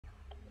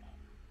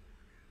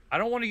I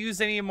don't want to use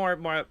any more.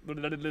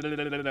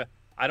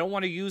 I don't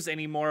want to use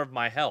any more of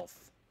my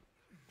health.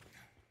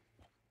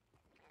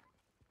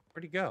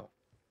 Where'd he go?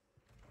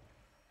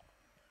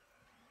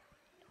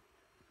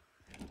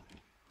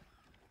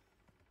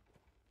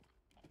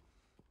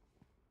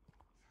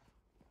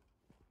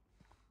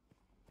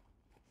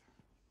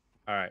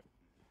 All right.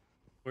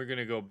 We're going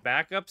to go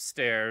back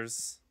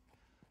upstairs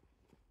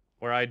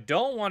where I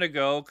don't want to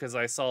go because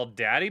I saw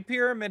Daddy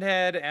Pyramid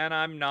Head and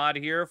I'm not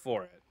here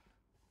for it.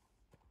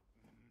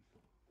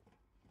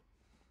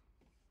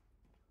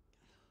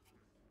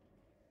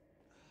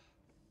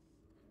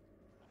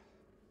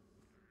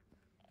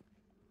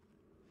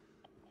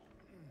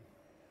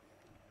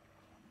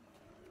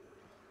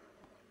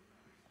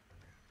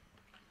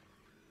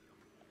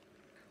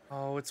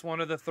 Oh, it's one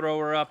of the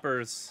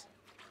thrower-uppers.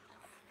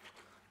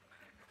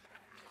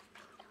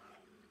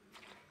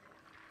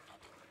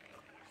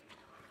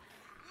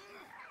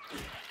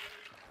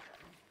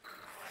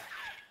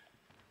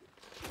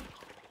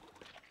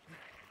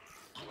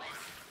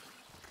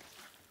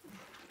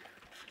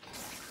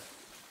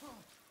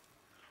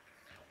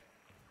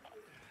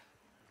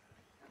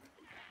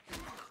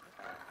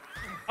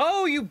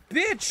 Oh, you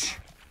bitch!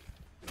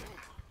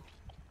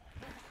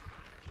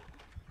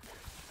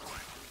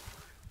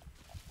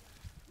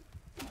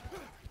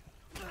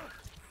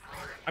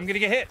 I'm gonna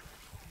get hit.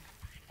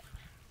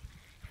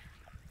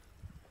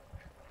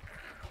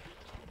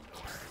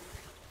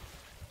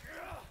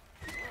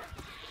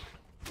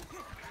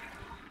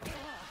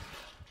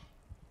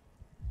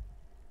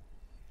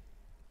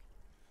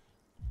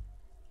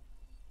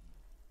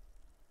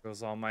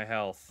 Goes all my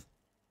health.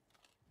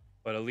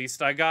 But at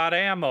least I got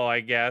ammo, I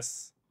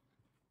guess.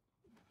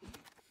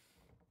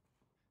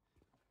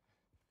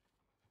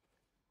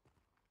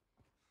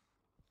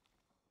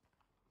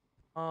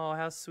 Oh,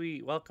 how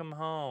sweet. Welcome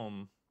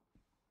home.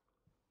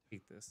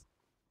 Take this.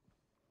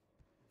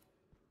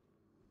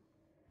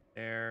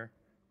 There.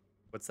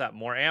 What's that?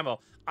 More ammo.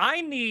 I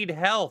need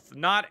health,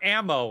 not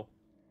ammo.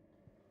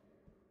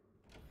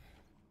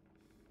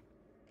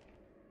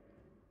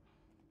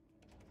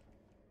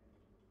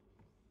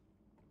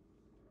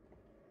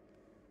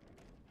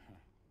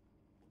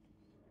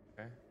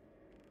 Okay.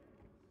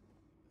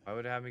 Why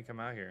would it have me come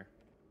out here?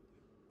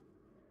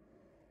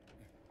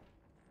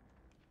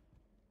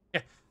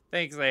 Yeah,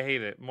 thanks. I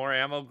hate it. More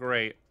ammo?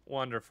 Great.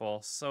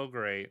 Wonderful. So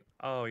great.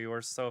 Oh, you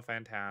are so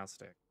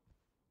fantastic.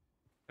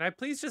 Can I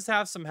please just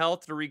have some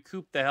health to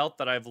recoup the health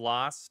that I've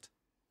lost?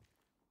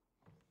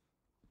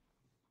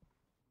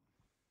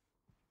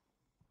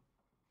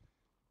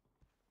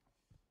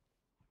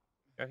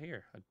 Got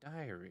here. A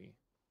diary.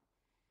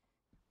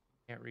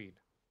 Can't read.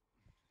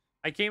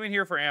 I came in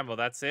here for ammo.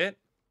 That's it?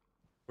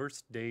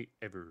 Worst day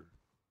ever.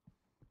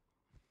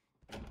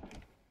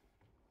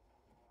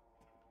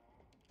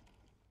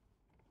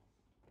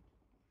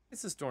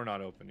 Is this door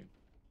not opening?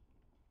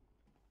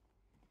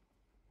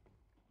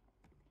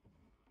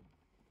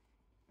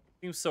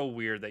 Seems so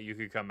weird that you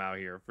could come out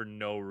here for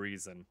no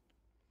reason.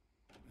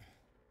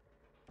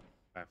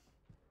 Okay.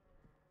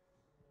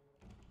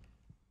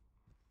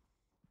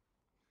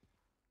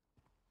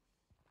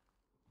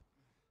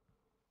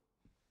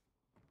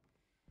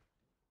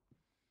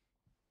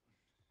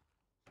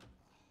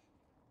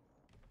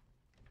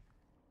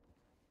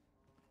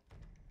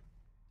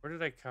 Where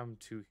did I come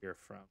to here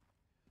from?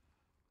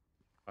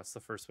 That's the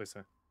first place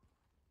I...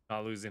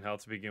 Not losing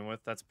health to begin with.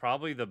 That's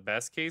probably the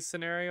best case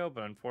scenario,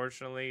 but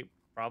unfortunately,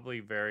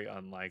 probably very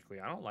unlikely.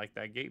 I don't like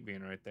that gate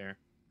being right there.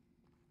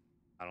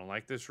 I don't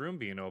like this room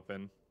being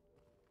open.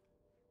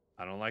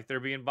 I don't like there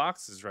being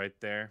boxes right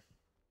there.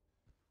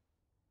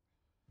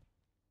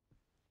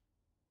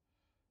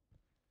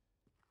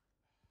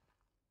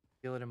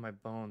 Feel it in my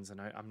bones, and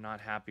I'm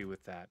not happy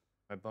with that.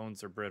 My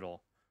bones are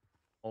brittle.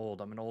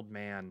 Old. I'm an old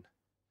man.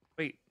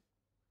 Wait.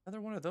 Another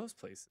one of those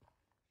places.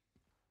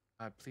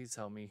 God, please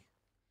help me.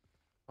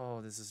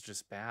 Oh, this is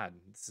just bad.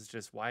 This is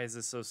just... Why is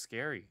this so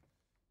scary?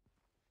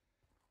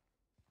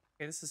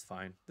 Okay, this is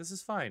fine. This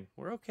is fine.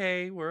 We're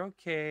okay. We're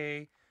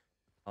okay.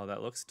 Oh,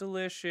 that looks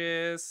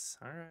delicious.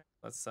 All right.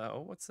 Let's...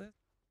 oh, what's it?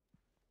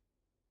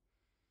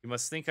 You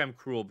must think I'm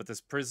cruel, but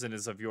this prison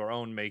is of your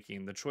own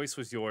making. The choice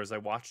was yours. I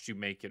watched you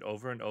make it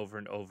over and over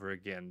and over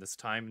again. This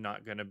time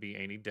not going to be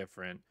any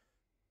different.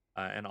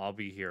 And I'll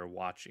be here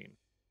watching.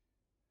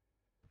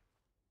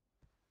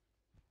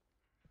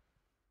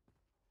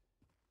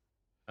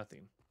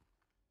 Nothing.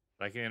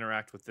 But I can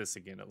interact with this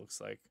again, it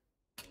looks like.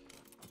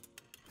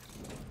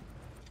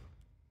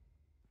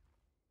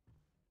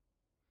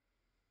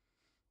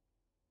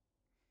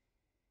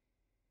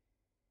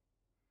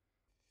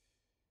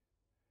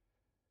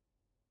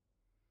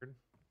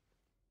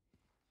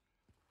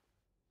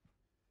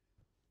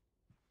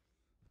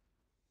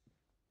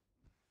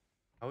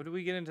 How do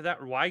we get into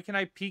that? Why can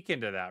I peek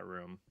into that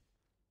room?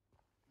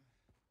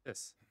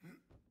 This.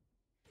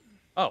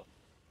 Oh.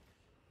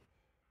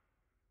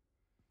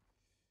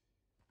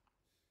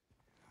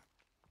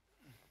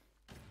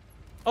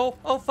 Oh,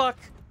 oh, fuck.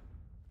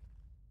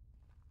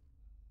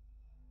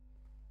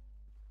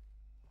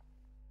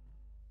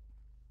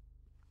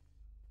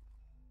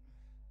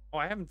 Oh,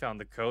 I haven't found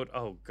the code.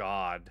 Oh,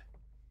 God.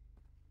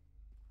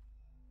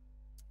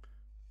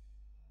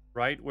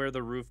 Right where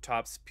the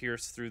rooftops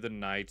pierce through the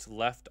night,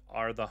 left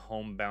are the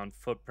homebound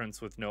footprints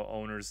with no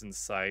owners in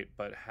sight.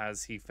 But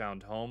has he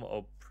found home?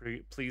 Oh,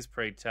 please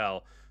pray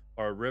tell.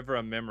 Or a river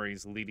of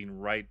memories leading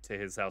right to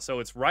his house. So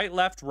it's right,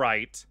 left,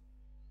 right.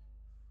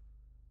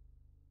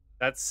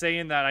 That's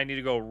saying that I need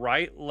to go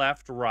right,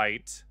 left,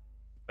 right.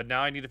 But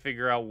now I need to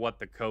figure out what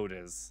the code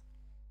is.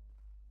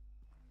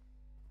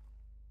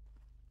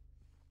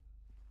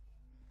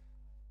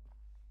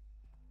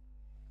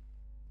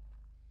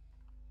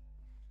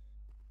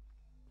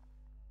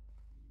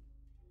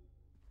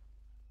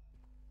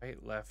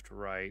 Right, left,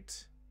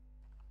 right.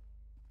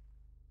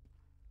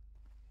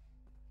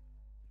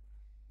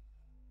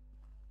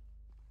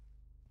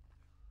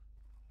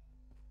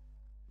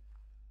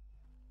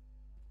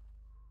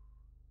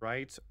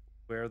 Right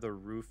where the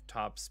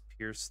rooftops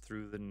pierce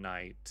through the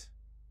night.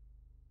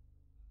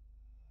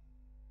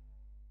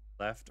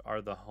 Left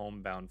are the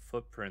homebound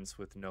footprints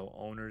with no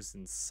owners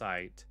in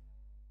sight.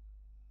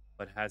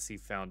 But has he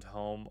found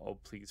home? Oh,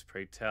 please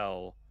pray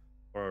tell.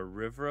 Or a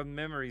river of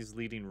memories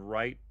leading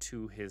right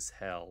to his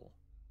hell.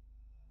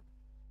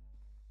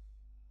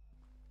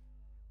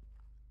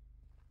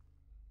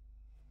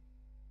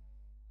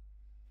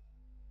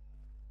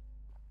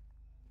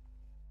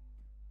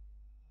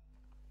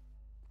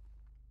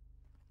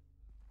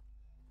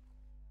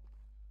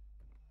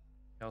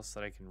 What else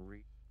that I can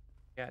read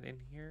at in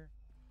here?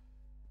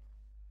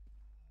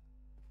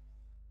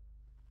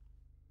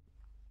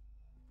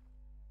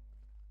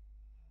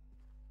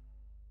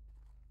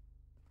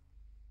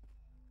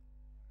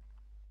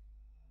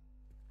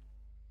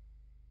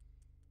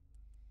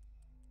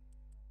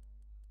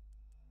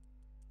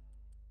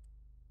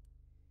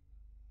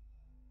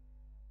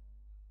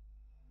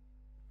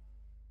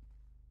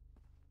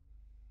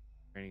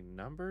 Any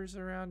numbers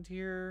around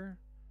here?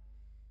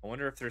 I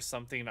wonder if there's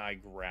something I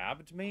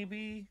grabbed,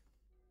 maybe?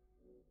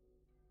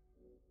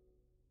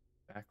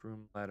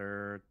 Backroom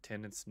letter,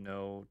 tenant's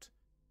note.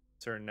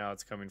 Certain now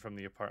it's coming from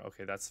the apartment.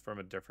 Okay, that's from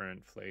a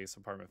different place.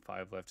 Apartment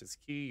 5 left its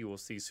key. You will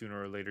see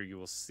sooner or later. You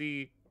will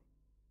see.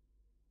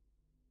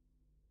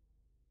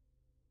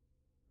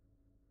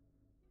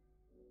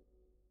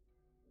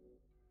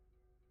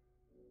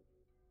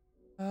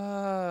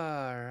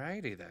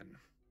 Alrighty then.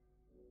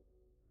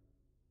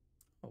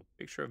 Oh,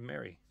 picture of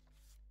Mary.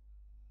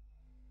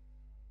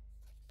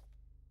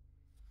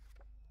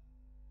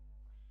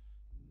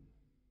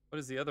 What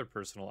is the other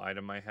personal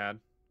item I had?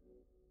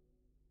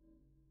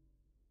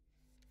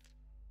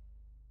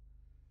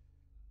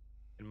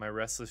 In my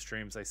restless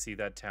dreams, I see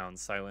that town,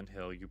 Silent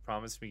Hill. You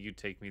promised me you'd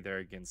take me there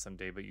again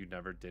someday, but you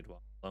never did.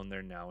 Well, I'm alone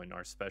there now in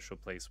our special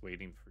place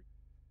waiting for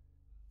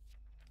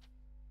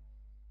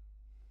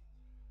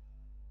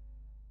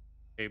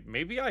you. Okay,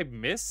 maybe I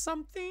missed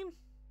something?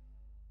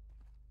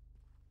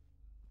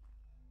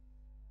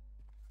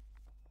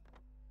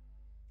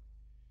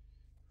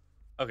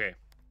 Okay.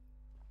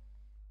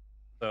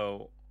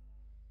 So,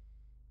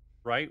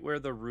 right where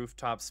the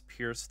rooftops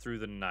pierce through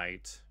the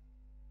night.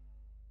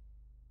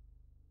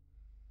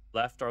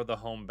 Left are the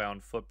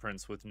homebound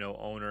footprints with no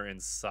owner in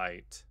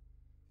sight.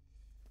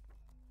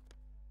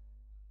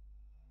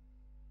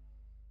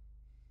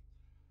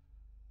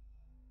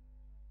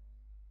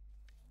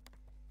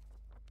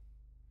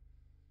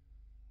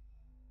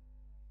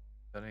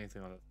 Done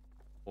anything on the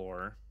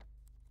floor?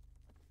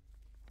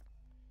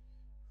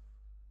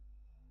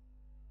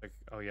 Like,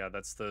 oh yeah,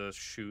 that's the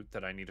chute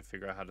that I need to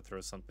figure out how to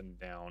throw something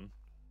down.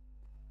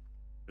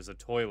 There's a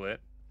toilet.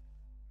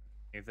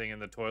 Anything in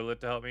the toilet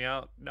to help me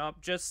out?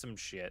 Nope, just some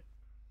shit.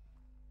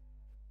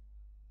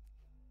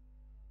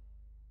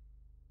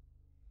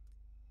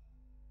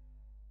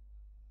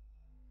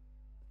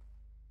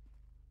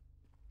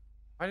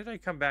 Why did I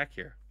come back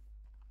here?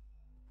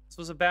 This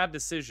was a bad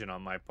decision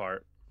on my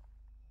part.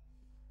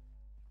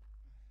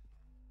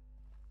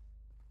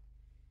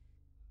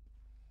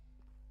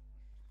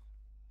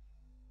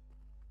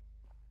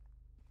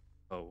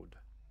 Code.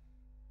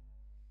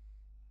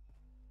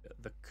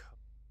 The code.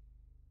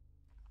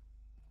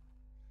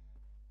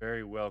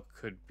 Very well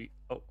could be.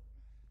 Oh, is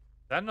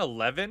that an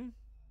 11?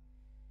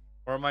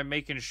 Or am I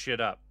making shit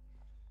up?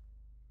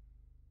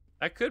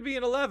 That could be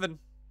an 11.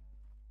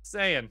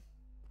 Saying.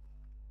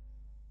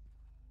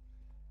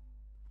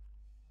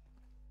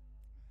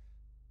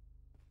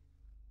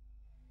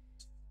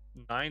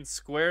 9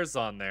 squares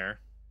on there.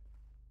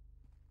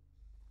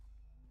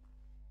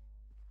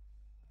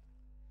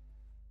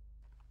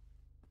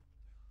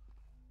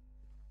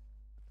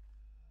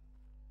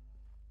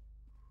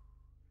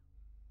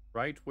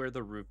 Right where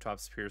the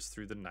rooftops pierce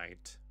through the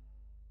night.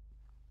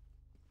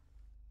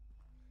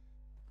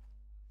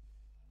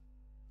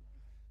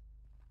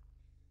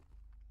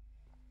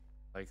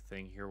 Like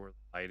thing here where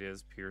the light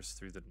is, pierce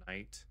through the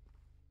night.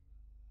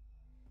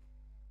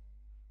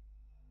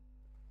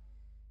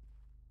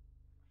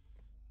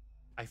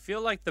 I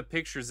feel like the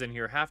pictures in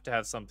here have to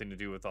have something to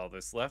do with all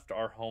this. Left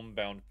are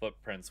homebound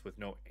footprints with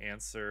no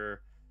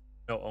answer,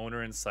 no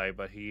owner in sight,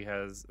 but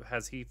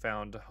has he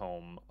found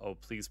home? Oh,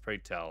 please pray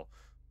tell.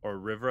 or a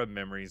river of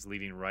memories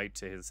leading right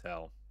to his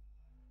hell.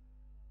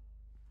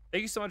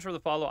 Thank you so much for the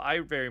follow. I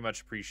very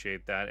much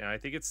appreciate that, and I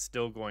think it's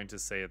still going to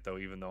say it, though,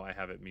 even though I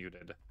have it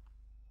muted.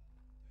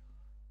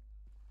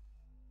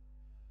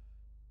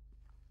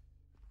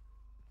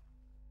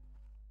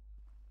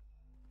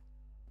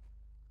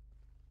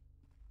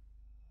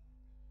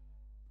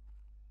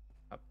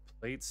 Got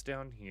plates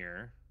down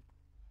here.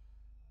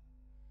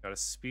 Got a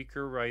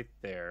speaker right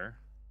there.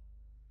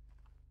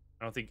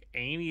 I don't think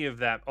any of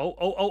that...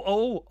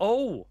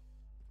 Oh!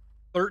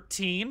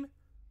 13?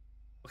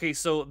 Okay,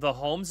 so the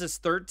homes is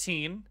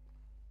 13.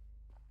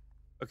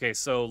 Okay,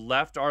 so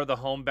left are the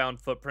homebound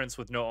footprints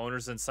with no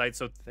owners in sight.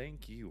 So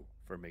thank you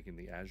for making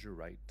the Azure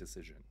right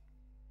decision.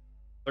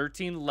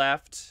 13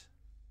 left.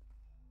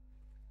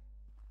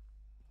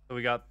 So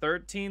we got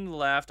 13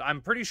 left.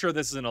 I'm pretty sure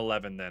this is an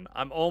 11 then.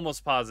 I'm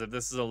almost positive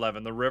this is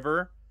 11. The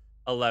river,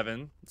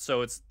 11.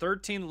 So it's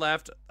 13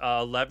 left,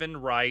 11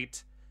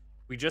 right.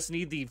 We just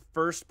need the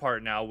first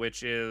part now,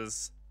 which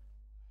is...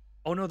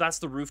 Oh, no, that's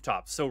the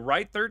rooftop. So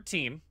right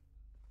 13.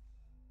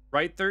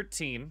 Right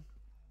 13.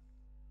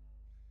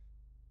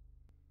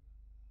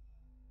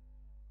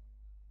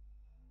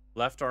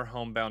 Left our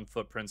homebound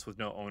footprints with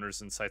no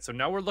owners in sight. So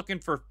now we're looking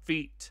for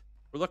feet.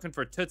 We're looking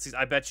for tootsies.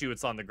 I bet you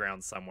it's on the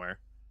ground somewhere.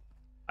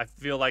 I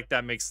feel like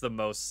that makes the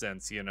most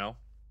sense, you know?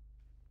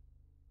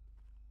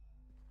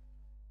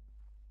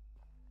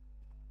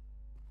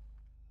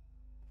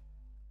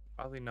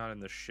 Probably not in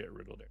the shit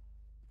riddled area.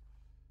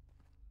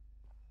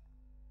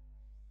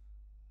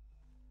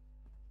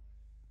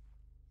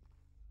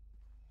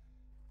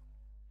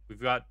 We've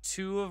got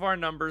 2 of our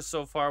numbers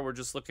so far. We're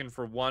just looking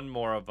for 1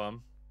 more of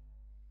them.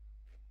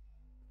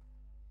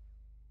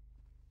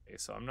 Okay,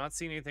 so I'm not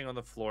seeing anything on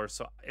the floor.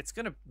 So it's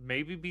going to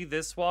maybe be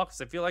this wall, because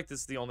I feel like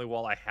this is the only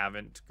wall I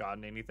haven't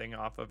gotten anything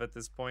off of at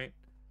this point.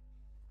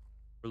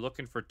 We're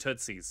looking for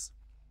tootsies.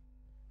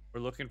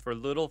 We're looking for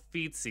little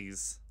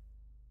feetsies.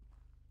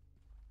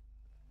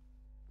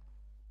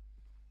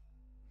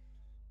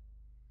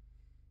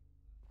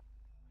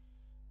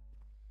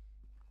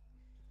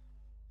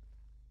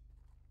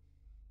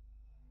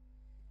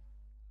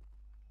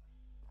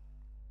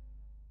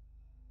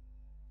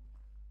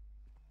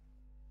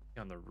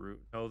 On the roof.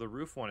 No, the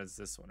roof one is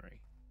this one,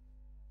 right?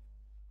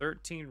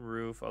 13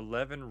 roof,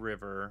 11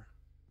 river.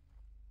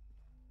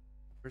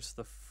 Where's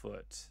the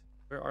foot?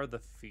 Where are the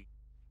feet?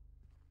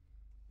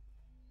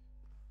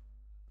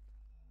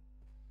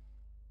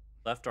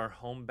 Left our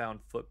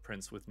homebound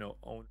footprints with no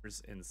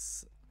owners in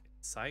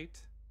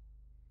sight.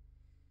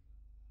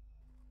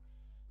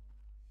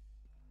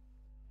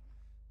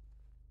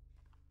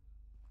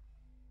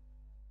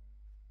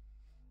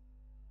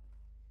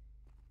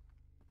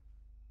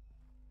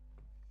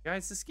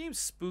 Guys, this game's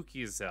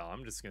spooky as hell.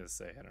 I'm just gonna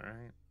say it,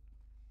 alright?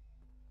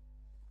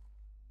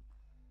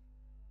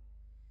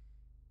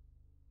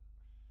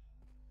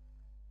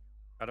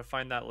 Gotta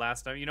find that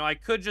last time. You know, I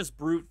could just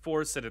brute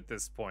force it at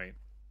this point.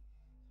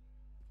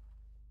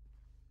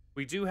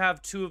 We do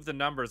have 2 of the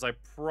numbers. I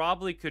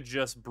probably could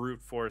just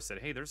brute force it.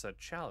 Hey, there's a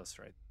chalice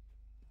right there.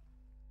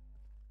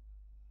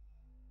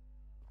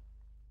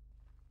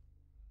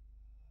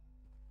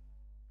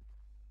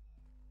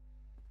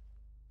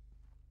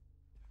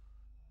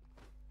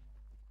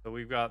 So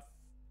we've got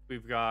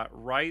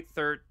right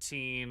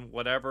 13,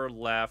 whatever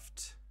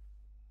left.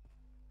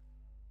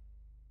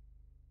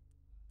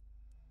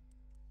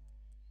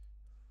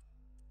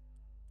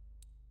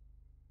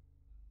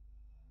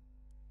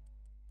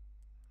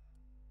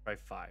 Try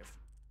 5.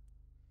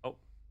 Oh.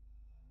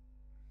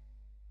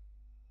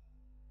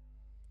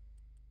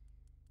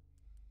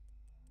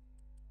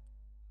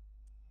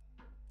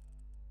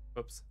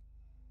 Oops.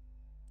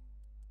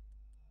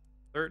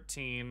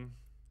 13.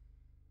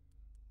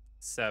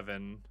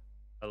 7,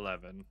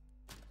 11.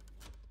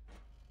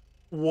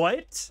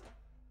 What?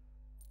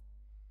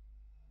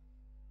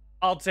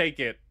 I'll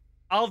take it.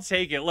 I'll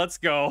take it. Let's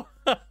go.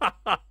 All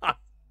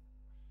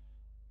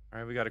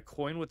right, we got a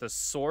coin with a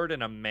sword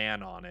and a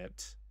man on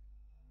it.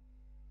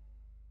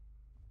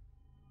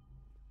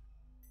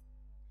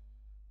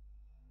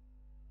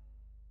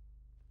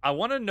 I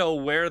want to know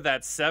where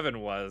that 7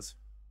 was.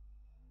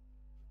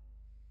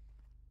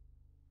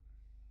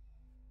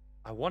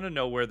 I want to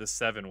know where the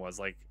 7 was.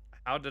 Like,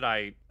 how did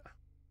I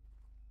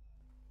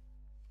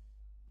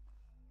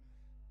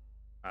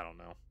don't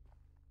know.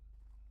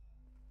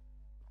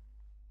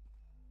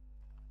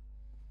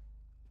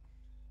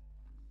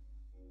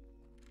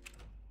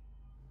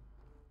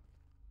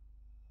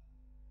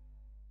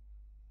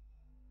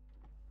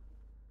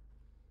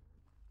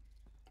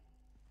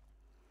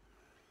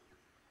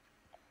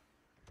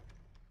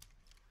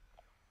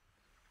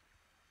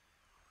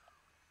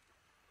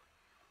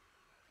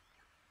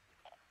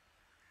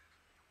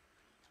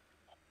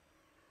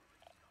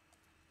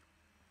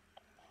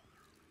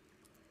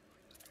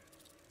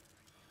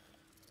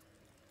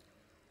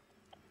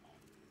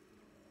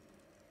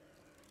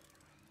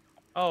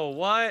 Oh,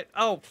 what?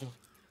 Oh,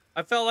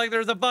 I felt like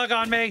there's a bug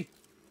on me.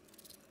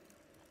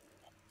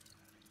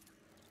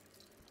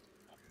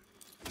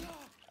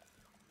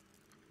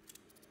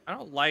 I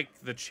don't like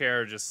the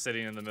chair just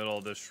sitting in the middle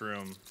of this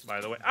room,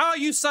 by the way. Oh,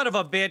 you son of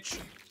a bitch!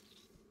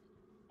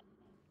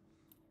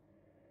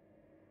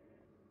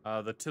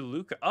 The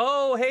Toluca.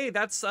 Oh, hey,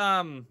 that's,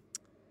 I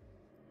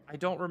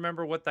don't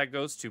remember what that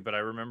goes to, but I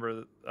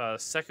remember,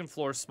 second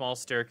floor small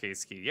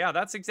staircase key. Yeah,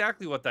 that's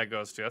exactly what that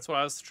goes to. That's what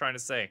I was trying to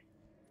say.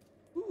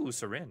 Ooh,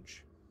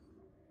 syringe.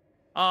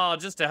 Oh,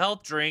 just a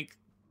health drink.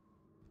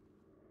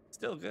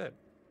 Still good.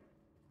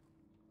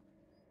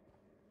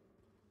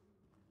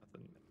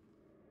 Nothing.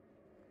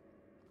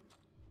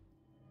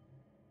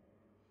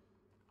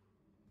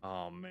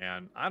 Oh,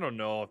 man. I don't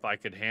know if I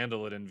could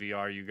handle it in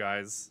VR, you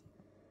guys.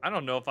 I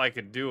don't know if I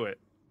could do it.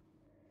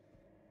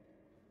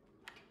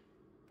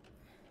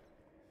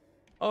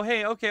 Oh,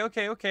 hey,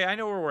 okay. I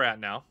know where we're at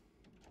now.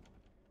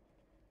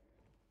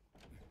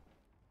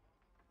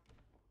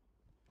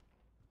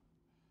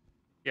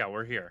 Yeah,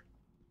 we're here.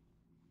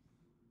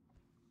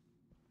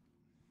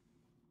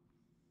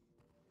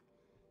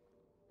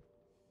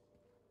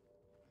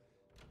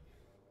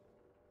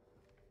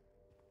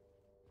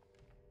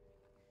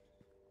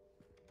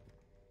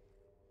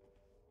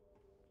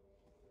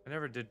 I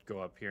never did go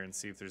up here and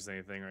see if there's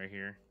anything right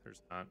here.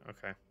 There's not.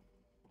 Okay.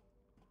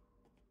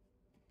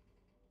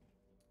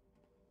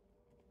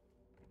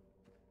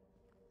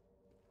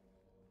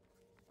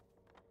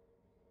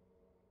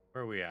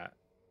 Where are we at?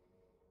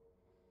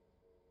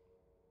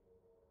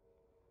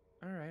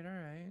 All right.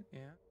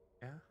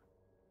 Yeah.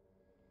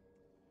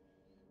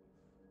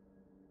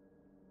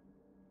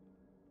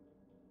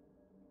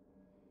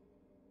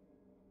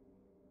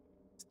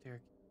 Staircase.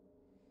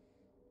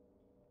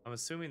 I'm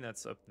assuming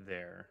that's up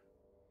there.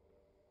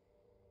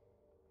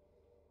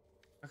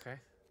 Okay.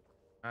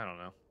 I don't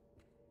know.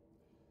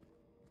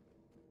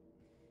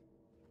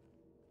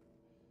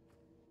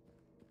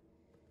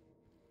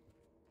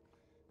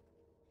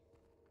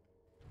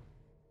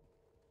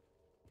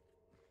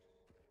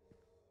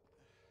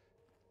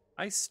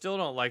 I still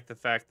don't like the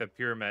fact that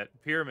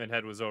Pyramid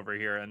Head was over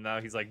here and now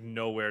he's like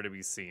nowhere to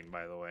be seen,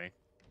 by the way.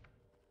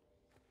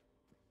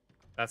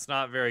 That's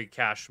not very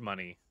cash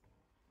money,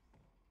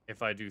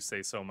 if I do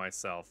say so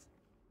myself.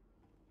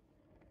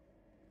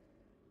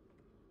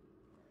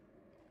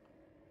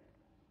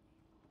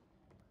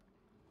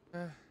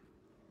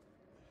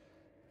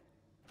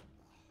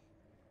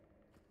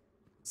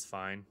 It's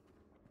fine.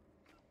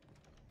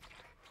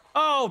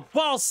 Oh,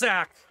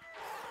 ballsack!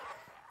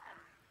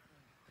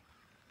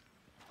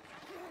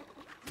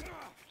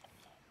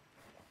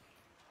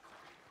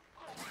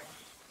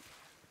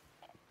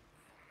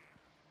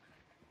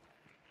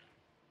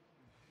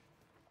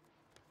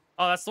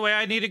 Oh, that's the way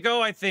I need to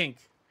go, I think.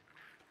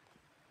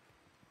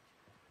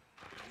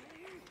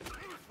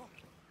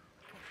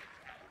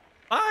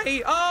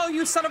 Oh,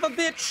 you son of a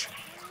bitch!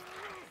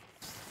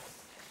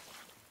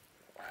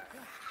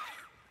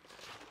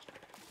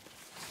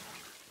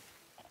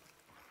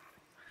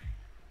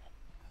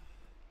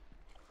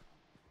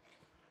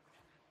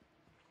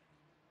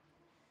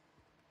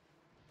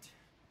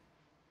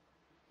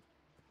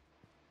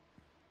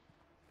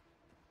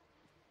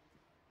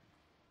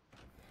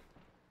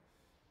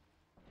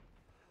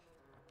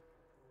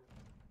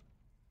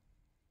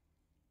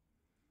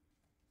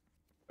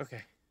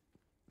 Okay.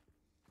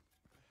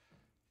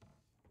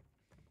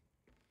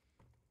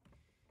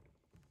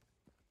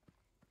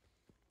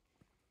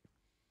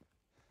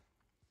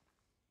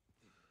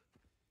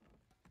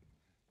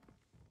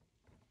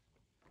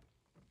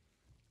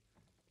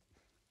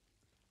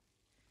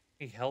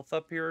 Any health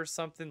up here or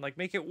something? Like,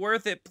 make it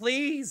worth it,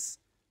 please!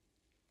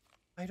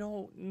 I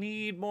don't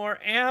need more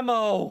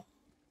ammo!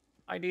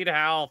 I need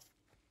health.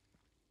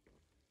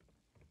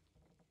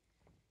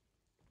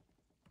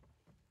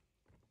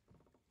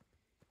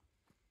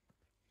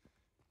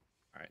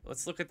 Alright,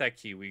 let's look at that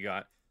key we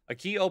got. A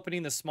key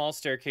opening the small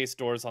staircase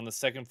doors on the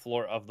second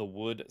floor of the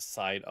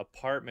Woodside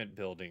apartment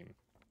building.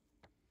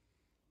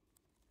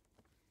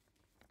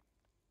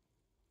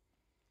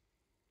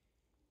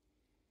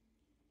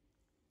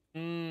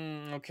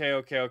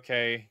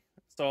 Okay.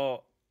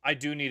 So, I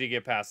do need to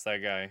get past that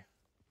guy.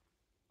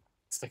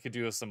 I could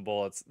do with some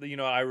bullets. You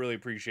know, I really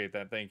appreciate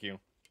that. Thank you.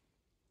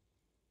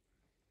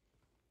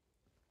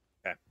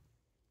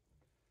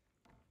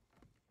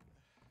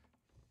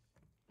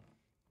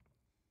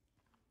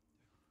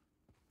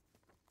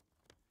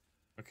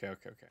 Okay.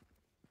 Okay.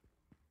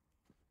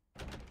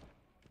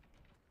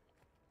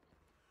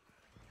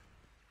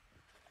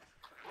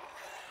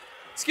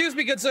 Excuse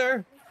me, good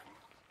sir.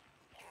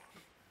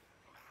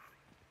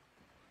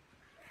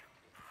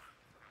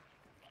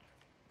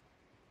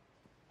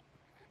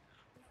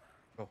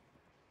 Oh.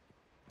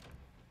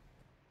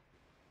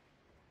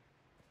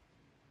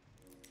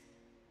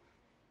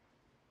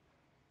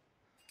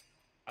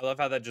 I love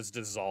how that just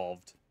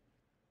dissolved.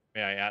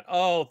 May I add?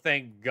 Oh,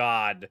 thank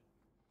God.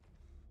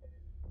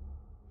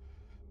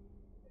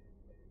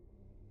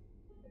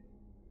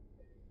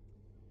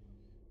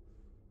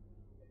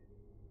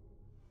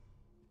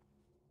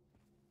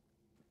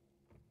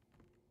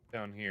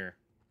 Down here.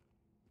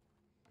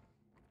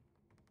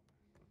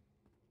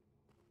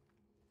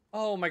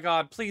 Oh my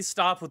God, please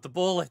stop with the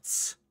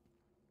bullets.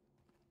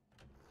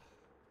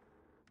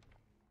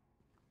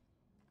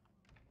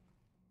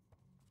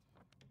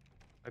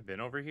 I've been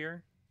over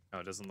here? No,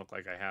 it doesn't look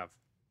like I have.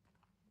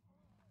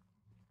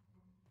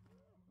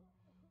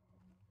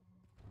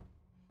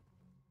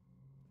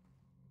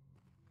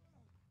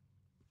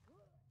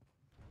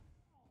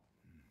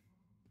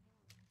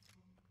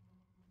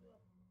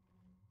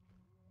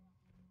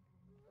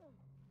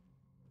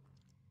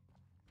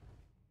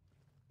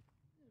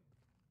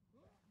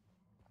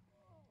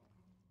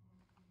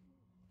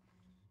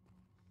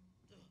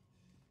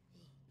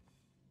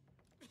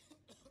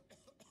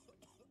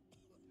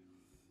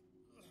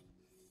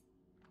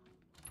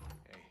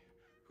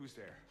 Who's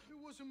there? It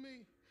wasn't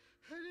me.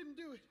 I didn't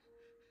do it.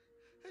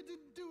 I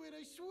didn't do it,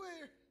 I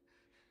swear.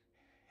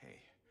 Hey,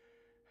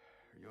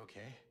 are you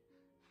okay?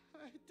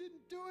 I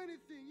didn't do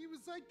anything. He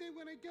was like that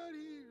when I got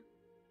here.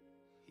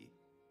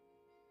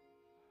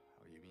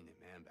 Oh, you mean the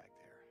man back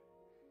there?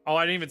 Oh,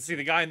 I didn't even see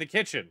the guy in the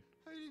kitchen.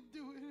 I didn't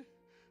do it.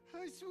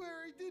 I swear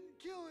I didn't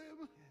kill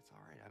him. Yeah, it's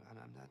all right.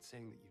 I'm not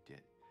saying that you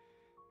did.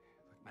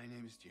 Look, my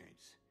name is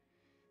James.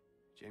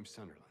 James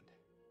Sunderland.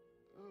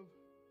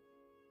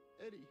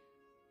 Eddie.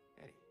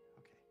 Eddie,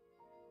 okay.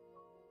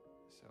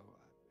 So,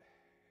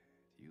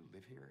 do you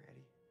live here,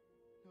 Eddie?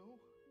 No.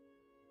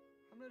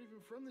 I'm not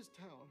even from this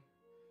town.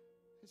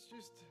 It's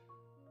just...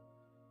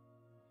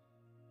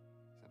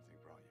 Something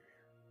brought you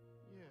here.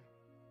 Yeah.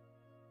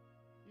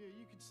 Yeah,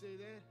 you could say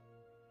that.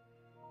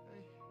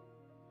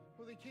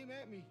 Well, they came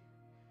at me.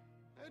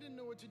 I didn't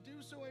know what to do,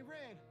 so I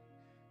ran.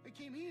 I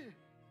came here.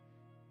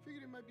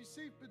 Figured it might be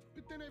safe, but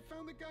then I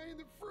found the guy in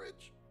the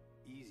fridge.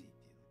 Easy,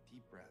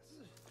 deep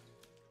breaths.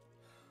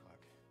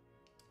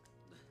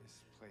 Look, this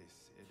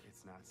place,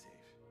 it's not safe.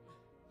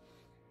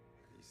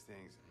 These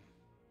things,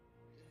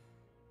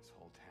 this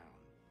whole town,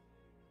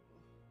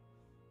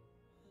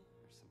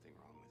 there's something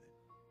wrong with it.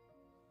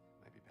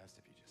 Might be best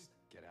if you just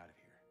get out of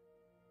here.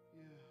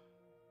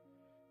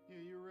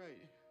 Yeah, you're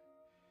right.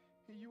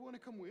 Hey, you want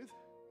to come with?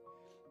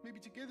 Maybe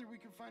together we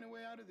can find a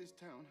way out of this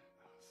town.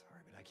 Oh,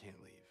 sorry, but I can't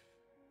leave.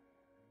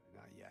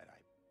 Not yet. I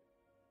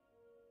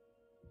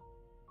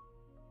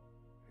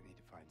need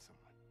to find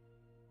someone.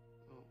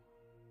 Oh.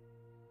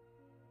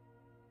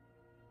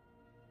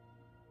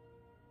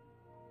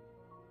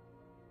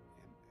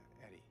 And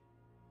Eddie,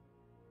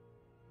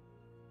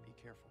 be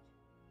careful.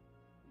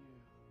 Yeah,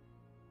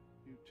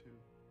 you too.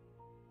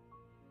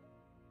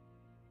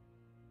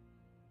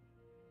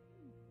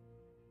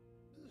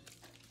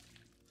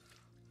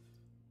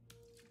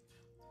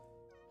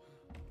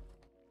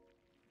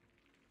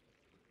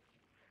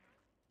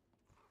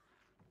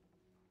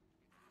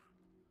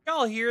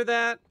 Y'all hear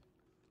that?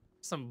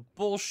 Some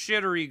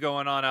bullshittery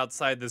going on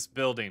outside this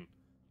building.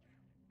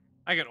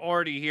 I can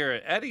already hear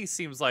it. Eddie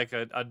seems like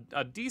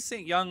a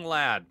decent young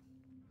lad.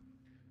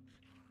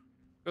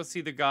 Go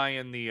see the guy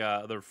in the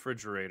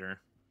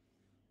refrigerator.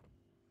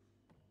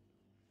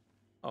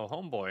 Oh,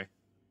 homeboy.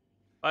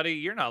 Buddy,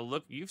 you're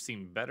not you've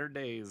seen better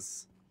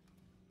days.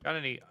 Got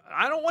any?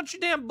 I don't want your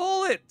damn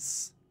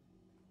bullets!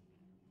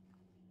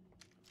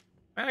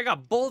 Man, I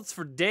got bullets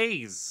for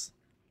days.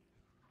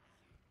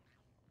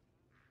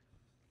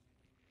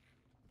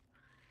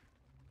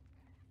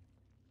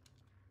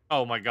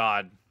 Oh my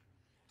god.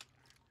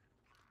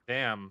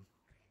 Damn.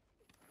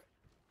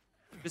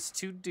 Just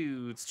two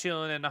dudes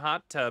chilling in a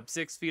hot tub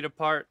 6 feet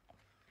apart.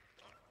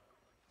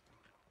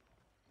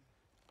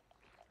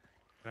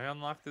 Can I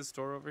unlock this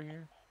door over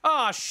here?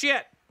 Oh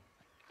shit!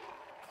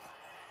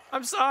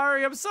 I'm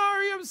sorry, I'm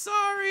sorry, I'm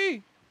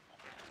sorry!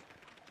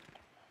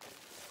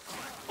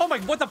 Oh my,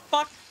 what the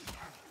fuck?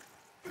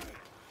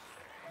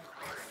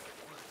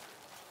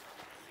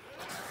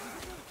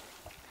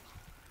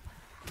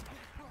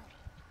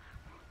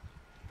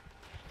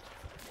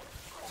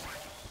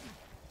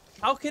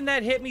 How can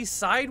that hit me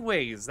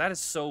sideways? That is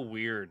so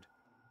weird.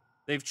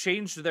 They've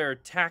changed their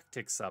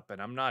tactics up,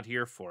 and I'm not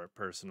here for it,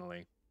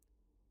 personally.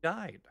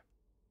 Died.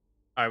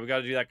 All right, we got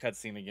to do that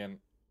cutscene again.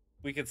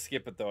 We could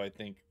skip it, though, I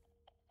think.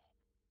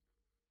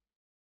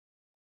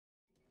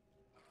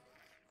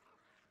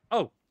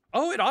 Oh.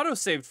 Oh, it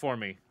auto-saved for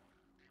me.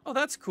 Oh,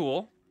 that's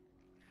cool.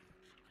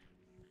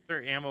 Is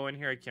there ammo in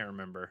here? I can't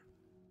remember.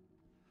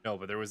 No,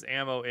 but there was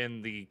ammo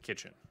in the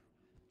kitchen.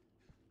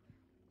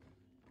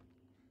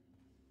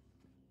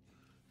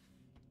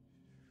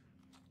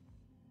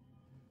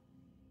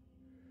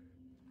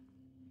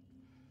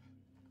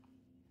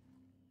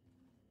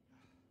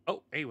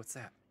 Oh, hey, what's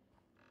that?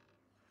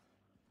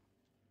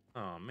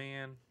 Oh,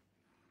 man.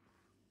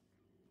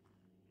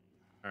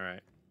 All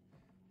right.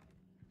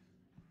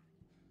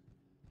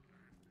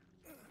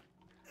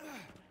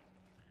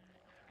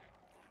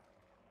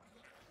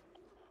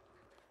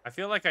 I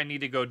feel like I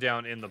need to go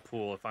down in the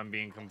pool, if I'm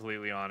being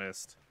completely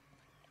honest.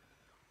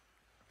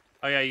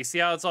 Oh, yeah, you see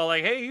how it's all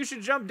like, hey, you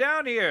should jump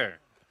down here.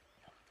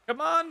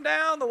 Come on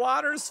down, the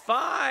water's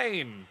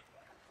fine.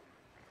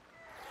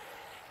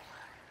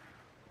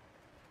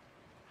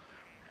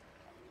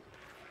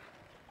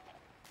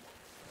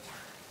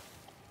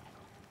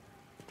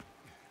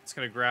 Just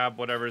gonna grab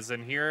whatever's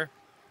in here.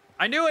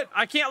 I knew it!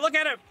 I can't look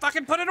at it!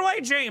 Fucking put it away,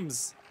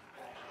 James!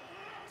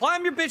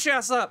 Climb your bitch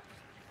ass up!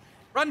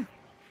 Run!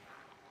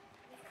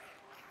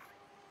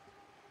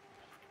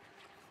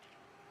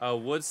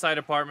 Woodside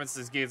Apartments.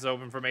 This gate's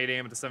open from 8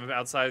 a.m. to 7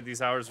 outside of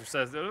these hours.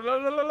 Says.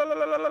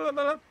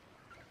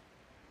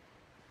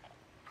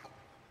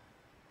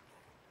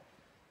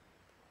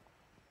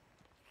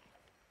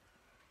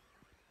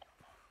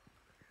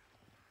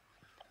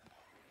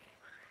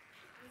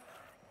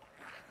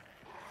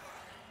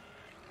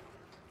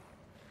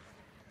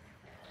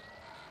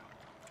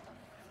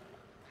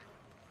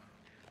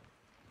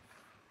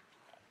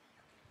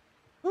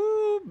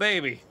 Ooh,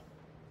 baby.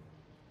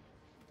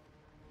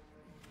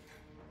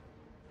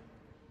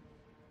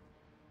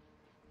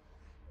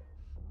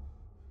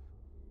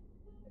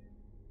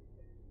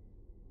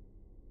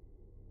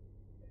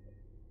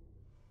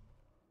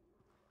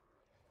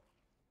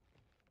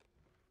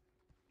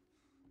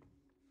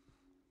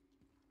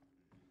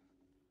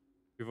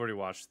 We've already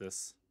watched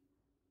this.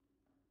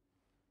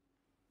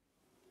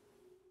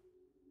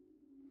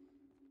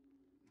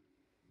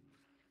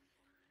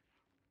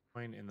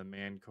 Coin in the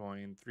man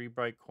coin. 3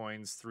 bright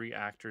coins, 3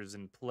 actors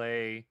in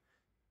play.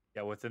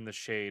 Yeah, within the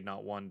shade,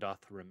 not one doth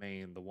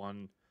remain. The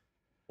one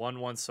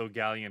once so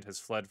gallant has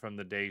fled from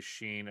the day's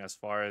sheen as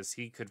far as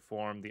he could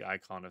form the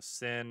icon of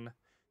sin.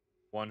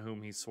 One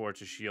whom he swore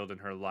to shield in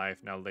her life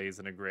now lays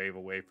in a grave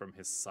away from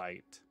his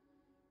sight.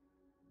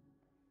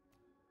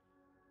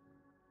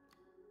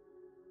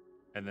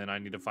 And then I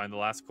need to find the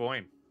last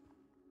coin.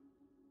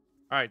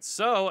 All right,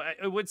 so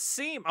it would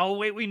seem... Oh,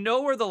 wait, we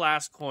know where the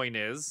last coin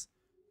is.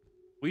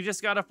 We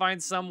just got to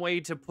find some way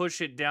to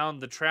push it down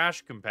the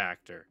trash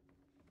compactor.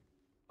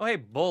 Oh, hey,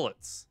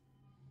 bullets.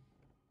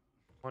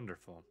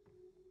 Wonderful.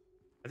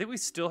 I think we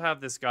still have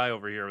this guy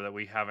over here that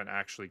we haven't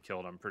actually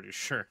killed, I'm pretty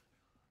sure.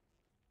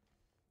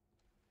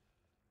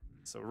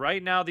 So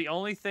right now, the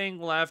only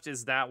thing left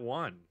is that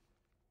one.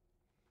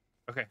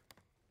 Okay.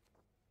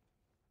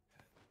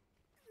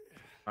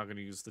 Not going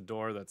to use the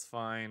door, that's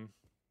fine.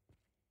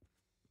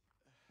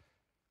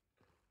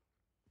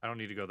 I don't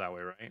need to go that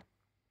way, right?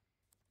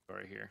 Go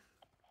right here.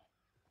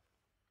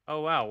 Oh,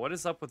 wow. What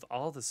is up with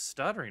all the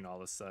stuttering all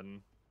of a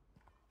sudden?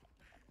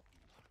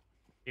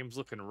 Game's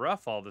looking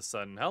rough all of a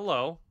sudden.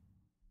 Hello.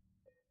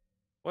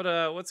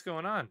 What's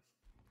going on?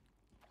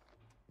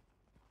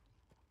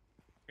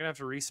 Gonna have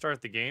to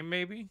restart the game,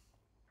 maybe?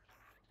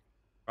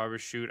 Barber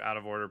shoot out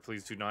of order.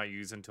 Please do not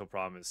use until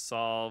problem is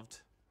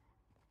solved.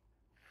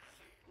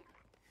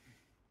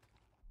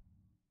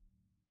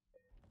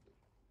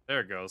 There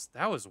it goes.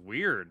 That was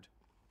weird.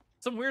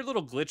 Some weird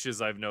little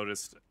glitches I've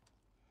noticed.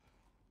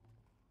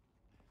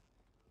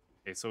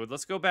 Okay, so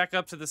let's go back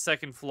up to the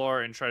second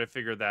floor and try to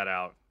figure that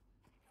out.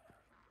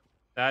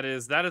 That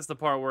is the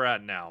part we're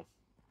at now.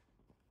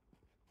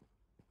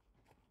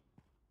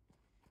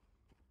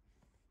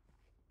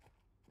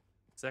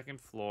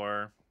 Second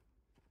floor.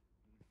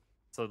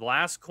 So the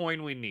last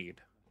coin we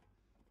need.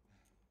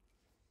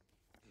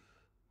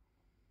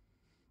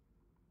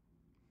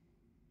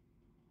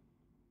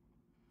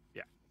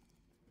 Yeah.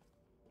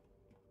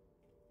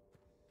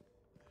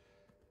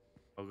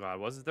 Oh god,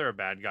 wasn't there a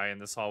bad guy in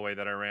this hallway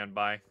that I ran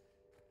by?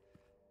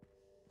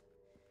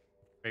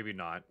 Maybe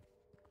not.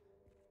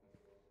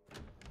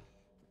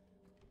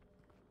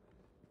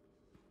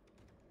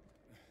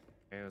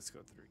 Okay, let's go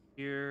through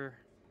here.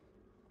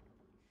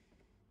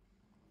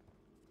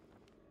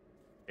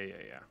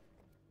 Yeah.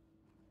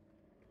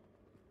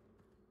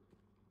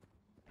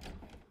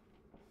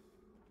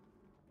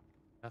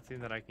 Nothing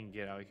that I can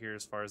get out here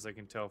as far as I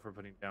can tell for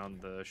putting down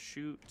the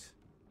chute.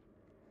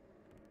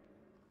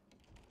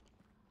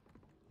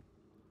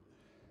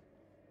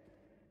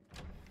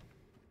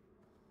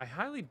 I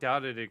highly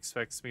doubt it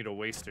expects me to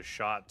waste a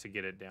shot to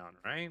get it down,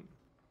 right?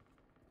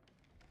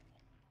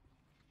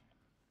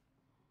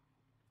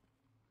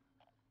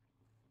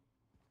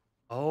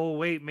 Oh,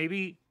 wait,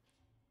 maybe...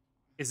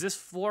 Is this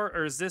floor,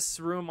 or is this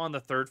room on the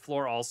third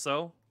floor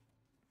also?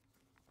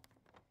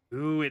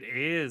 Ooh, it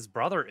is,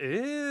 brother.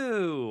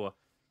 Ooh.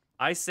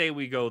 I say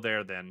we go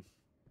there then.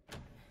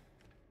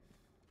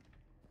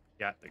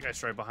 Yeah, the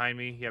guy's right behind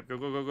me. Yep,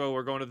 go.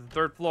 We're going to the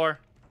third floor.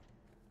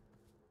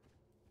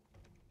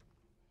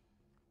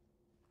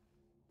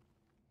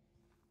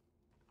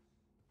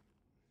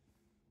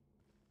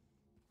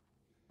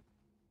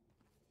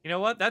 You know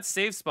what? That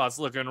save spot's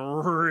looking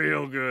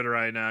real good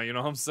right now. You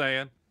know what I'm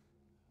saying?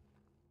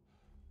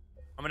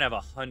 I'm gonna have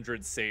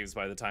 100 saves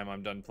by the time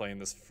I'm done playing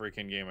this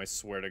freaking game. I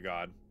swear to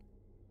God.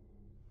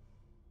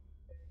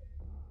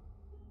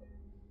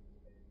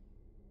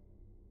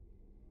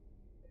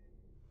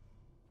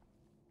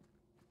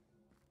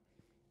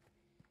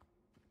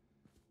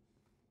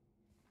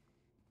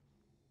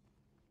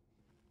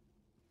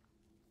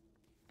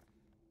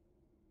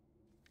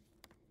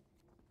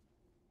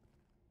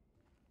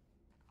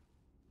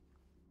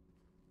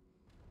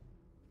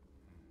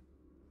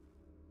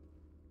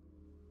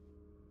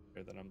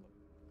 Here that I'm.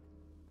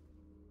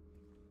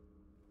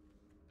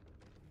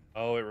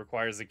 Oh, it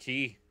requires a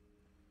key.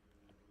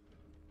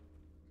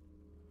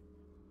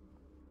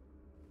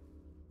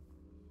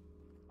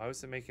 Why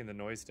was it making the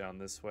noise down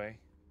this way?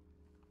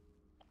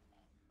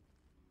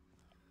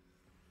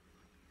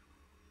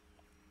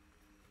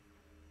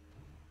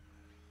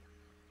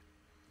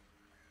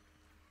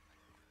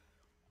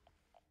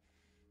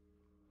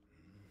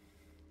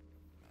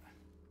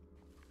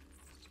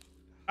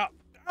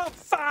 Oh,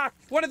 fuck!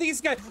 One of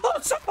these guys. Oh,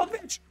 son of a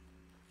bitch!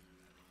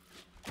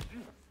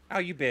 Oh,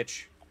 you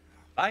bitch.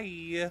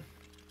 Bye.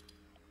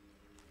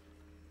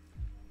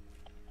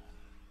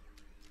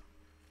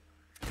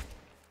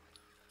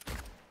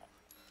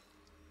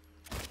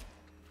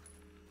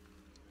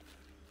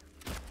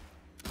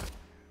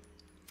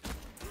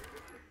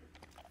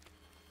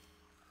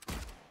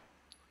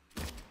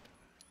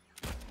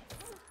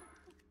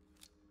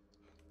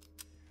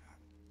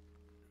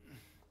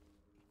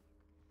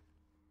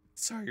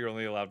 Sorry, you're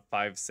only allowed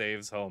 5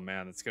 saves. Oh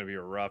man, it's gonna be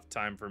a rough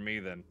time for me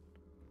then.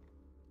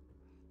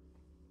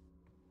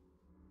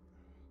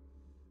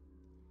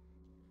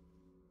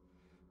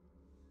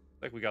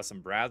 Like we got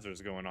some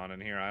Brazzers going on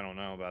in here. I don't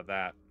know about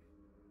that.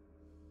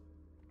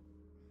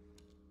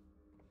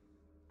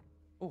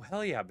 Oh,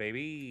 hell yeah,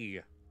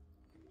 baby.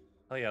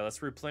 Hell yeah,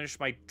 let's replenish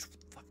my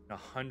fucking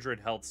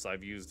 100 healths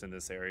I've used in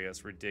this area.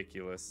 It's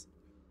ridiculous.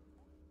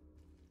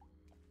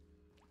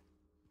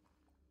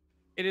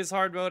 It is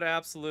hard mode,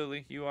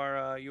 absolutely. You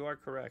are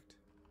correct.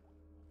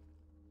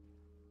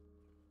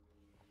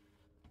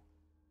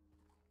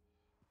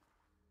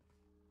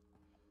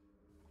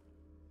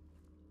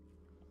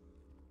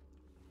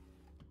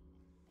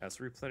 Let's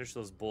replenish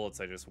those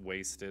bullets I just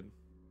wasted.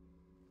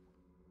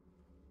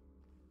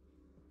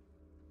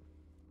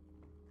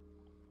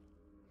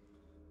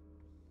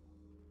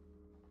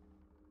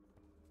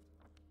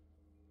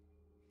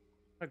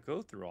 I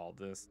go through all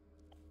this.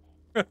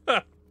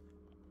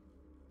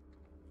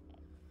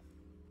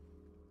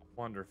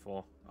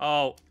 Wonderful.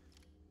 Oh.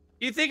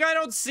 You think I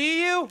don't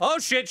see you? Oh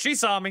shit, she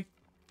saw me.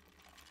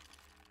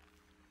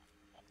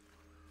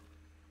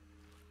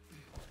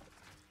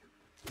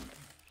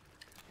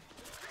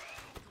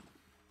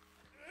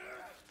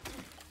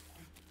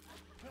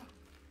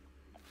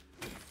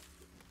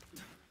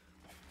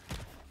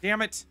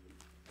 Damn it.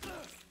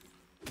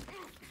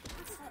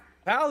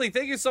 Pally,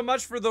 thank you so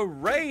much for the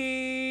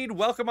raid.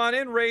 Welcome on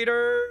in,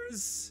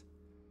 raiders.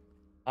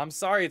 I'm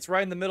sorry, it's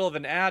right in the middle of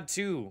an ad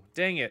too.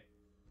 Dang it.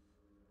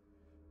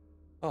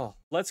 Oh,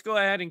 let's go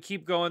ahead and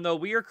keep going though.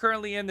 We are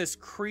currently in this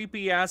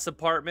creepy ass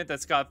apartment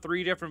that's got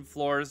 3 different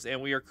floors, and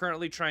we are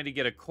currently trying to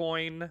get a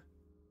coin.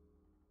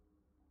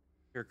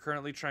 We're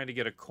currently trying to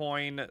get a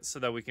coin so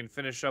that we can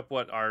finish up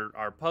what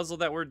our puzzle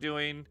that we're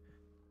doing,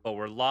 but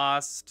we're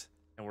lost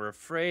and we're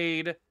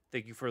afraid.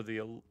 Thank you for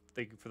the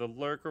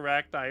lurker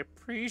act. I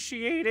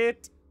appreciate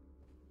it.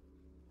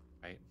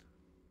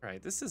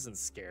 Right. This isn't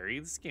scary.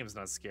 This game's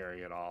not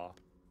scary at all.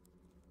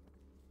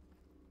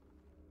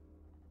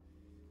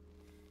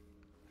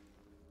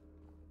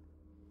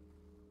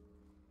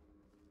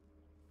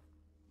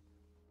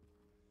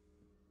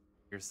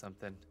 Here's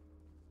something.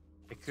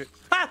 It could.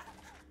 Ha!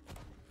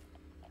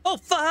 Oh,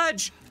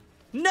 fudge!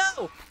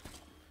 No!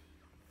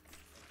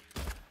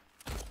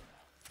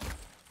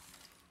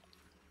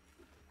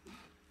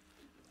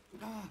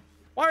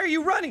 Why are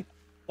you running?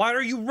 Why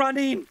are you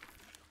running?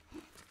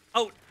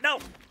 Oh, no!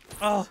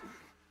 Oh.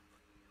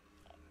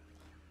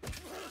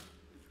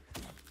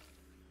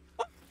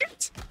 Oh,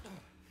 shit!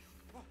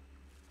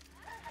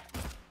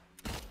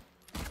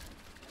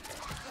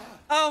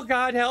 Oh,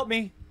 God, help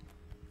me.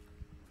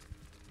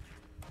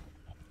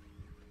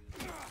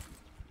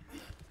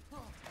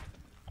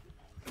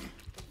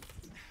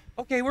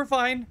 Okay, we're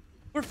fine.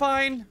 We're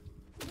fine.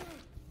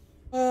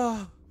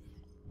 Oh.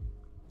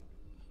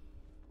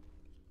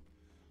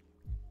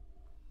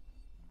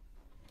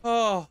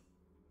 Oh.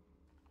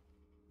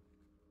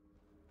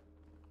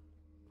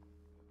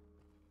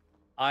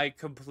 I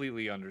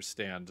completely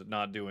understand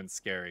not doing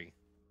scary.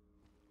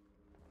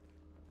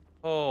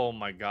 Oh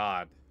my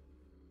God.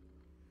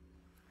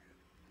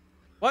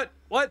 What?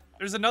 What?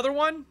 There's another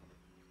one?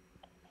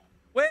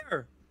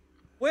 Where?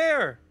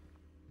 Where?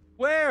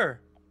 Where?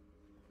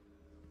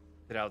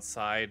 Get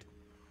outside.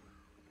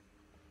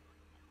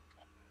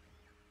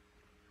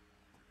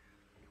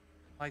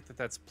 I like that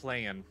that's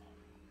playing.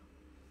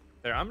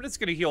 There, I'm just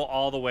gonna heal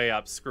all the way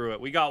up. Screw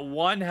it. We got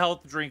 1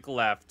 health drink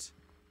left.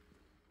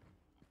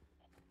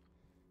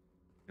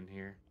 In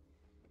here.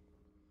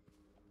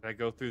 Did I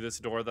go through this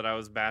door that I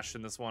was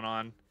bashing this one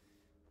on?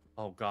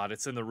 Oh God,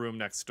 it's in the room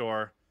next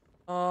door.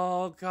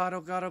 Oh God, oh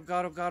God, oh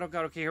God, oh God, oh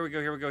God. Okay, here we go,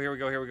 here we go, here we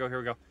go, here we go, here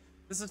we go.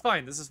 This is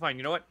fine, this is fine.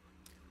 You know what?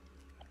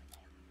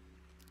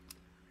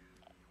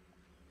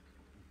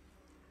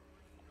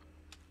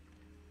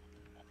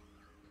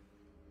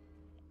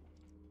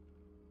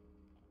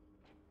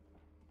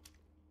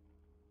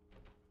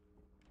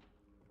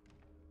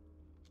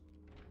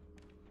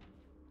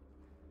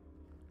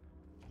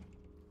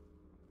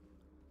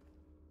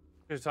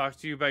 To talk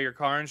to you about your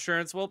car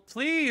insurance? Well,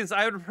 please,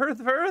 I would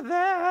prefer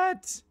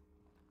that.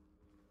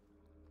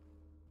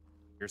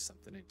 Here's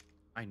something in.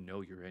 I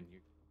know you're in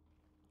here.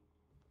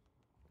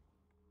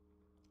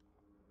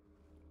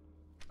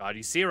 God,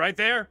 you see it right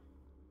there?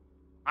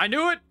 I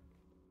knew it.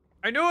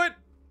 I knew it.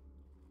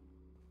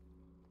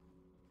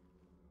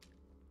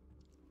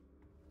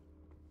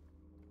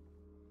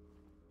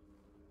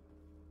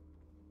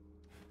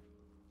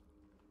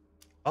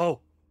 Oh.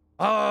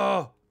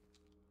 Oh.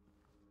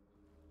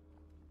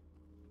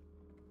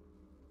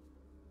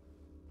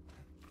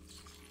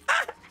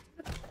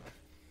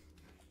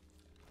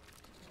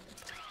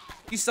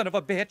 You son of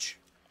a bitch.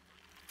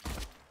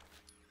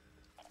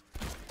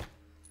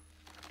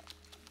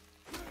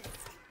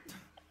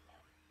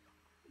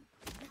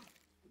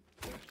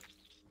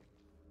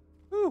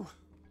 Whew.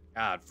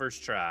 God,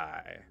 first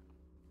try.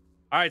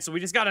 All right, so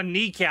we just gotta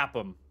kneecap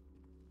him.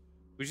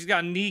 We just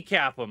gotta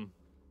kneecap him.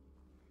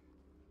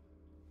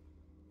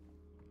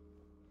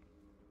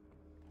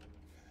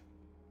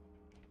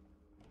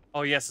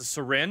 Oh, yes, a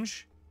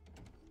syringe.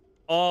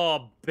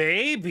 Oh,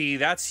 baby,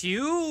 that's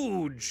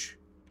huge.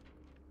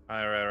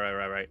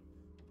 Right.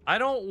 I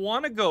don't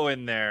want to go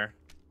in there.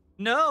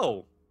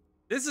 No.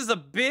 This is a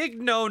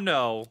big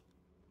no-no.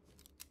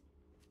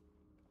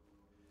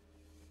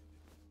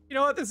 You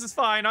know what? This is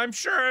fine. I'm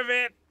sure of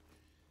it.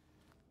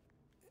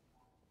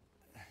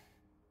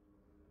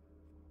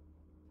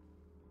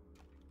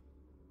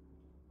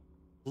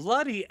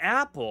 Bloody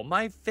apple,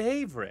 my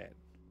favorite.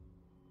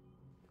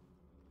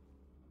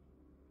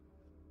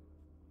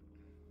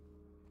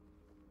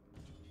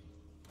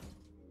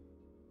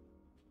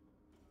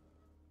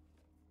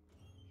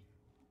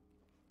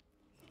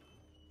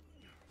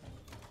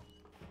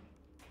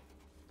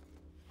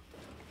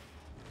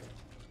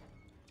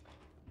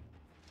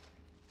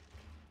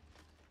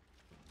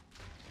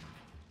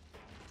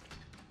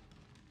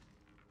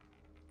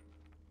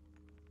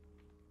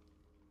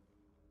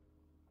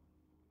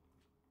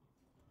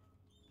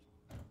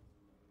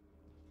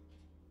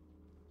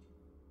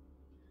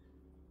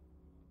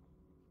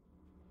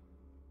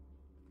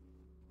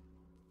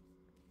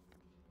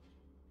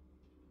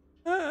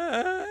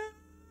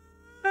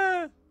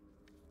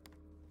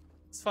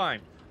 It's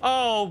fine.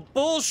 Oh,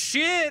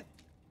 bullshit!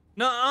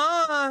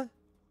 Nuh-uh!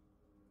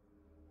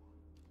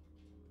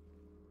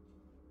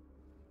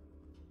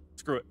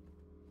 Screw it.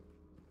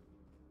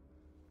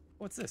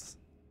 What's this?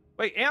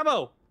 Wait,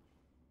 ammo!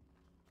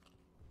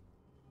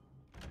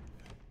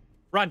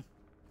 Run!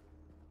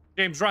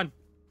 James, run!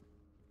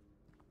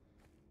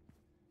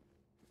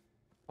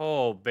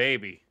 Oh,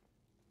 baby.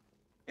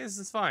 This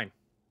is fine.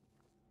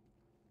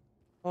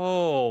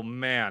 Oh,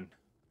 man.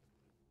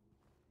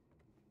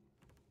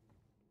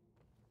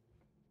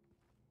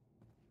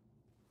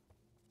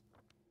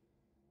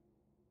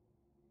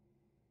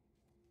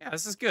 Yeah,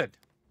 this is good.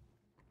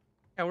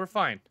 Yeah, we're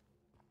fine.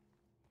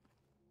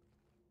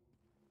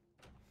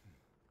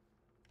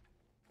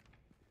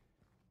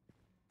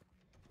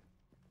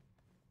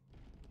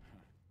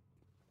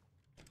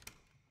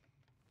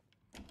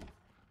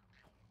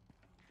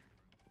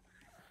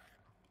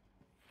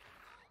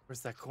 Where's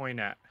that coin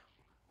at?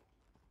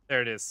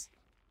 There it is.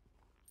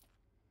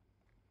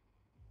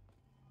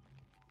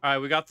 All right,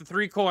 we got the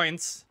 3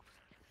 coins.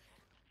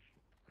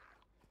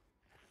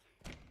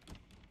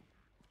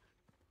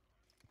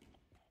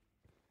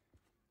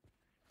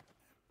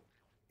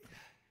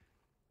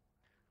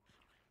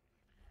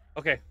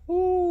 Okay.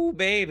 Ooh,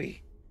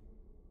 baby.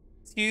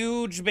 It's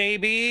huge,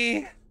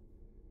 baby.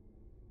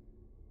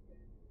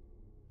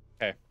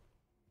 Okay.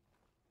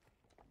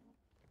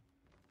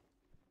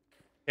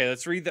 Okay,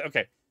 let's read the...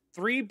 Okay.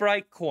 3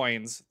 bright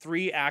coins,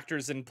 3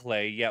 actors in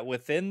play, yet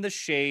within the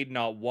shade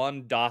not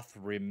one doth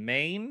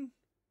remain.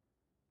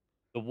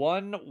 The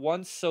one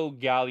once so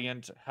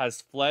gallant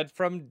has fled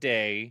from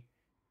day's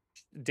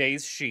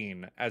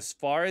sheen as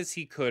far as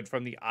he could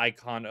from the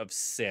icon of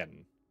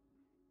sin.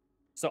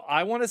 So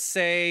I want to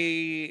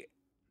say...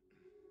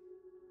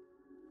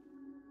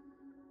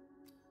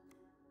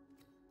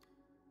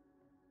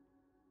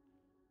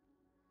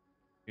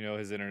 You know,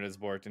 his internet is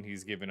borked and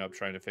he's given up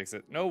trying to fix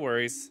it. No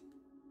worries.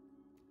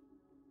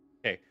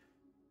 Okay.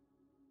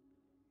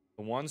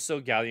 The one so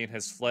gallant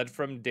has fled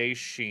from day's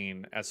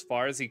sheen as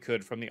far as he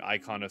could from the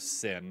icon of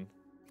sin.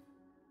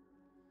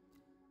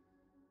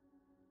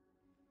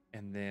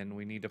 And then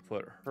we need to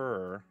put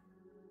her.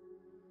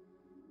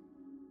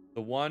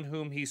 The one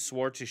whom he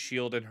swore to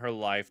shield in her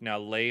life now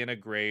lay in a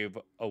grave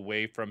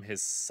away from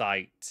his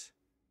sight.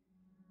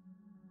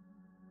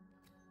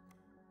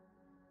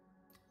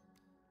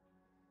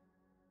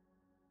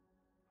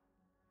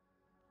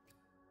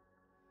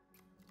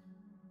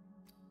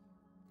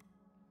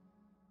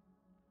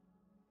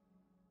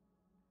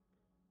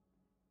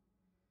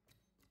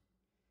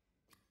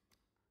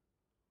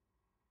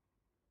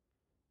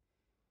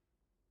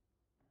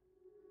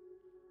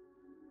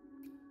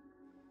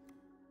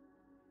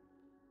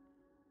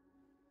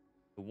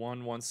 The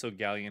one once so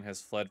gallant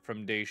has fled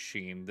from day's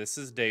sheen. This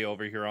is day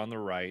over here on the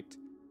right.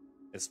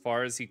 As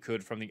far as he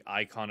could from the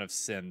icon of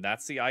sin.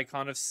 That's the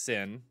icon of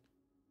sin.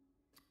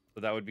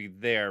 So that would be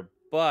there.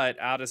 But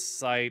out of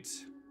sight...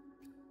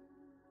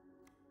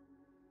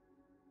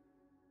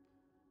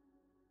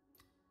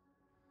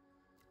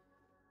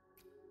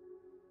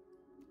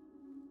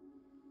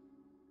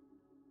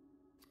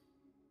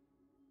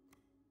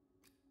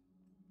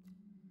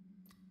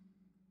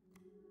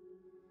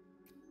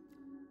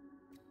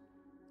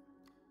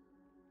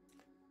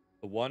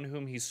 The one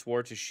whom he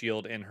swore to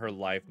shield in her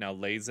life now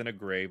lays in a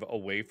grave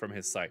away from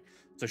his sight.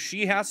 So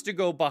she has to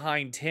go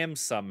behind him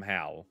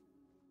somehow.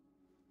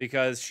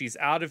 Because she's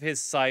out of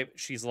his sight.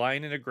 She's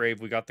lying in a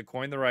grave. We got the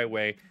coin the right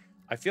way.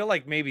 I feel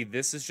like maybe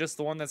this is just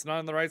the one that's not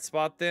in the right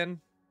spot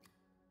then.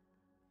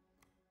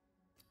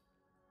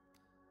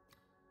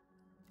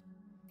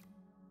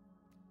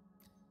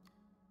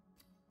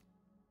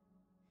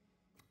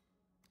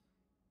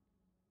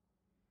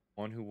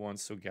 One who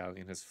once so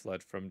gallant has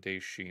fled from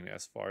Daishin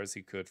as far as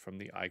he could from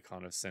the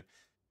icon of sin.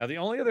 Now, the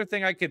only other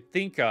thing I could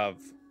think of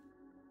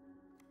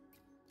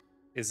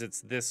is it's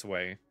this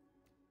way.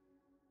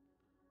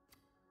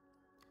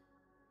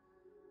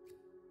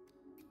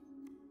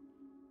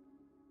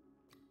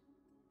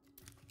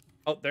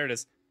 Oh, there it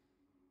is.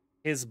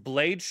 His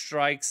blade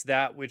strikes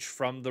that which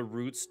from the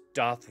roots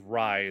doth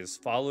rise,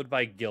 followed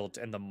by guilt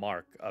and the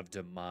mark of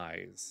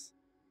demise.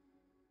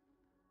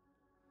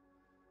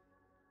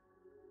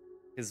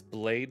 His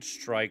blade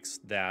strikes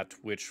that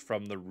which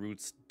from the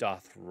roots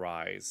doth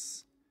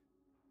rise.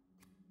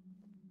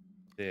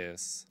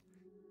 This.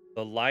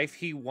 The life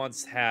he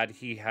once had,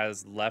 he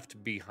has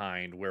left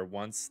behind. Where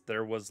once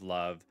there was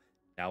love,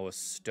 now a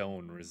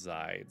stone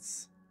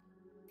resides.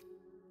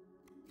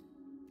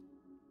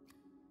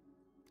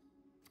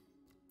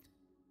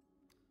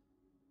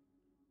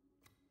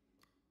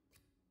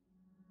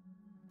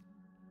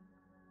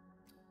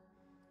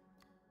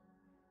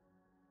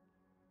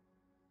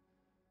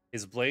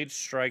 His blade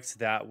strikes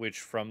that which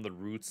from the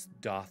roots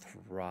doth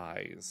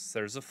rise.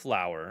 There's a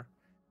flower.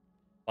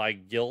 By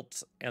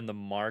guilt and the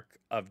mark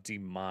of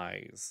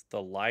demise.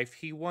 The life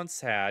he once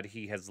had,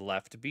 he has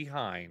left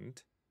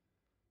behind.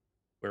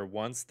 Where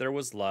once there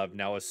was love,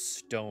 now a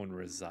stone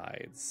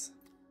resides.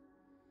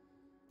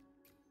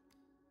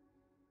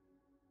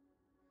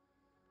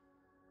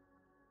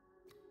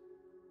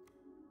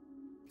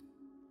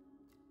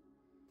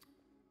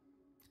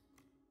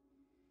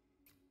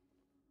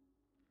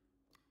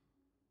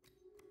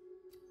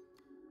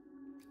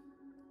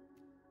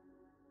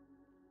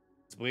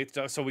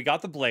 So we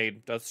got the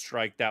blade, doth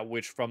strike that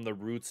which from the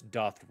roots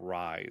doth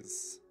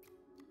rise.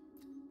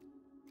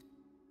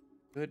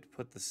 Could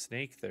put the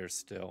snake there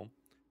still.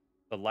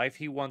 The life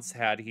he once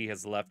had, he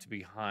has left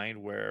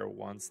behind. Where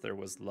once there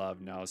was love,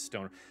 now a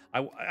stone.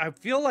 I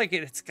feel like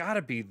it's got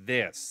to be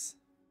this.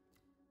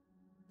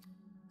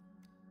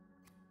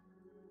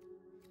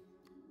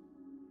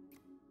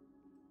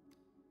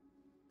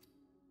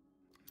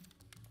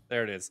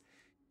 There it is.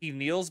 He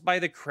kneels by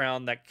the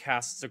crown that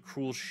casts a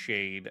cruel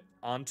shade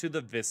onto the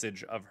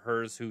visage of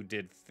hers who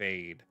did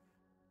fade.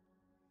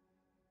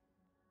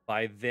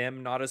 By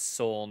them not a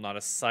soul, not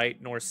a sight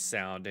nor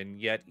sound,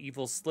 and yet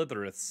evil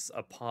slithereth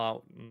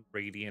upon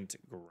radiant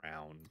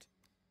ground.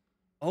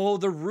 Oh,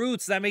 the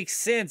roots, that makes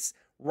sense.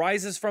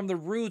 Rises from the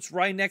roots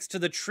right next to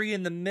the tree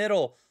in the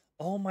middle.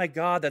 Oh my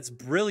god, that's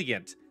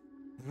brilliant.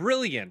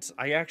 Brilliant.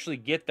 I actually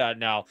get that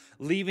now.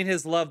 Leaving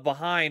his love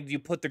behind, you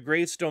put the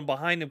gravestone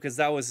behind him because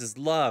that was his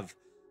love.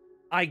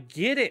 I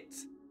get it.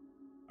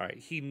 All right,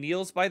 he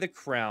kneels by the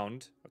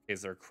crown. Okay,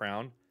 is there a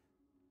crown?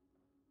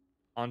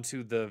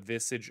 Onto the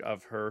visage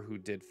of her who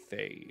did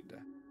fade.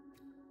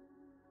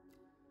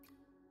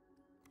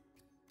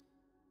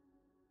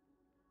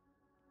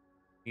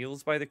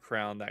 Kneels by the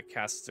crown that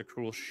casts a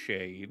cruel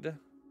shade.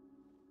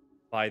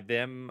 By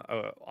them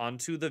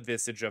onto the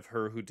visage of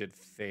her who did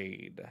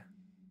fade.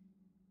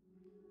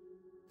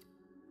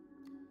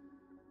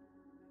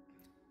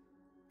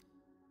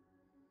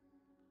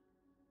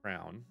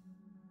 Crown.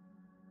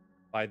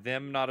 By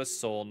them not a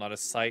soul, not a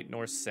sight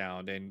nor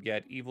sound, and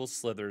yet evil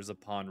slithers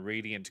upon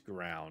radiant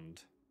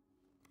ground.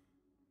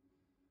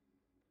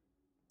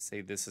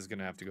 Say this is going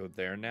to have to go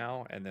there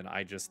now, and then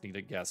I just need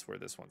to guess where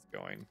this one's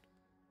going.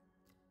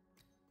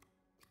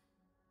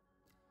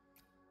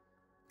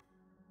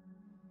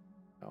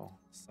 Oh,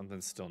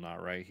 something's still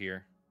not right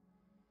here.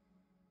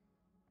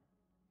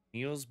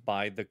 Kneels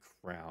by the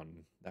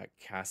crown that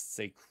casts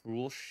a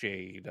cruel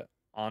shade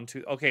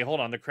onto... Okay, hold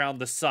on. The crown,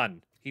 the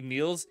sun. He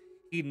kneels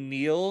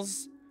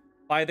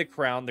by the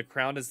crown. The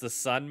crown is the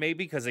sun,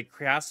 maybe, because it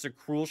casts a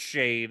cruel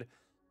shade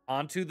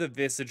onto the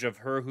visage of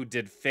her who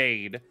did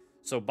fade.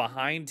 So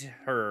behind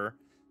her,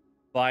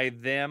 by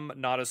them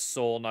not a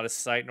soul, not a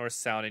sight nor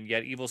sound, and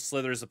yet evil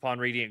slithers upon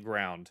radiant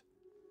ground.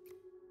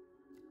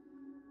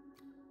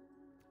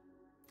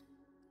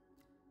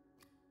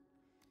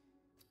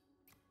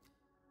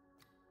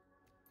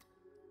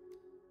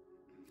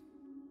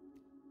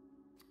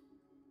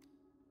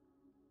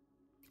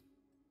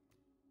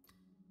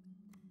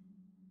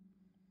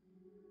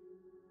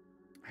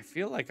 I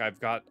feel like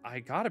I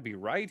gotta be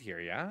right here,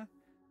 yeah?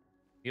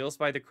 Kneels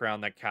by the crown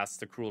that casts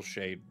the cruel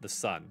shade, the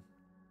sun,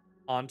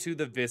 onto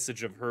the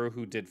visage of her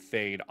who did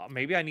fade.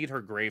 Maybe I need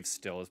her grave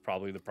still is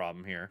probably the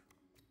problem here.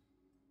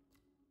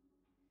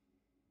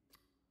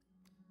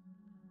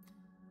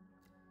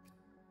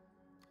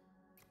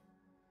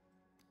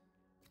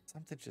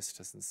 Something just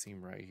doesn't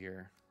seem right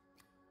here.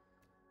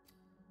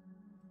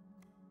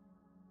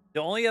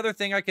 The only other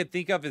thing I could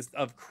think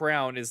of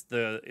crown is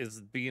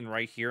being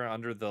right here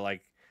under the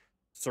like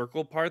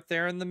circle part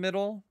there in the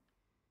middle.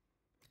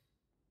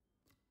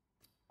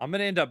 I'm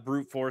gonna end up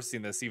brute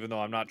forcing this, even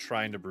though I'm not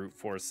trying to brute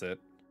force it.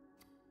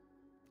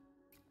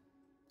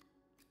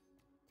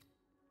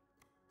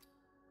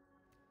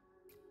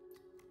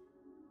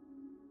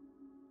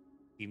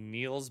 He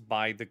kneels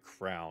by the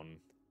crown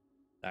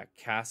that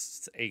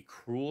casts a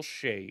cruel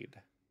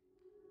shade.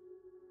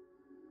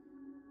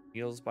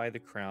 Kneels by the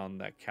crown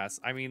that casts...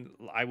 I mean,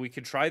 we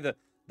could try the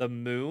the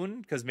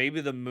moon, because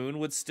maybe the moon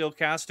would still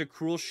cast a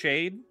cruel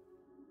shade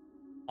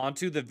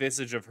onto the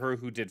visage of her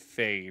who did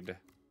fade.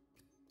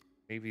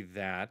 Maybe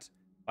that.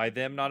 By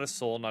them not a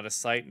soul, not a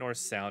sight nor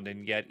sound,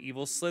 and yet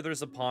evil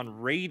slithers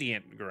upon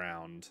radiant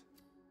ground.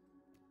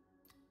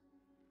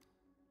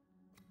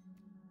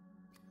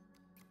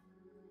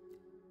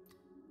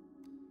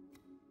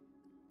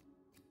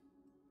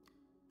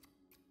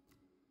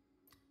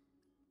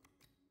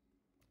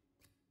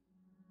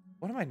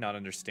 What am I not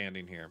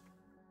understanding here?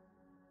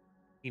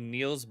 He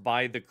kneels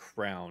by the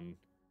crown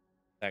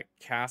that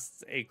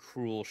casts a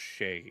cruel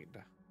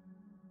shade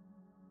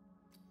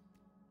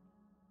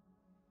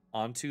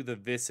onto the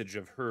visage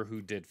of her who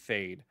did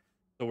fade.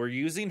 So we're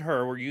using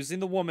her, we're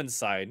using the woman's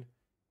side,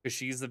 because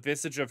she's the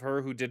visage of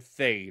her who did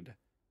fade.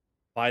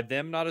 By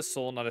them not a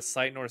soul, not a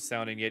sight nor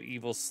sound, and yet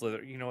evil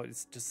slither. You know,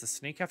 does the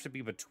snake have to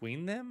be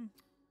between them?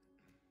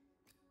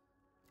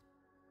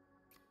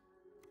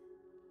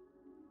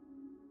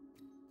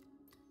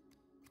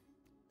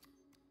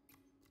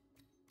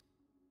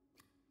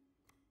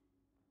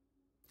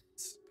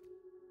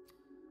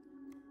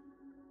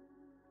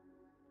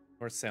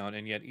 Or sound,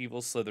 and yet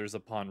evil slithers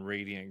upon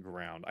radiant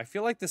ground. I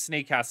feel like the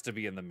snake has to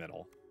be in the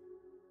middle.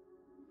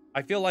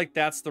 I feel like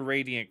that's the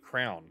radiant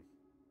crown.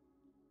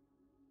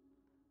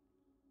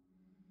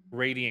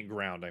 Radiant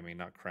ground, I mean,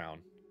 not crown.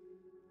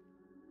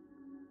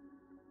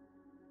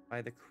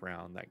 By the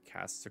crown that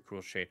casts a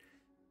cruel shade.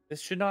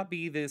 This should not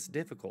be this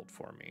difficult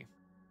for me.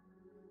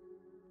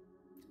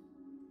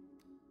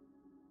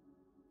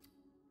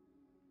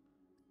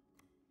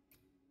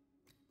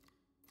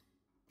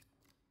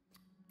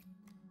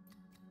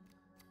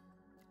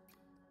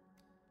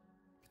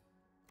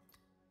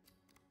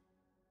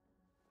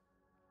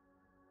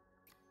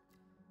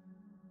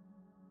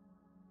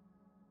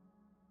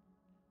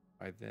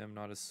 By them,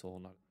 not a soul,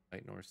 not a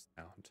sight nor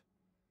sound.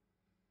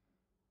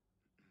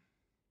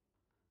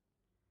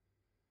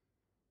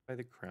 By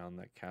the crown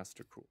that cast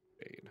a cruel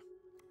shade.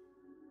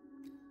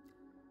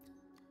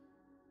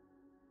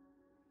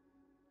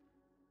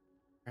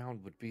 Crown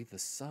would be the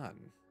sun.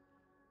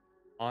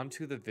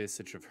 Onto the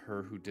visage of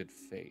her who did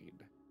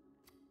fade.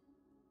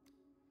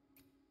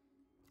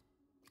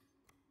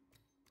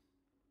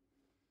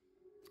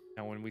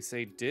 Now, when we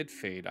say did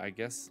fade, I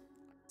guess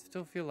I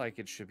still feel like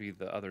it should be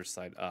the other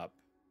side up.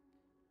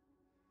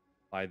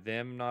 By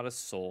them, not a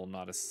soul,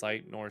 not a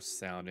sight nor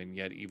sound, and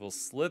yet evil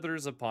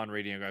slithers upon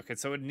radiant ground. Okay,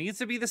 so it needs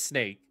to be the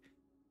snake.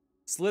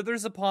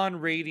 Slithers upon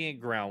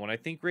radiant ground. When I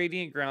think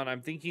radiant ground,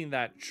 I'm thinking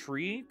that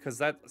tree, because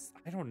that's,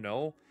 I don't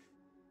know.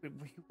 He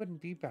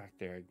wouldn't be back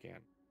there again.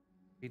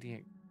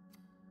 Radiant.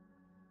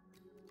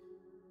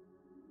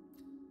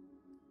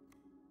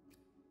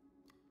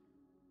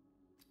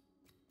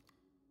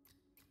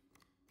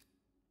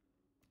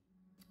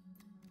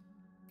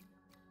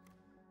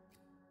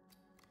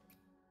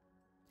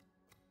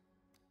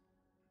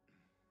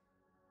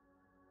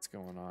 What's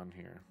going on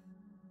here?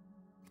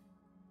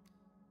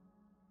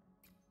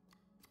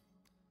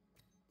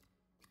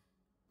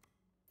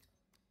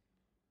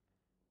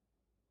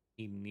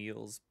 He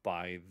kneels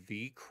by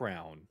the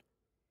crown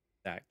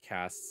that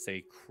casts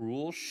a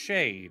cruel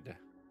shade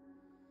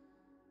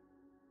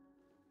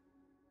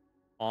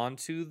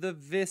onto the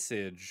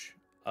visage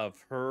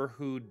of her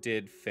who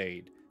did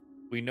fade.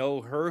 We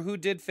know her who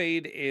did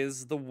fade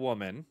is the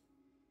woman.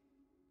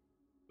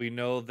 We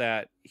know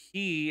that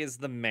he is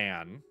the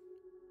man.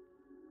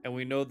 And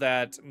we know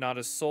that not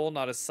a soul,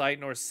 not a sight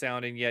nor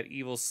sound, and yet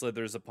evil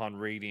slithers upon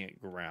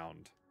radiant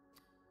ground.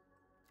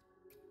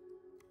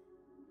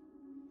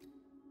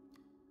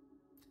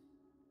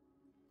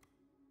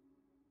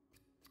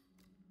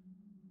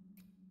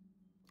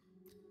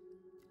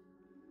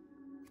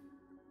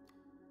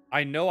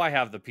 I know I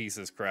have the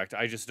pieces correct.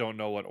 I just don't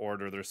know what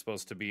order they're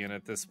supposed to be in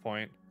at this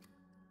point.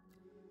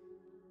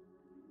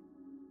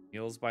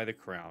 Kneels by the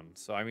crown.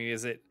 So, I mean,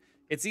 is it...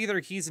 It's either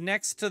he's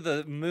next to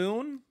the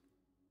moon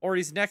or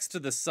he's next to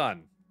the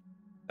sun.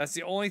 That's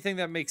the only thing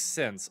that makes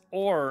sense.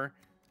 Or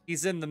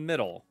he's in the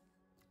middle.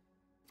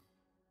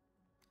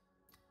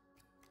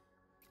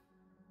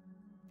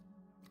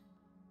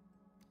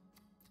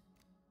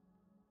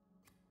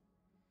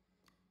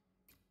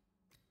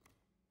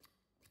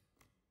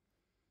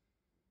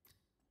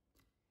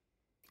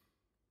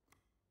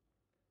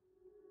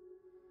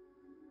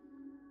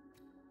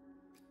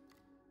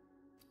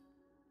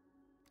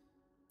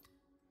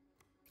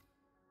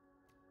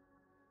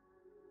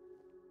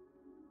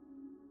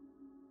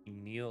 He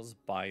kneels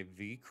by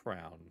the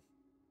crown,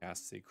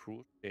 casts a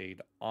cruel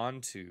shade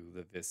onto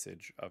the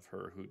visage of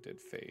her who did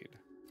fade.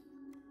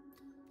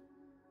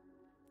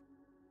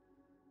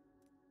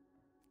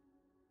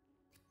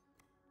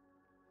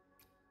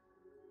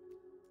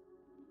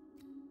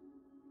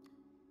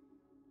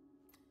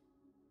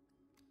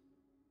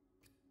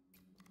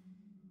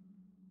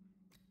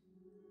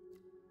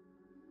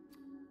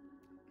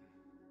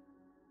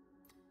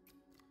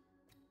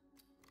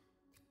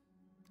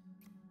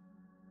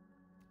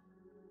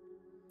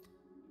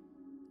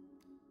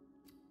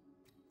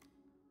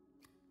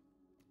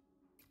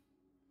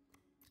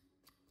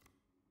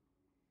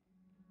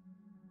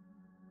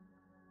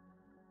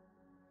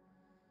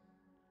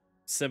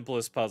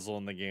 simplest puzzle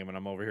in the game, and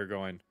I'm over here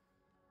going,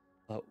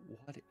 but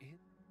what is...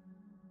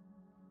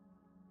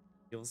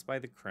 Heals by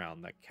the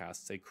crown that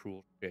casts a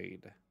cruel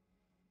shade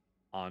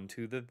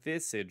onto the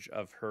visage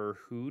of her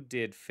who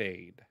did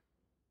fade.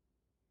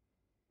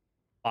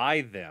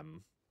 By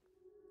them.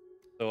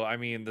 So, I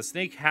mean, the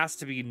snake has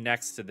to be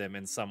next to them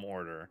in some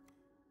order.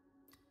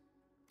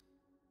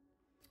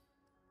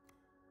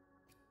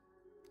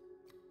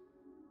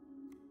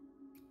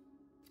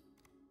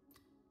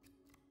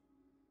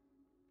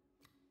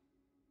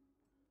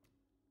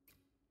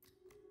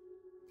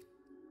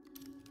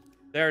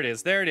 There it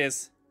is. There it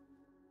is.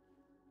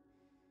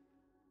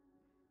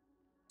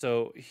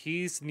 So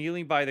he's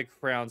kneeling by the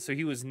crown. So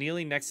he was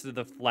kneeling next to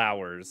the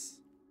flowers.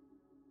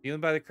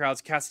 Kneeling by the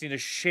crowds, casting a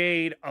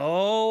shade.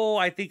 Oh,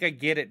 I think I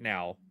get it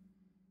now.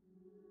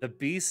 The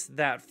beast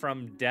that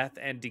from death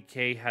and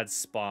decay had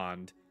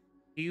spawned.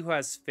 He who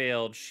has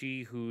failed,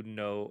 she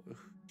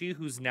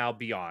who's now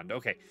beyond.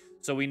 Okay,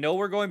 so we know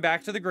we're going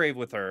back to the grave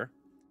with her.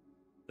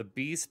 The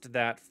beast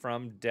that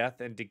from death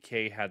and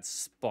decay had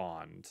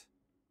spawned.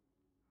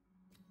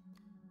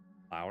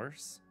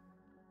 Flowers?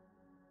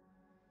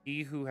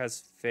 He who has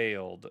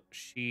failed,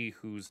 she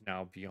who's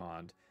now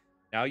beyond.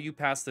 Now you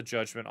pass the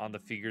judgment on the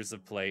figures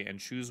of play and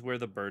choose where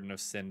the burden of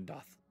sin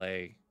doth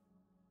lay.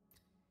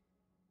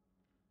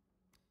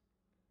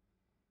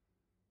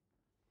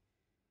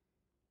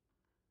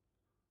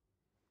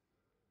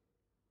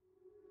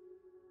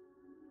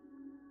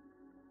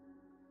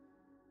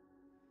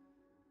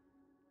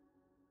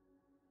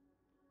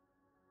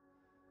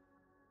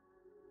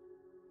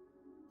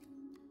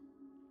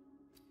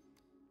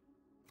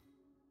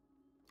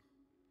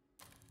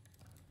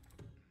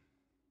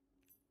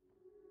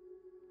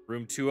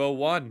 Room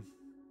 201.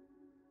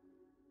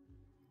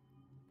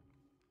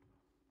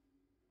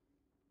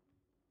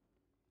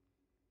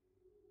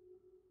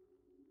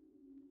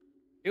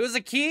 It was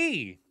a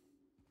key.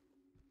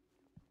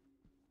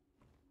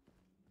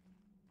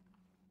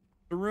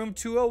 To room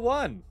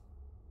 201.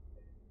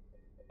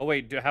 Oh,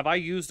 wait. Have I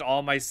used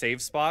all my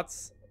save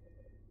spots?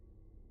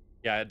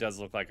 Yeah, it does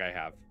look like I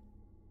have.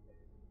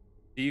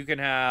 You can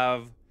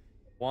have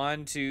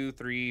 1, 2,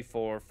 3,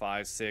 4,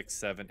 5, 6,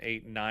 7,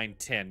 8, 9,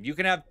 10. You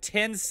can have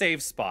 10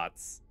 save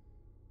spots.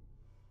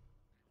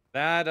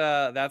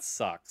 That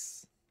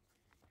sucks.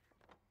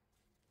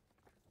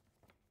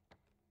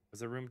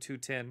 Was it room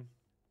 210?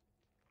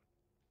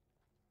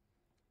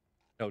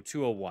 No,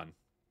 201.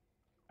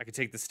 I could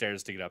take the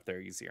stairs to get up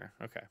there easier.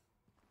 Okay.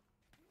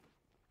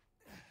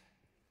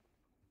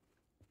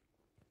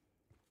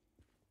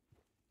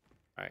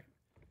 All right.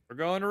 We're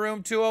going to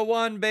room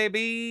 201,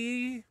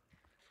 baby.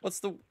 What's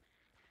the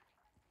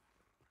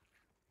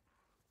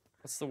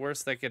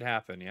worst that could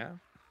happen, yeah?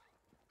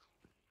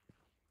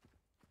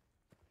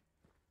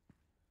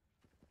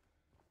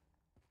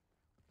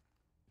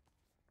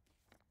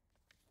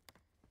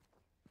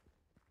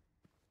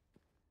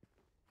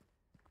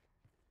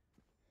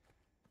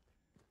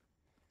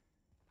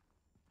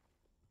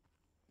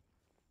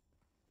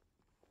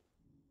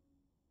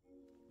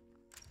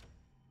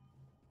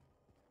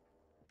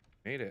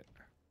 Made it.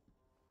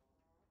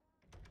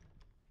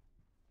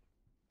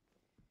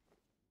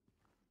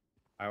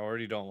 I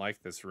already don't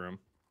like this room.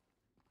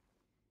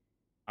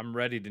 I'm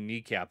ready to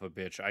kneecap a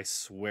bitch, I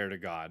swear to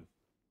God.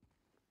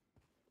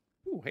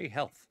 Ooh, hey,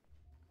 health.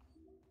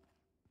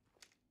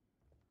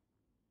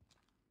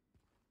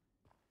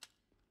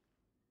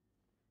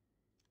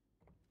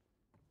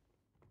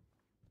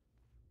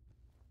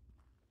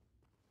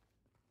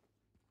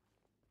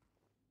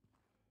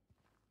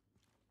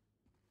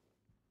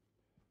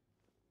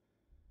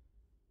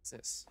 What's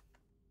this?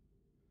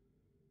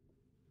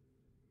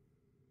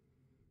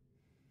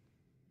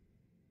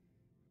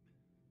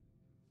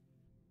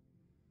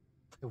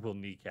 I will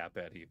kneecap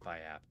Eddie if I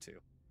have to.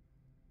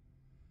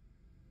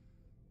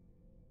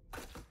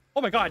 Oh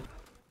my God!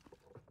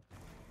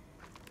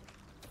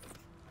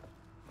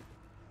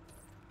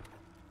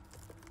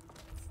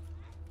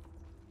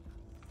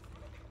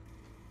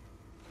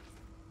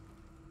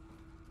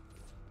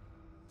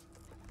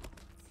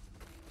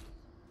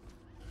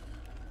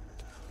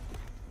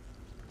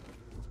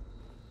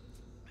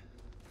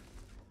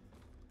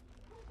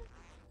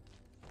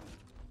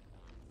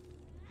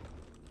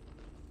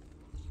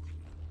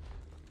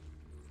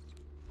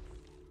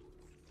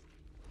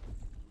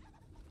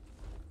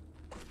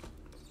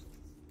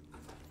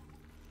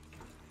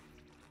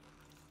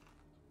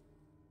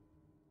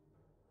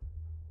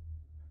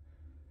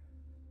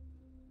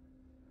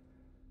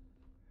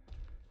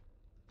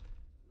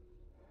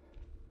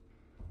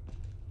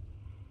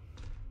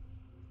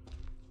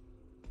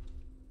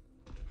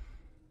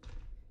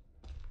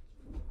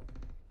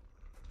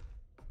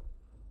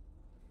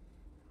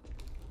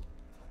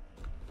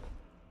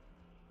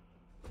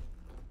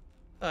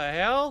 The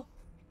hell?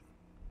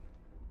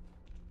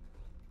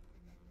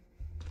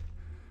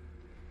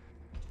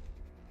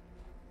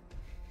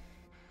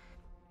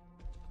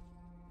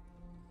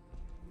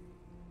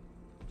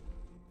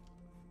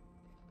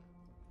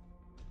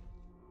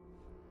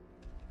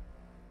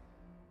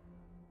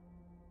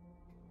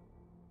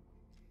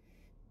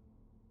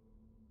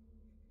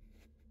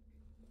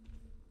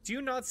 do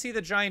you not see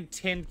the giant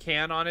tin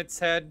can on its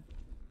head,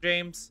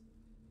 James?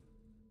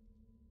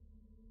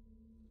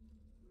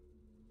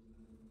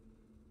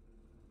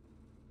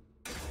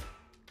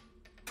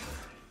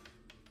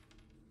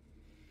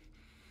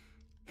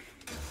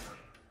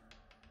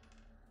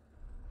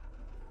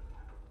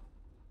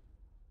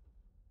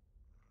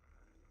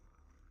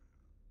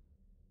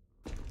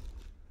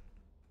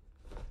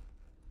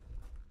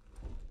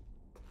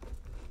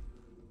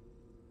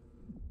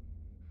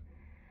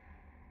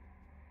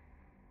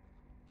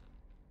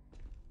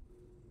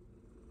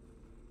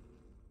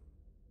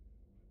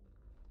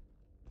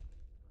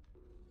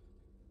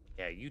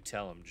 Yeah, you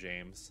tell him,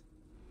 James.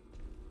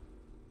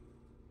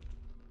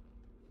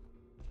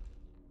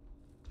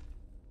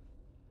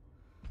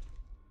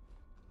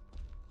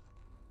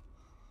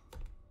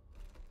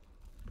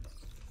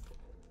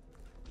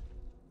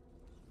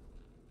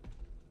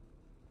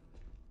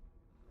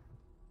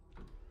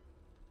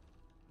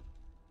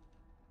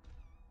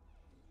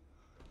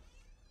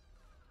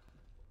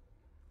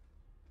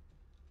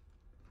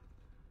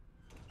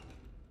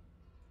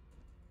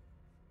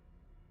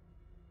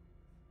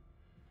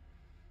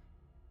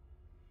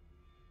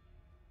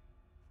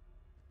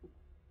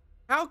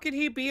 How can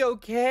he be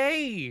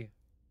okay?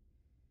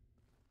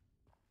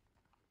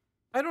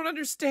 I don't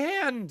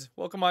understand.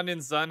 Welcome on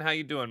in, son. How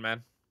you doing,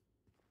 man?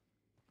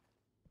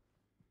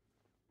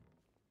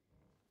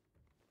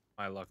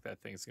 My luck,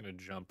 that thing's gonna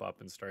jump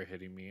up and start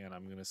hitting me, and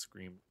I'm gonna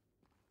scream.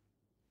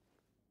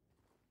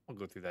 I'll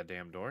go through that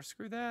damn door.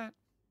 Screw that.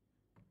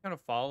 Gonna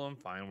follow him.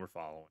 Fine, we're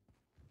following.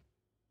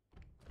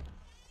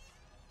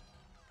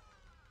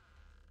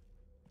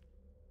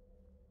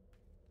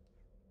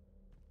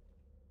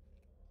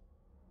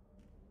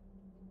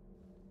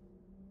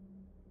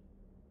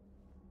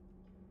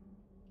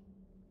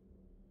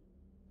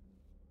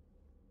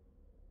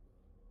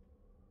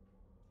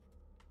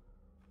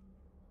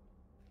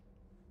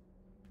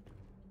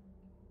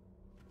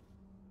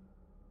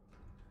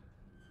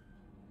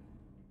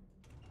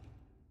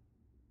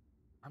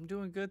 I'm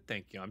doing good,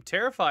 thank you. I'm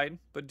terrified,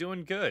 but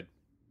doing good.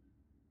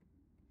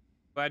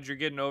 Glad you're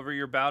getting over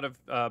your bout of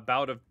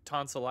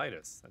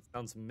tonsillitis. That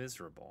sounds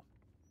miserable.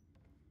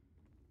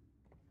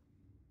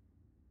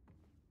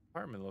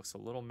 Apartment looks a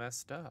little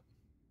messed up.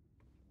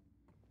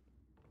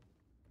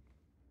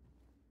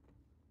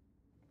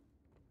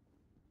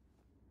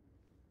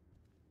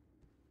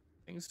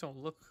 Things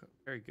don't look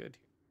very good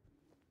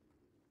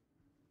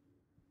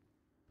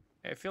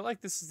here. I feel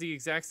like this is the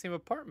exact same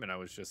apartment I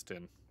was just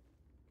in.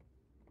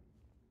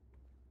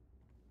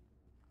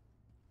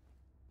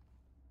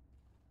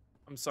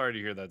 I'm sorry to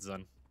hear that, Zun.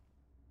 Is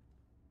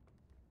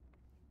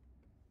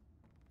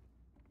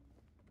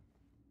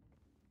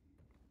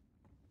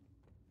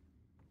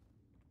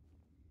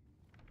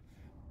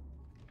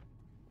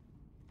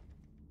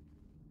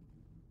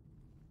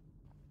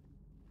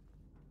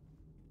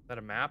that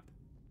a map?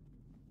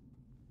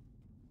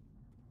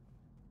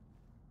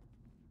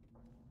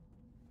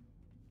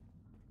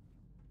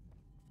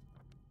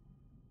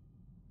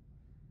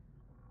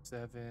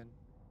 Seven.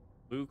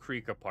 Blue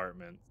Creek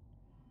Apartments.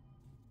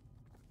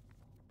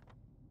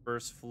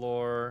 First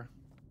floor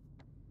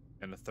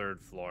and the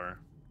third floor.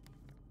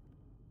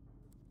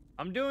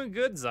 I'm doing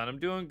good, Zun. I'm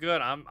doing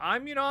good.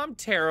 I'm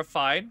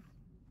terrified.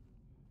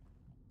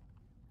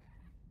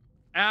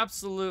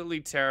 Absolutely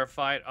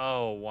terrified.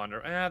 Oh,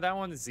 wonder. That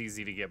one is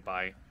easy to get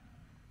by.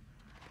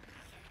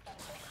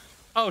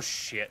 Oh,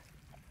 shit.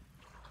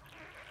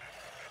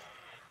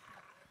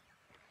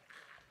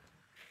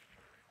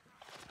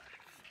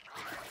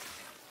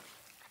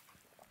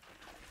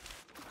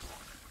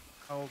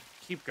 Oh,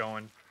 keep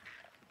going.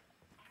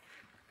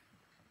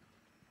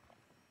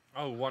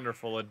 Oh,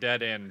 wonderful. A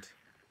dead end.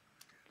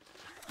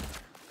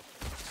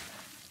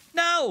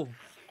 No!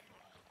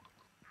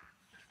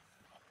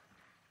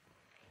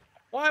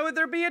 Why would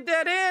there be a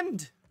dead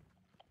end?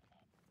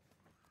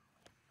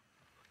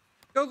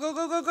 Go, go,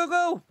 go, go, go,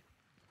 go!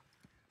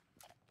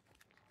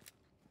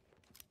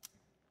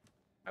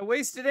 I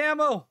wasted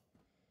ammo.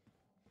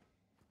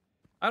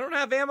 I don't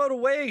have ammo to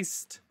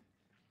waste.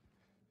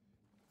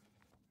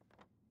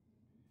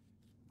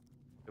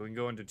 We can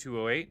go into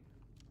 208.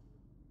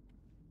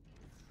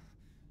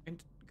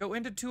 And go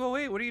into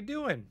 208. What are you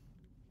doing?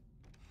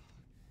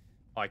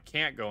 Oh, I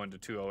can't go into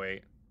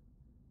 208.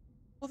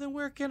 Well, then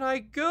where can I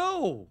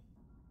go?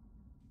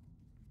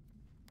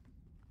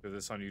 Do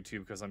this on YouTube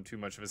because I'm too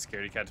much of a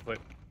scaredy cat to play.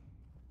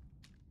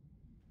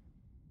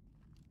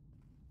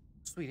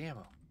 Sweet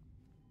ammo.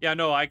 Yeah,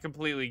 no, I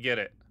completely get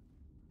it.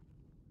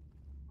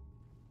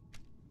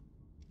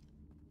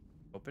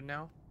 Open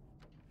now?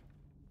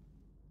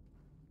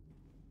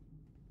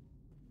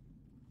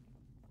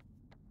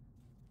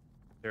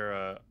 Is there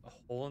a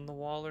hole in the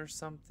wall or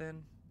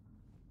something?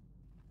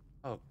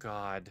 Oh,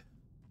 God.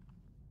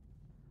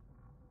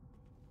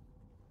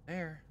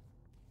 There.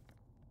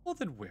 Well,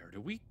 then where do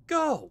we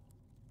go?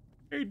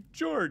 Hey,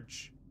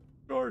 George.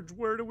 George,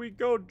 where do we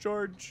go,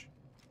 George?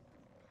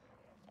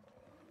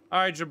 All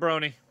right,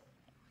 jabroni.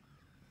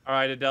 All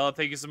right, Adela,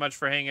 thank you so much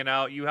for hanging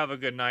out. You have a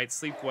good night.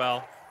 Sleep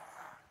well.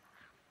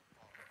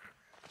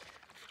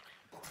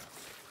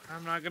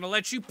 I'm not gonna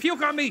let you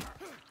puke on me!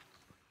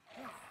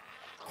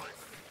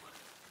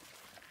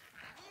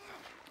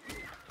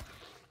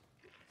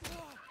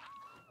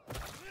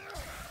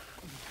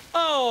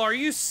 Oh, are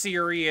you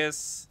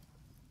serious?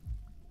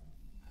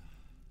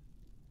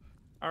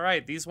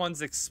 Alright, these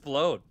ones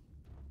explode.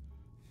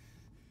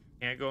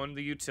 Can't go into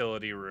the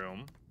utility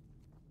room.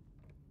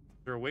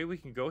 Is there a way we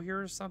can go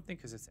here or something?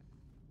 Because it's...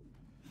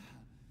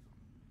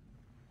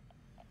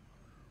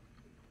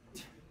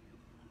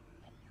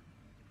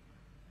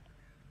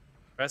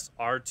 Press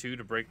R2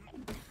 to break...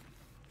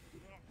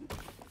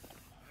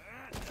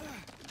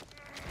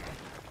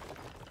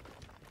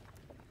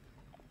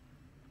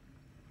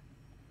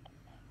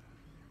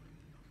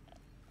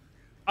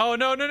 Oh,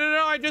 no, no, no,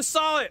 no, I just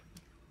saw it!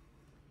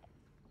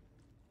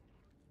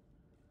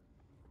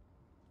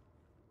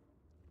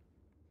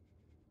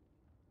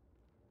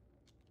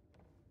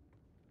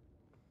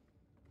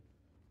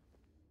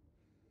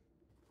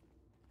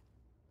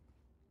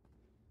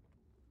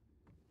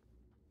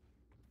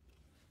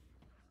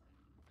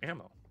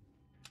 Ammo.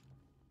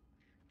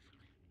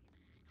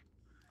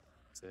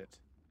 That's it.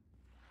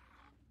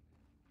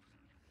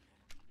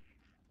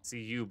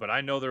 See you, but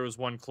I know there was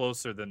one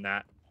closer than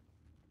that.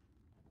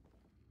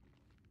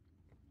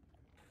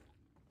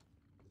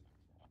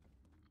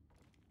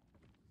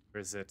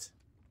 Where is it?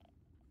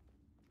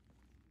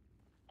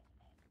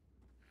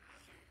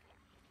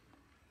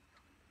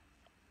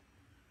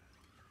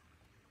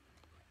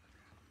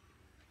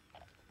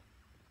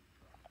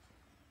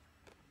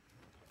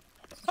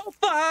 Oh,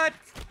 fuck!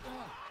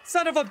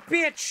 Son of a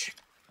bitch!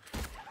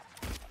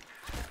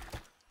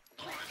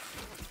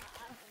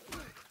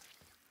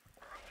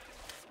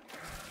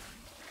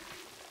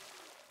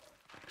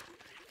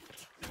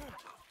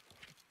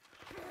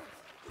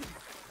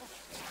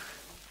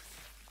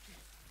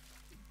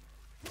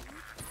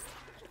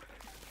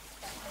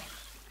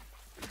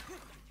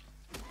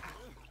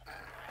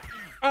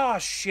 Oh,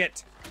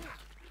 shit.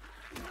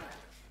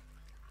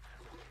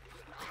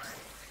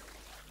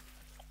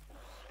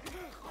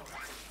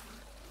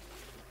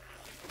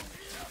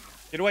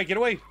 Get away, get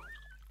away.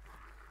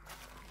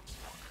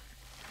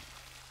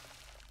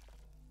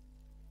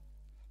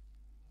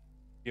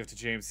 Give it to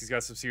James. He's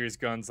got some serious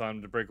guns on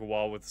him to break a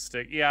wall with a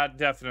stick. Yeah,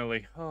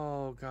 definitely.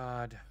 Oh,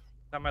 God.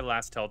 Is that my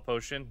last health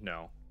potion?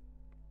 No.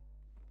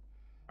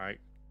 All right.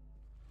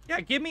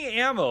 Yeah, give me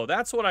ammo.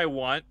 That's what I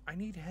want. I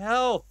need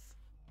health.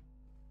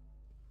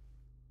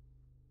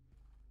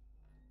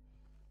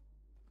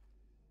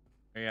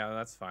 Yeah,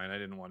 that's fine. I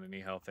didn't want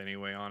any health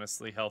anyway,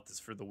 honestly. Health is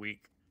for the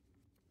weak.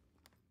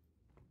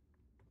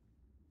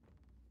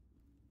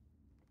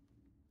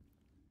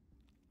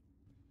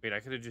 Wait, I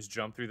could have just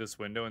jumped through this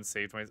window and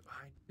saved my...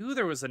 I knew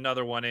there was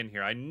another one in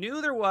here. I knew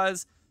there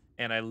was,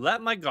 and I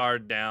let my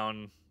guard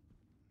down.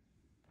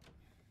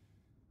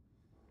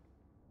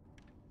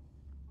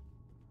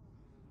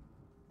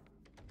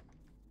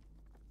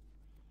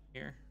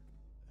 Here.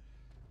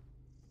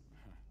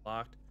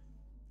 Locked.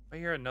 I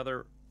hear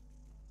another...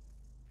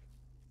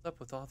 What's up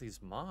with all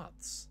these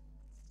moths?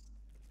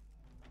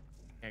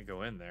 Can't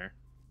go in there.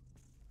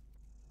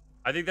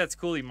 I think that's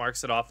cool. He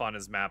marks it off on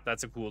his map.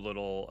 That's a cool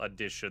little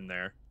addition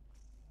there.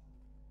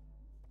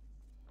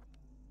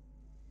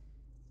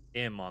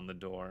 M on the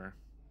door.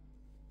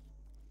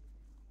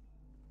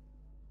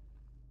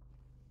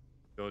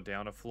 Go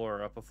down a floor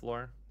or up a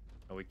floor?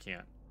 No, we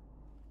can't.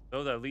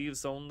 So that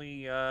leaves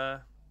only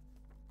down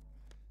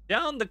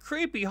the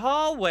creepy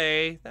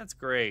hallway. That's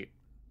great.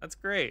 That's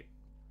great.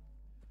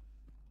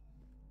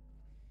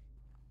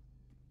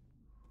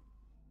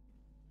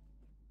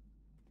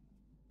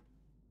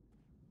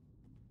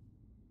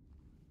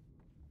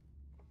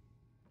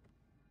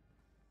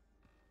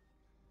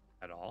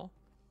 At all?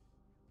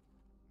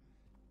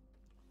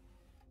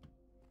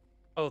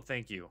 Oh,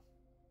 thank you.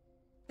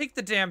 Take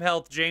the damn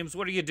health, James.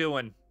 What are you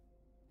doing?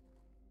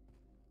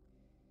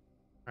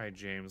 All right,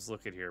 James,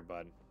 look at here,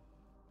 bud.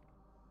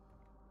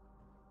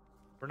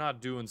 We're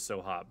not doing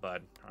so hot,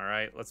 bud. All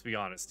right, let's be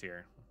honest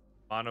here.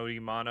 Mono y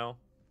mano.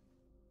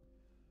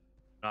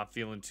 Not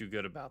feeling too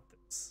good about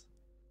this.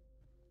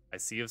 I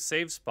see a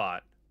save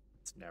spot.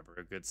 It's never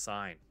a good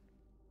sign.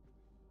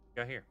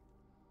 Got here.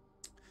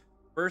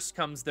 First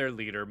comes their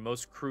leader,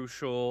 most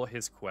crucial,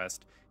 his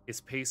quest. His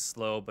pace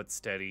slow but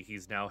steady,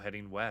 he's now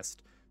heading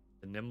west.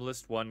 The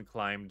nimblest one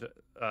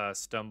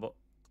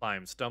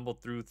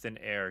stumbled through thin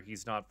air.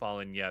 He's not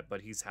fallen yet,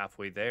 but he's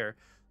halfway there.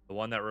 The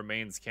one that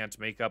remains can't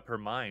make up her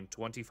mind.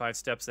 25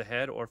 steps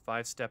ahead or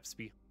 5 steps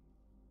behind.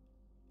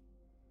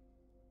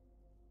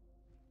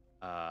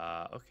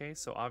 Okay,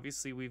 so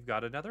obviously we've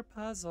got another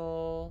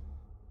puzzle.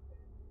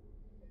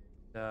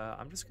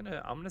 I'm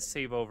gonna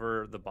save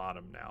over the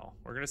bottom now.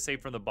 We're gonna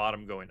save from the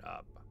bottom going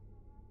up.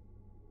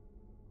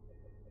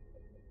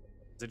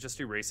 Does it just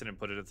erase it and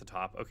put it at the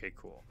top? Okay,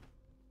 cool.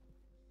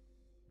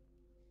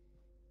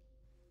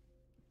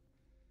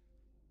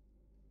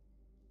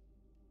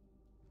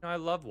 No, I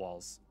love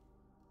walls.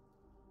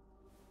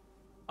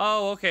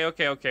 Oh, okay,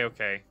 okay, okay,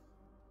 okay.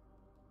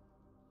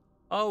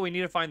 Oh, we need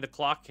to find the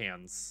clock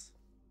hands.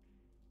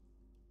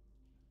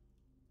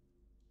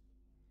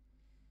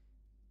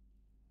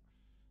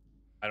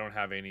 I don't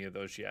have any of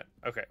those yet.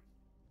 Okay.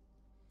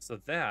 So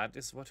that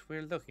is what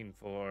we're looking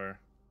for.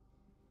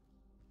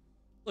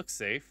 Looks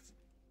safe.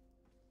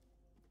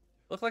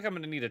 Look like I'm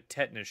gonna need a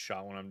tetanus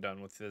shot when I'm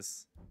done with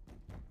this.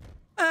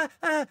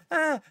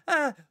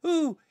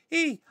 Ooh,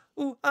 ee,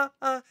 ooh,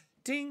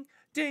 ding,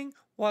 ding,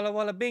 walla,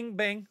 walla, bing,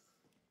 bang.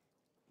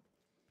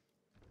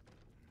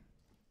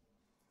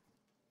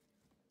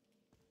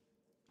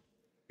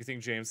 You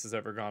think James has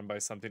ever gone by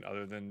something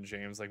other than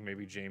James, like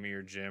maybe Jamie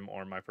or Jim,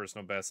 or my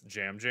personal best,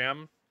 Jam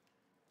Jam?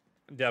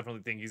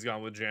 Definitely think he's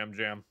gone with Jam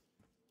Jam.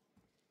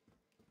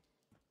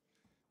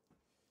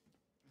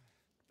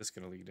 Just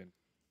gonna lead in.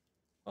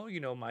 Oh, you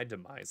know, my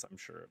demise, I'm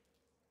sure.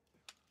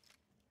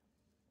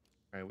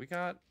 All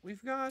right,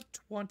 we've got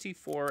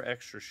 24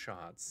 extra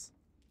shots.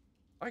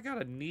 I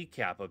gotta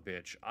kneecap a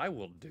bitch. I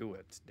will do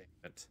it, damn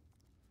it.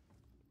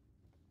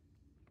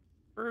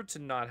 Prefer to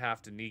not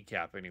have to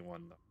kneecap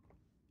anyone, though.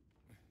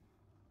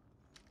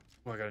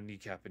 Oh, I got a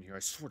kneecap in here. I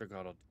swear to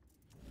God, I'll...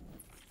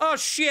 Oh,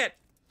 shit!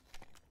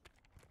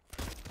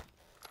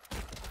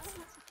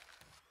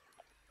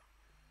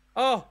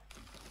 Oh!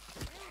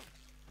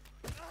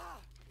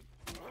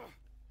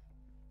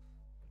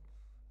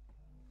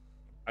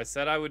 I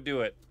said I would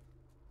do it.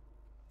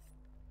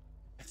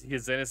 He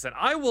is innocent.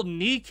 I will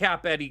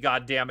kneecap Eddie,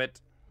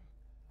 goddammit.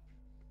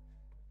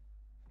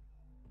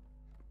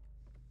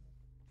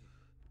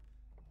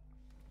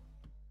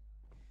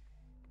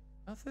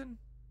 Nothing?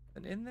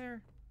 And in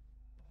there?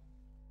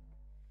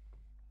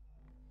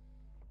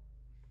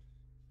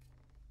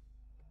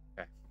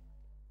 Okay.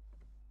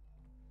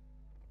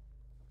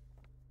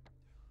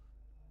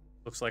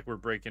 Looks like we're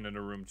breaking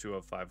into room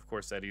 205. Of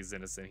course, Eddie's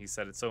innocent. He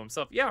said it so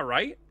himself. Yeah,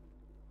 right?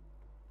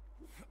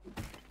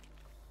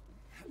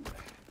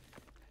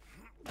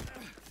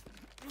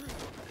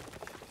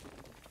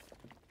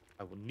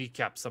 I will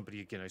kneecap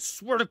somebody again. I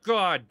swear to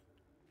God.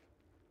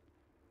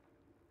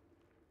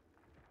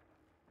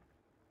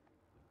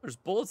 There's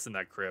bullets in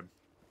that crib.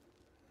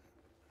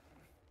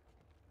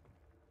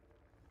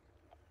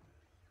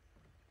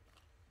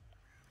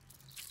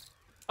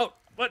 Oh,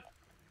 what?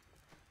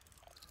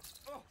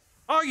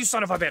 Oh, you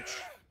son of a bitch.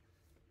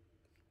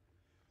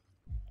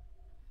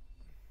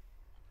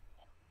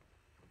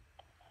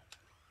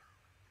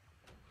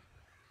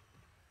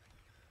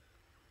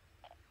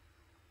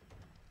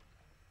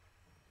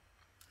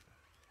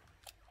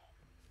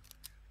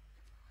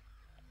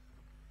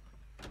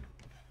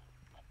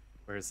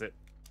 Where is it?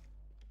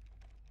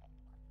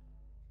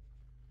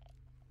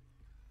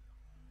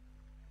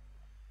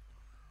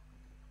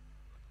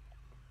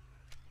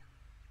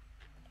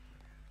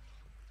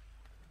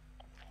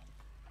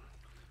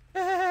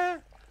 My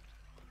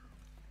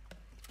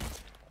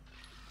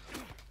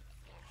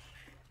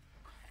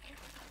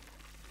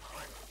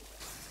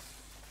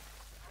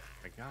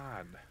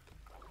God.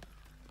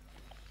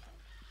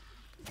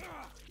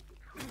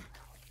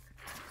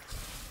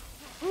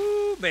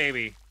 Ooh,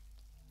 baby.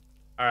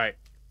 All right.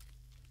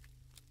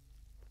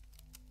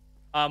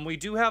 We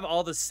do have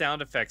all the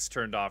sound effects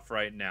turned off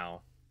right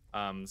now.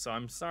 So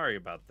I'm sorry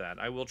about that.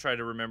 I will try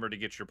to remember to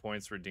get your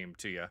points redeemed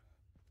to you.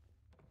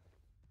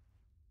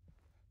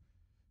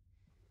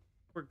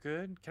 We're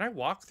good. Can I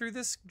walk through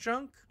this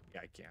junk?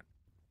 Yeah, I can.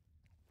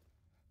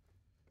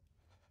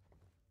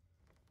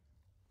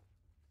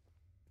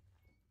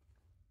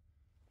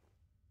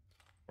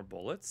 More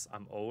bullets.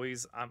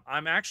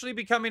 I'm actually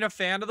becoming a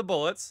fan of the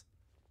bullets.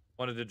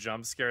 Wanted a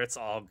jump scare. It's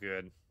all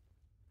good.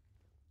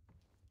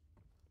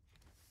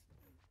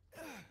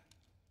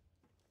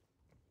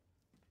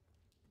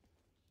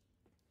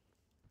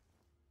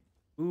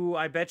 Ooh,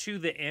 I bet you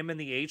the M and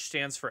the H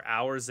stands for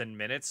hours and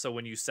minutes, so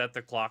when you set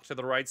the clock to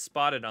the right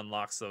spot, it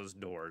unlocks those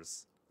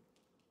doors.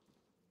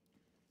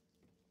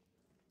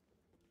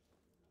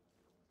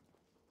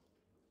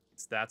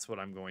 That's what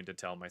I'm going to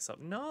tell myself.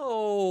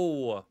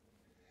 No!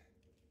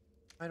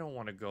 I don't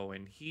want to go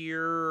in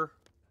here.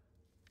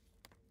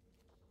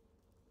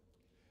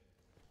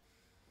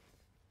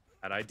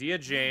 Bad idea,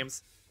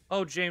 James.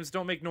 Oh, James,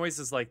 don't make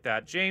noises like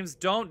that. James,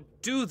 don't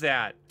do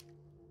that.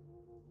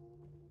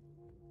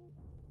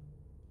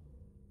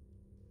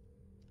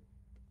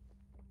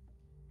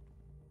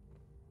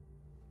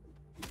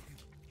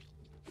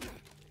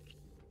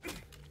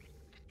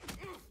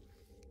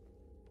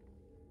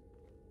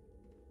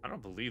 I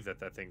don't believe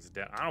that thing's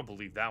dead. I don't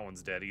believe that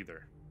one's dead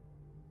either.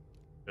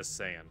 Just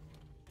saying.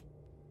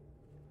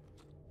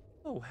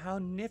 Oh, how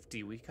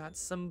nifty. We got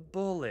some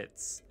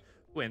bullets.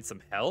 Oh, and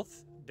some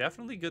health.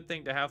 Definitely good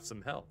thing to have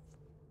some health.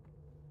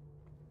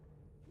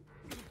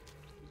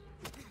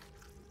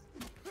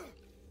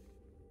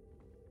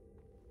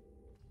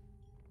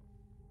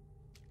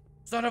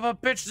 Son of a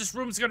bitch, this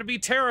room's gonna be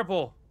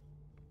terrible.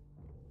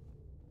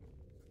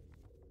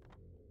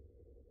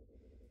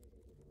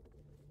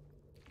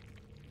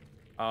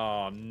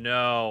 Oh,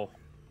 no.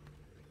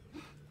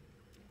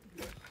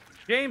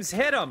 James,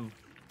 hit him.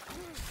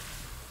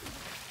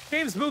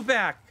 James, move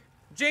back.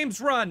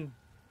 James, run.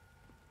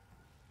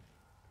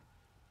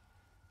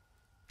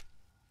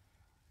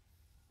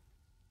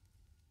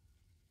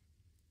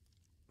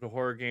 Would a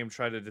horror game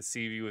try to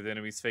deceive you with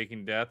enemies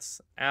faking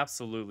deaths?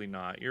 Absolutely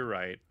not. You're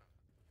right.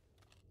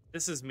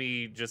 This is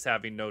me just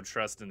having no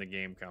trust in the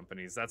game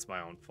companies. That's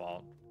my own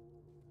fault.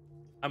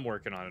 I'm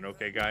working on it,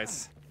 okay,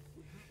 guys?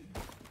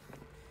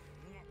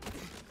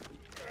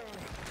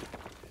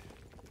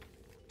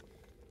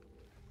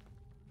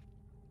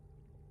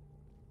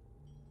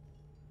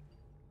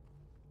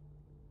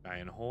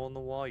 Giant hole in the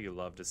wall. You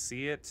love to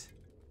see it.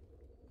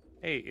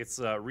 Hey, it's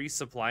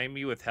resupplying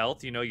me with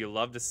health. You know, you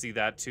love to see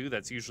that too.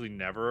 That's usually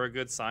never a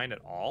good sign at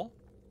all.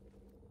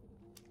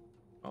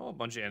 Oh, a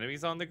bunch of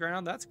enemies on the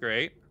ground. That's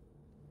great.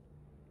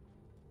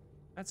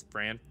 That's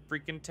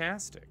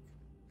freaking-tastic.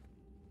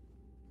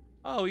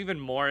 Oh, even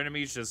more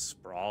enemies just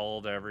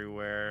sprawled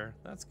everywhere.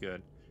 That's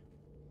good.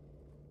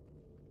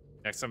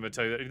 Next, I'm going to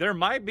tell you that there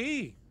might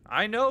be.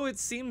 I know it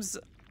seems...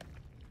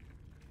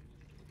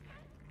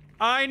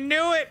 I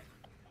knew it!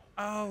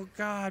 Oh,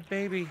 God,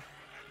 baby.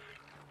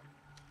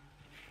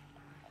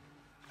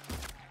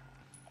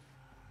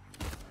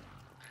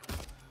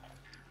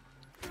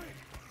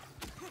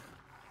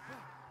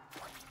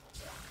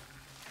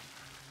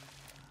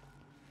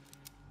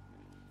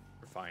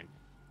 We're fine.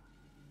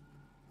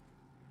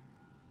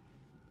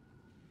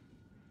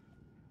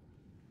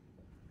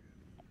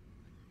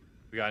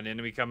 We got an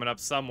enemy coming up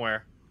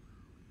somewhere.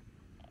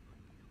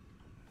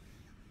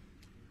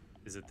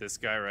 Is it this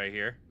guy right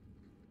here?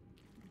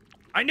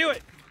 I knew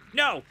it!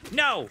 No!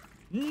 No!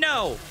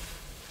 No!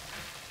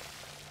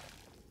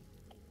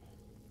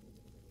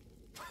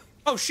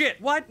 Oh shit,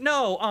 what?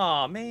 No!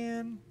 Aw,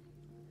 man.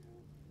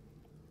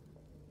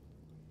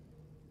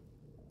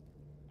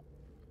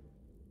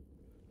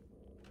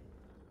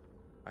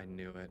 I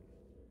knew it.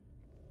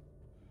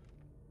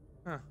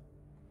 Huh.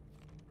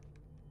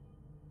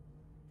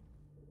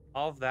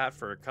 All of that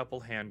for a couple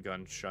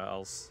handgun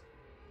shots.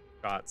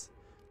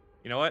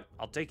 You know what?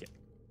 I'll take it.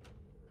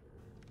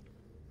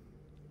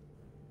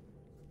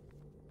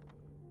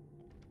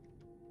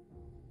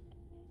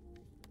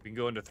 We can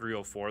go into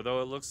 304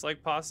 though, it looks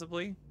like,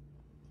 possibly.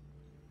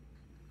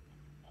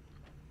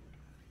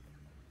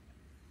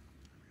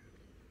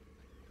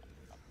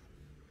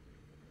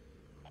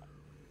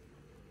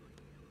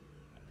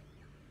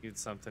 Need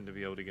something to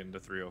be able to get into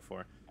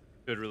 304.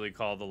 Should really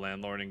call the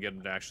landlord and get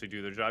them to actually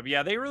do their job.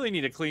 Yeah, they really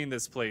need to clean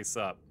this place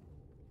up.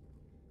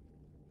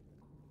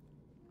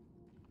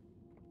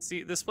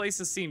 See, this place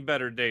has seen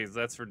better days,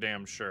 that's for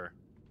damn sure.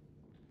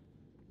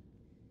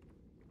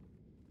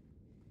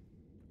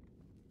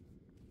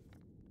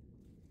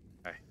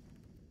 Okay.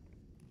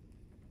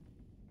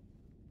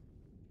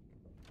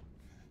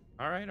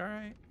 Alright,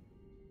 alright.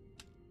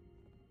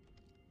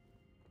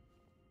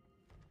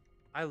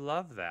 I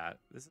love that.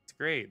 This is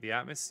great. The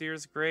atmosphere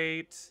is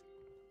great.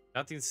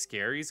 Nothing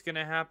scary is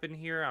gonna happen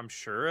here. I'm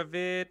sure of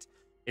it.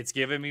 It's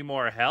giving me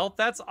more health.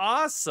 That's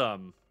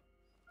awesome.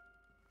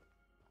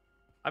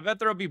 I bet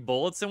there'll be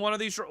bullets in one of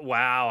these.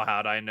 Wow,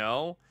 how'd I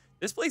know?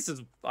 This place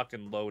is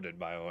fucking loaded,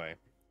 by the way.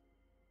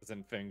 It's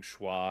in Feng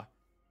Shui.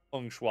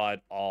 Feng Shui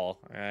at all.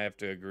 I have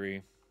to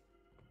agree.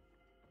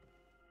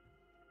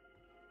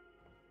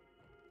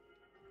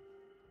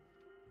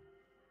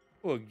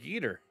 Oh, a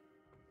Geeter.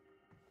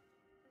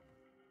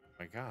 Oh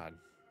my god.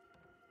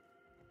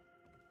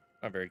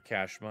 Not very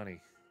cash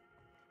money.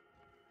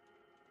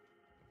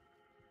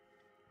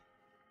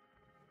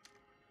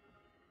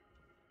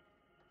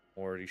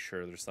 Already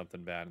sure there's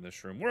something bad in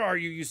this room. Where are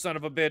you, you son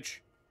of a bitch?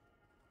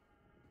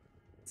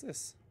 What's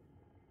this?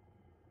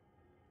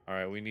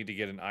 Alright, we need to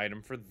get an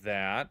item for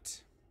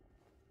that.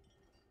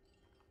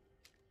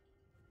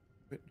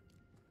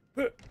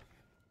 Okay,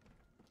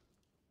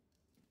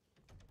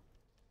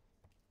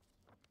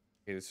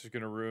 this is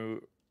gonna room.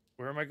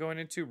 Where am I going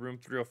into? Room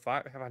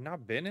 305? Have I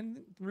not been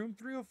in room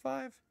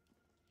 305?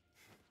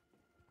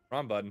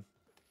 Wrong button.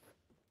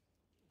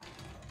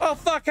 Oh,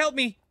 fuck, help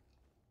me!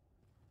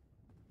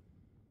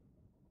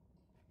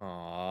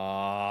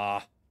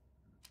 Aww.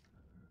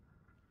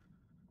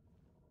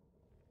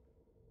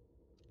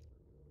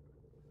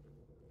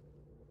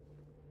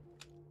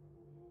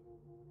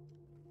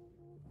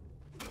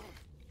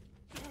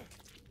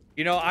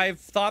 You know, I've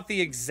thought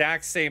the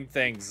exact same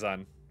thing,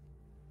 son.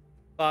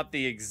 Thought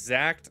the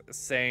exact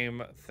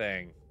same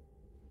thing.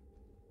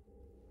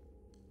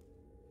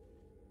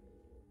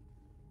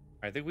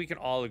 I think we can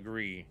all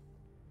agree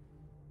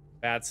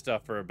bad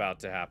stuff are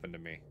about to happen to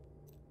me.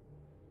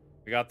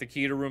 We got the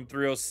key to room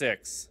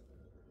 306.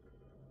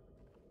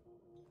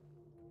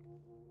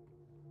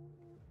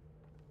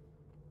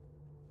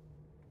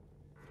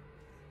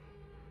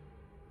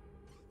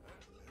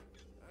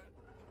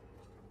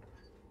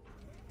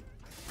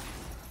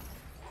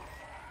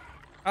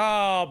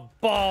 Oh,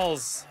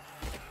 balls.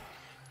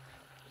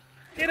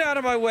 Get out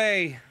of my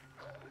way.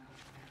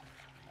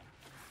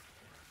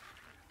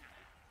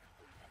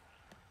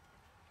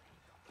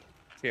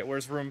 Shit,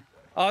 where's room?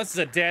 Oh, this is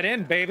a dead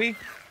end, baby.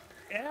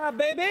 Yeah,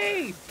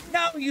 baby!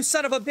 No, you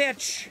son of a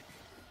bitch!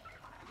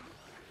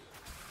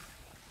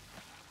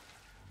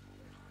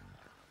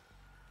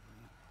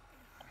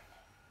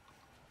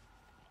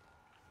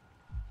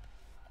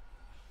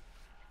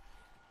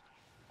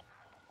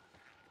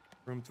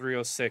 Room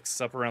 306,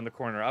 up around the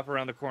corner, up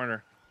around the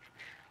corner.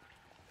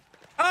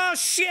 Oh,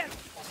 shit!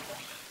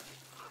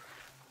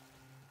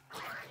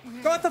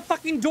 Go out the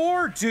fucking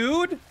door,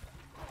 dude!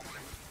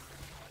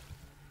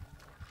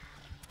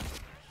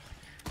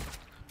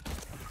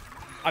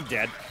 I'm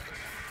dead.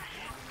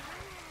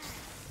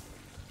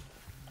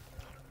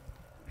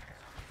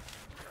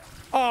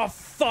 Oh,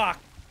 fuck!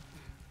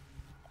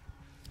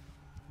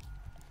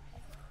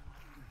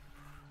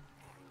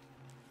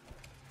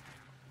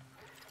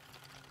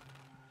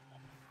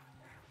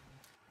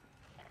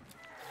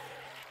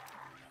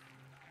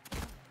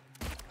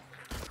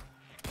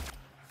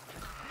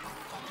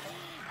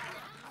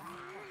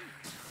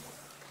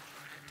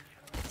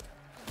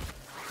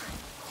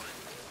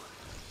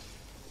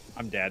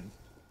 I'm dead.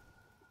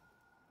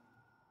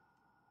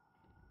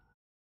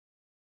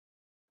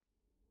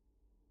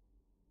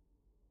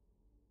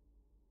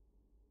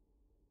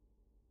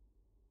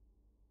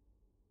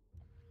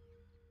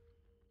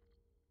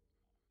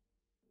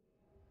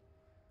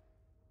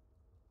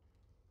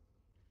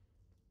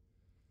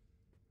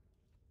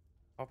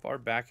 How far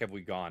back have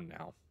we gone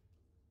now?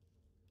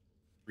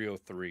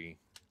 303.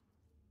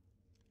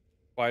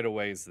 Quite a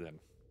ways then.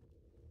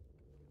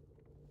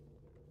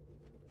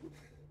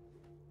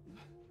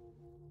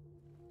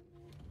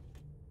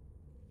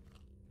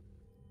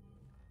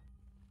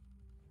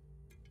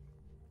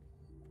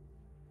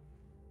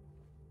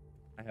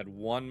 I had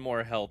one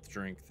more health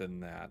drink than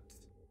that.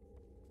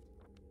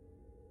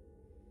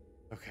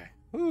 Okay.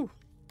 Whew.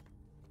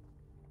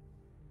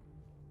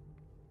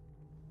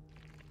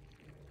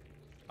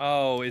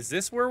 Oh, is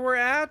this where we're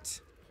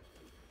at?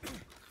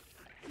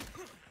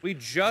 We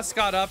just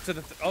got up to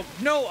the... oh,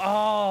 no!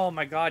 Oh,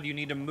 my God. You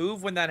need to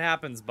move when that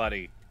happens,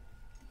 buddy.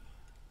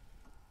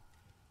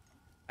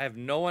 I have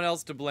no one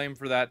else to blame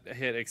for that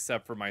hit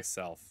except for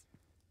myself.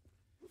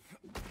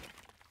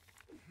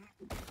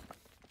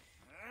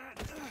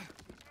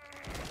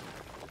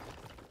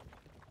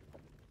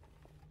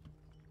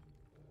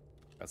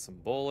 Got some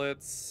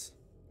bullets.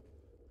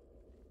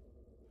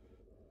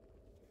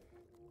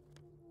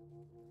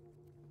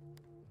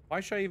 Why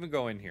should I even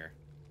go in here?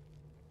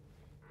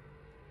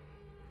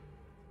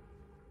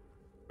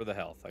 For the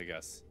health, I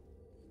guess.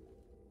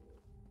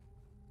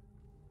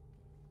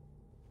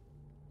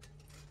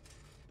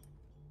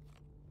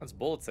 That's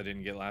bullets I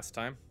didn't get last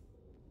time.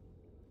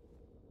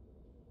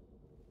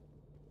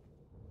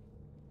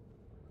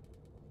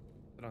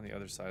 Put on the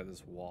other side of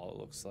this wall, it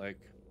looks like.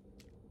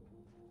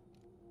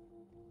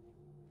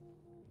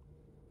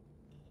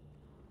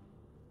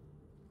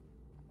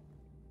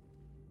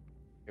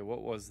 Okay,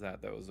 what was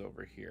that was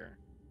over here?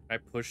 Can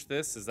I push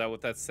this? Is that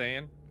what that's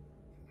saying?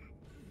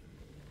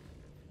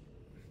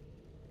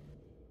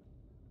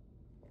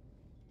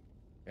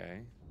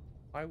 Okay.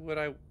 Why would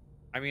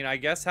I mean, I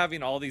guess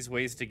having all these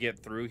ways to get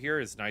through here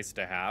is nice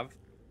to have.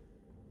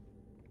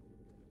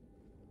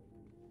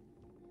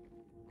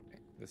 Okay,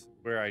 this is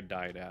where I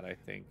died at, I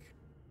think.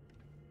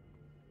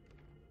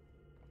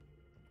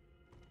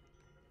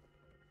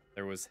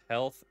 There was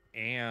health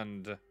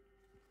and...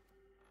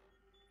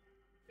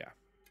 yeah.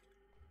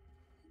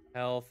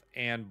 Health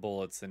and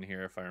bullets in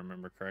here, if I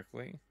remember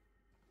correctly.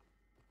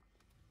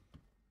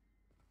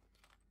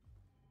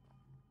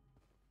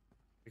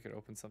 We could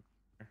open something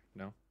here.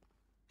 No.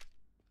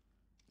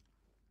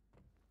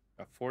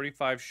 Got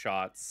 45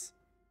 shots.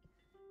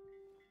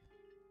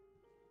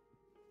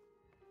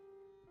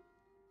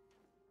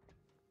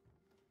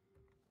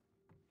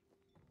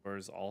 Door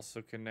is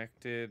also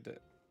connected to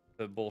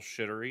the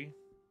bullshittery.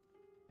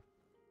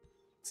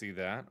 See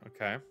that?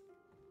 Okay.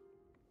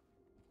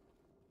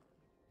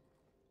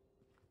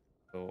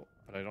 So,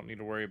 but I don't need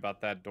to worry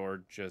about that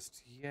door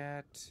just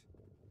yet.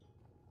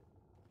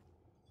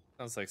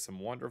 Sounds like some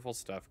wonderful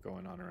stuff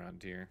going on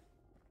around here.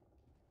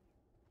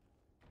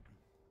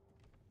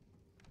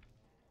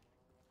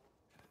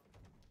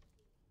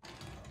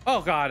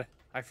 Oh God,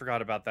 I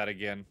forgot about that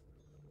again.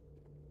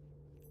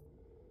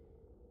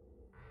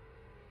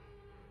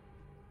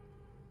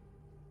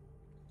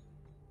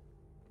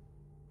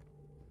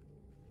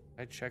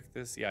 I checked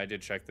this? Yeah, I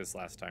did check this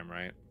last time,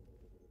 right?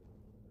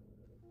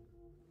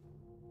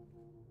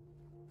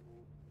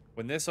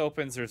 When this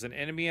opens, there's an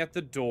enemy at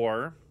the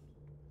door.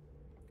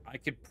 I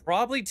could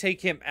probably take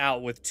him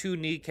out with 2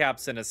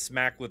 kneecaps and a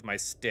smack with my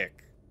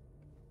stick.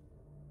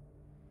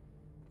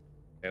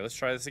 Okay, let's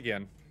try this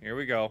again. Here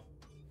we go.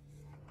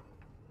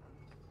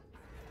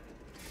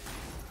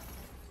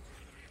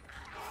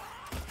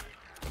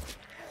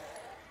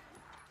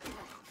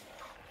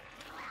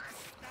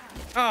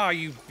 Oh,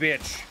 you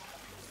bitch.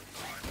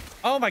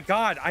 Oh my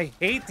God, I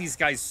hate these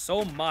guys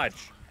so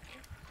much.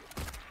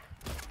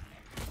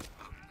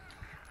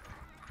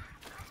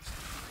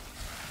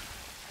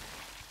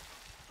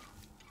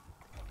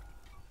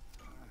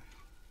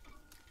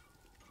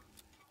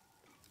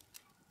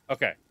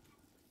 Okay.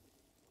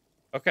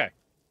 Okay.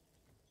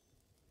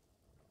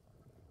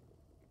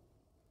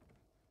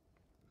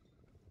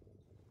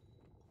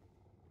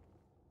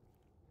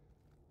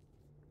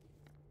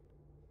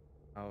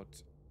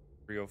 Out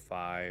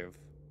 305.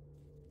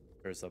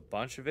 There's a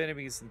bunch of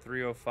enemies in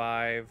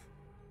 305.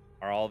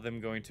 Are all of them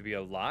going to be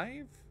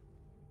alive?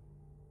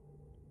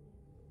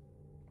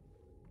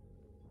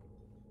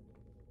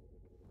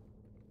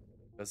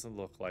 Doesn't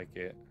look like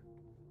it.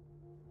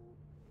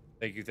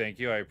 Thank you, thank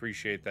you. I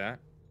appreciate that.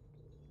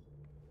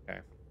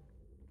 Okay.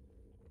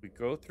 We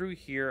go through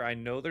here. I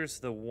know there's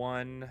the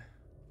one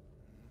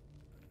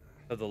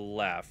to the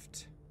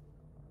left.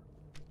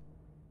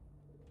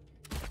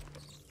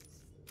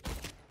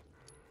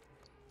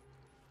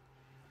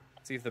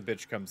 See if the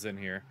bitch comes in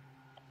here.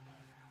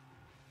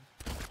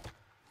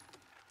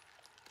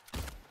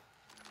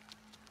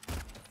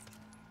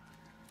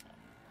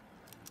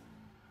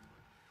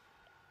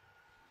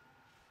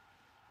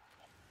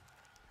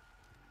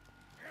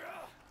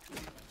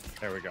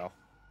 There we go.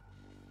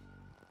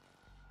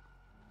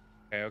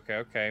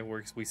 Okay.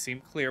 We seem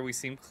clear. We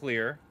seem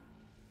clear.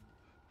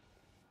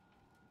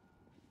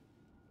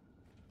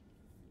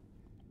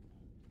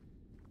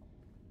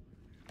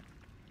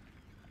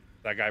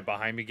 That guy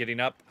behind me getting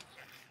up?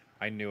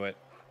 I knew it.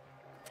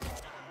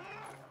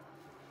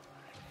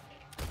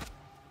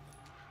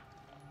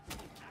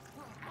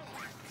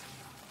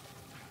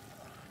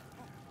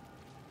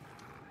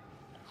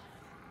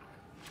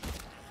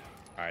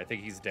 Alright, I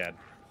think he's dead.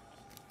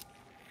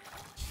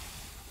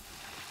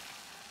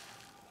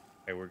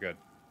 Okay, we're good.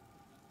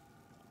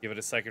 Give it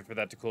a second for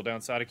that to cool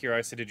down. So out of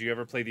curiosity, did you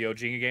ever play the OG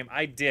game?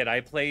 I did. I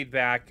played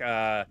back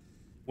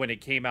when it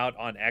came out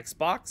on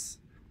Xbox.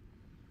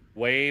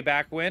 Way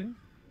back when.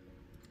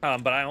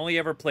 But I only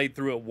ever played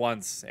through it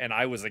once, and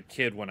I was a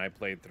kid when I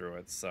played through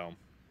it, so.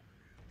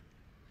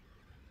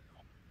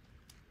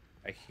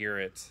 I hear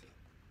it.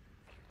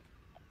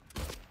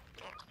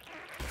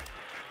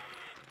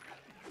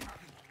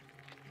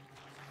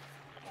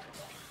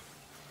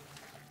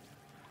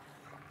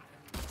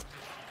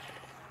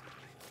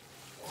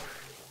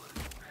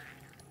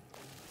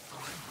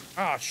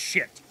 Oh,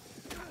 shit.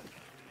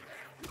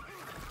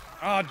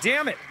 Oh,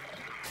 damn it.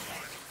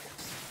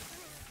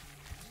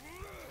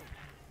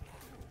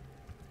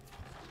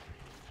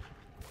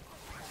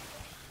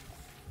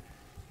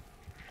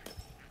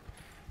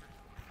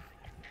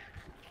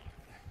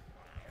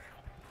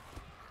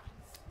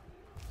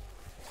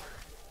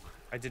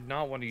 I did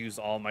not want to use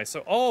all my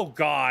oh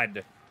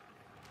god.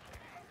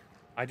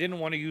 I didn't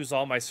want to use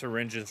all my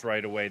syringes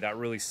right away. That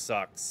really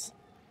sucks.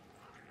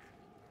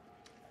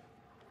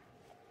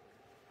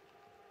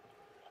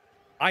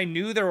 I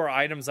knew there were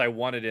items I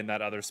wanted in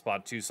that other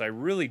spot too, so I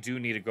really do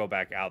need to go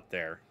back out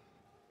there.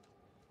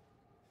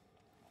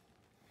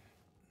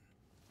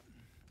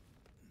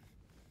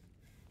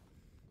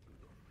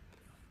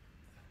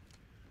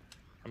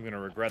 I'm gonna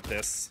regret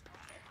this.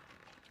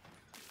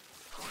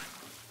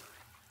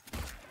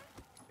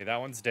 Okay, that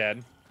one's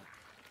dead.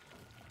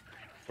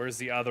 Where's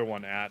the other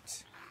one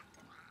at?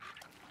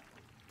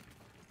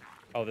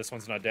 Oh, this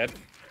one's not dead?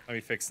 Let me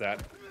fix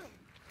that.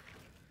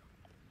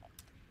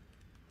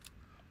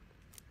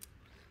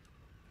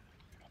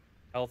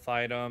 Health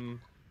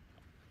item.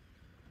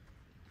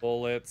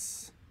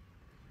 Bullets.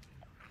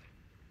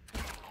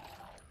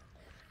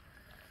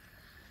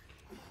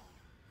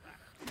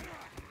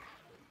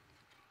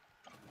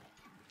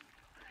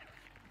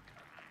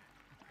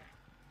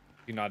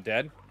 You not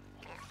dead?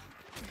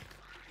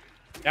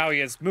 Now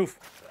he is. Move.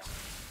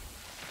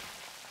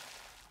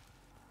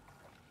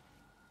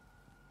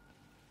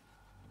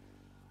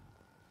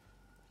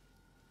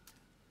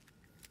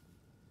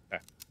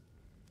 Okay.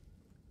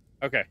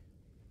 Okay.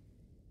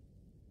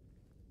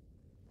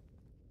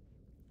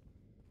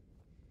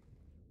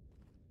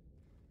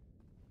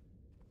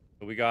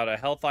 So we got a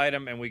health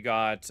item and we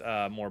got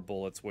more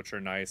bullets, which are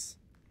nice.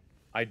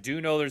 I do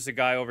know there's a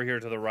guy over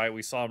here to the right.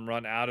 We saw him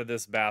run out of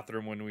this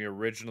bathroom when we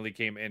originally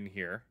came in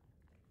here.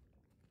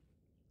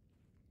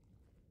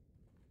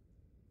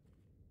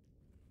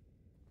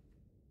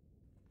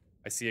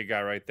 I see a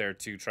guy right there,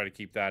 too. Try to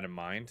keep that in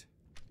mind.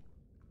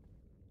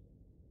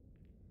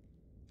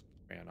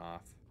 Ran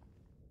off.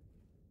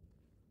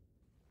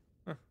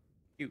 Huh.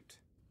 Cute.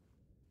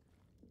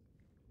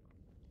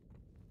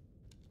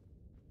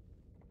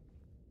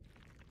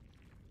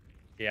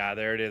 Yeah,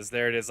 there it is.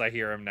 There it is. I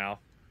hear him now.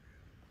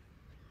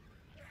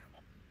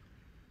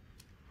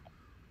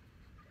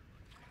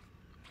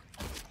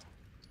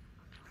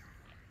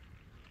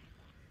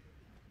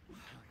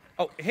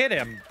 Oh, hit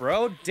him,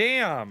 bro.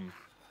 Damn.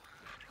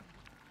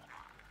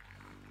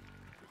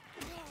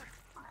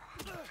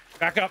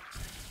 Back up.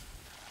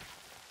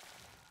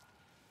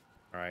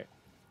 All right.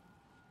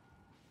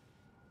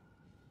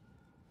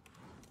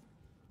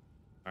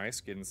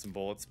 Nice. Getting some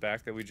bullets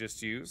back that we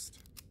just used.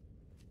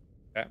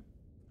 Okay.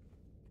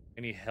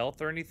 Any health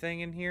or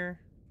anything in here?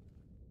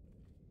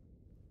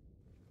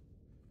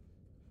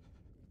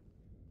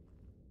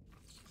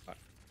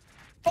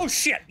 Oh,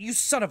 shit! You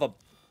son of a...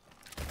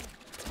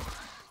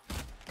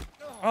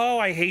 Oh,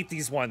 I hate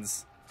these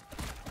ones.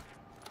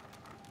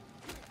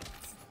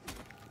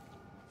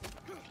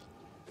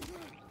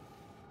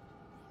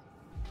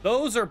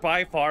 Those are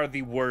by far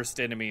the worst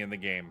enemy in the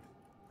game.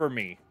 For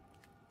me.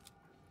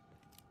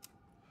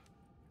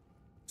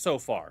 So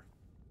far.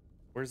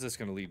 Where's this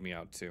going to lead me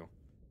out to?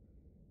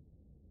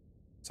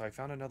 So I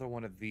found another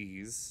one of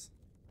these.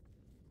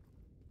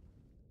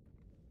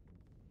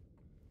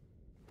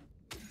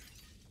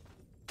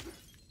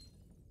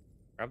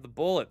 Grab the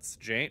bullets,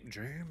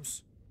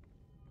 James.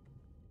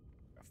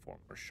 Got 4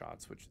 more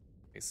shots, which is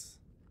nice.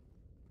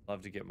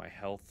 Love to get my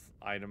health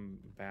item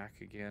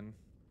back again.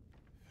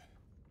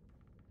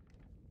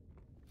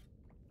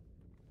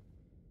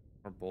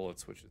 More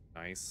bullets, which is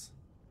nice.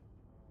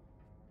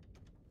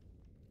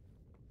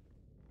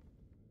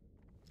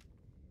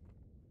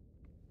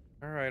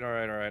 All right.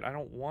 I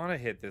don't want to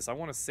hit this. I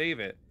want to save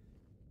it.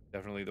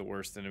 Definitely the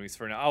worst enemies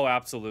for now. Oh,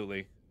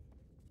 absolutely.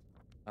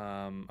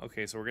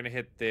 Okay, so we're gonna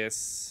hit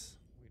this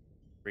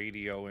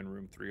radio in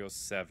room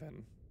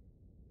 307.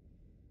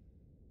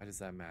 Why does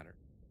that matter?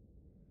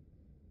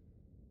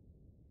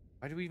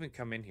 Why do we even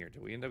come in here?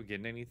 Do we end up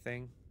getting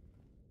anything?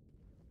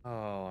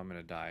 Oh, I'm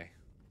gonna die.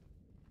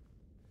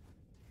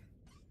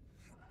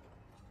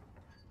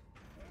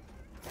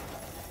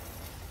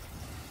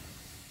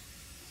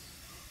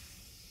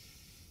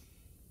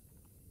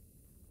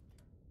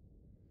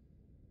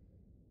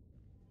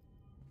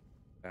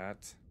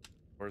 That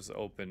door's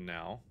open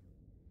now,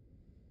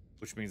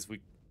 which means we...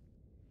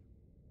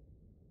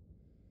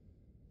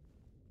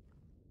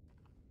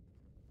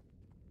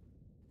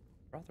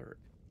 Brother.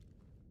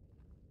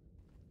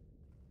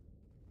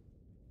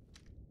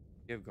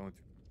 Yeah, going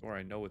through the door.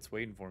 I know what's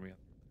waiting for me on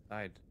the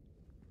side.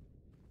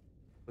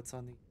 What's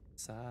on the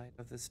side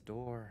of this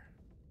door?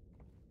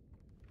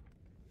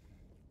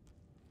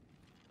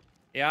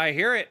 Yeah, I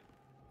hear it.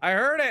 I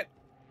heard it.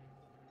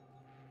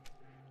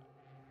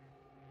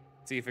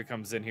 See if it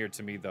comes in here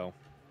to me, though.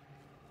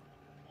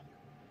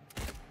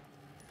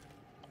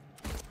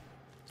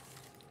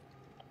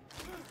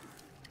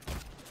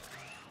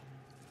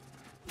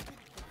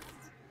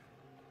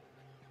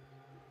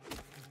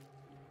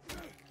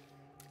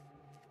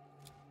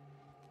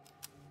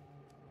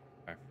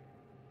 Okay.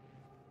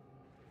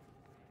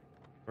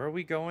 Where are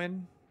we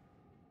going?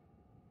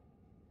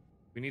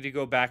 We need to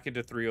go back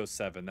into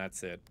 307.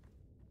 That's it.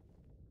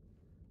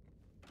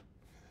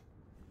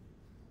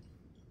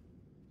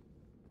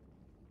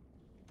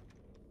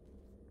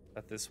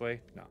 That this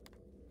way? No.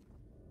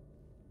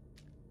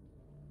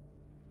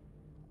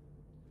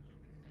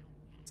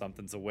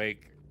 Something's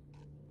awake.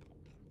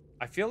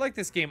 I feel like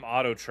this game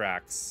auto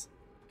tracks.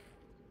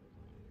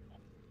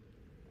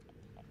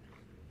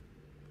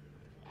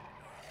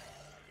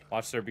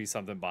 Watch there be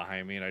something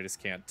behind me and I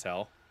just can't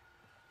tell.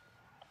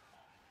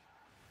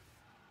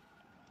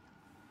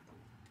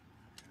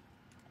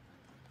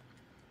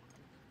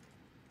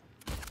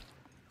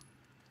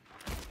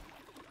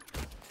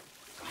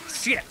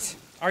 Shit!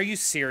 Are you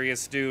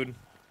serious, dude?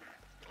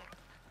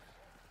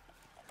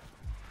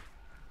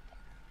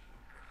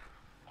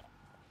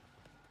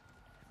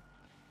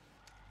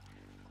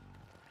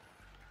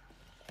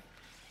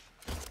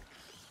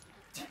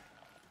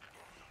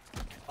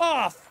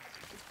 Off!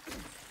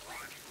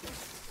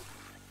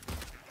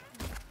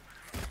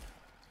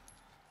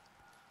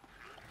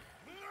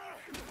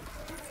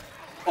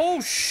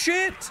 Oh,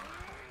 shit!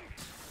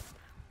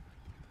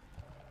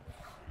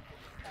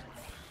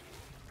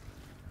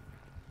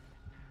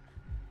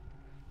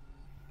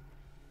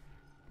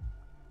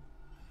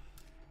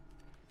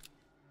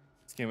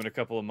 This game in a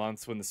couple of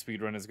months when the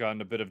speedrun has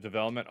gotten a bit of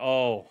development.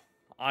 Oh,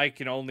 I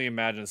can only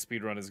imagine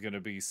speedrun is going to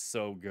be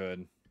so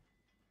good.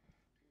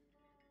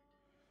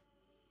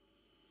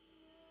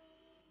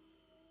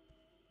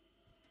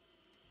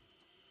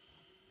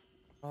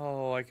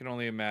 Oh, I can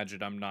only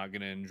imagine I'm not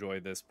going to enjoy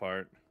this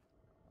part.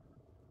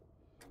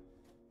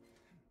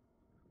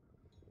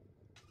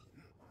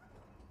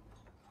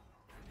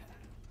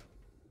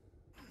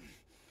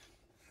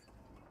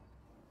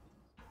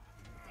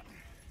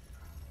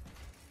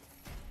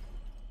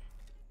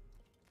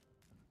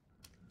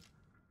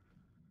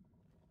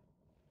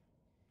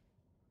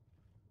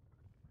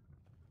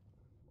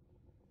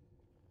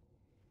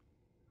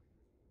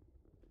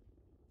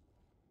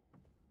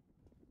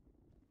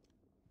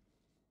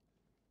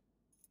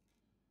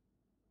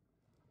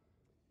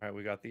 All right,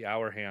 we got the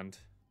hour hand.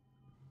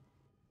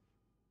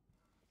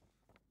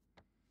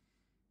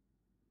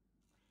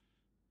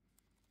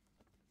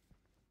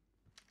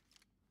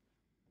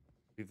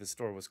 I believe the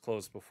store was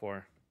closed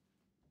before.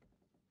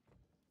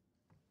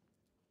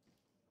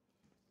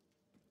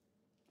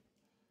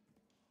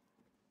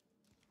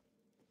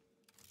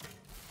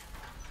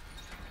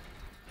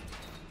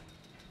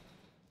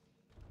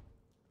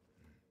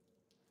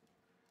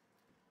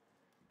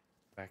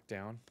 Back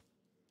down.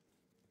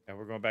 Yeah,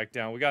 we're going back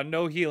down. We got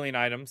no healing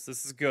items.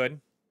 This is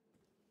good.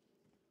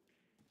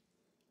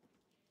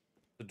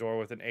 The door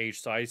with an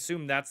H. So I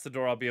assume that's the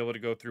door I'll be able to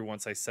go through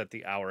once I set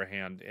the hour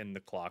hand in the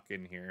clock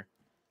in here.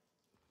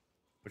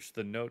 Which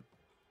the note...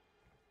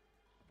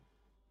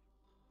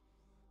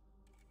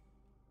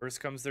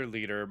 First comes their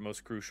leader,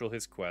 most crucial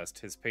his quest.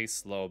 His pace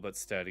slow but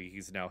steady.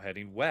 He's now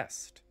heading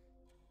west.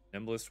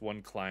 Nimblest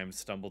one climbs,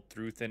 stumbled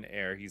through thin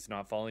air. He's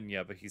not fallen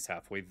yet, but he's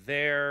halfway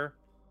there.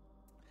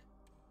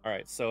 All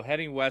right, so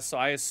heading west. So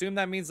I assume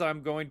that means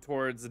I'm going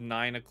towards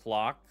 9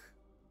 o'clock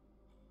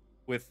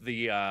with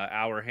the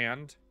hour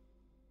hand.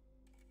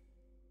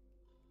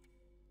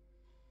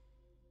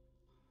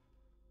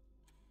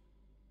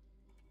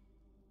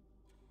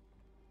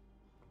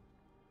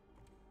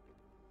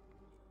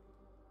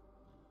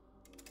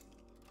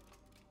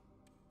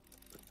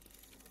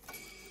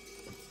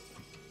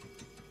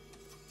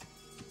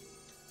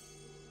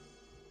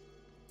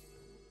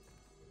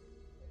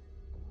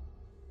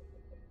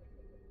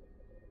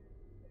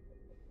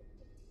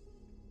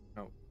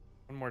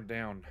 more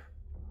down.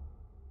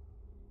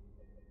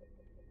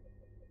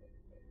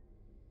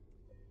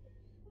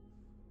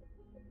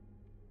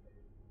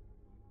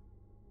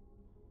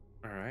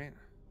 All right.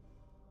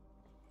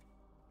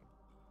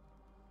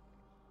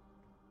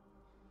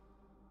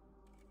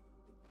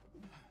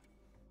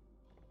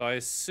 So I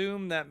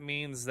assume that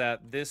means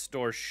that this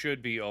door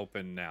should be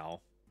open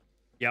now.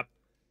 Yep.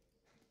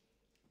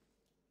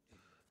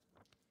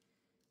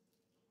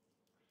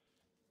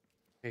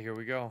 Okay, here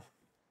we go.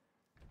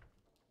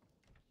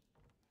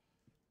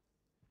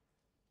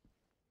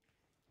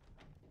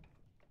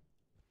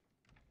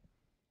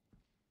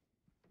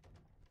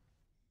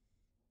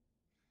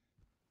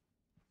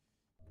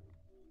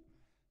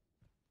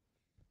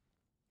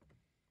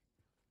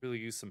 Really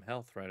use some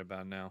health right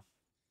about now.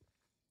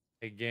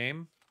 Hey,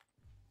 game.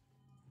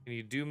 Can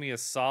you do me a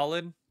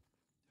solid?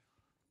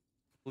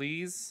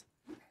 Please?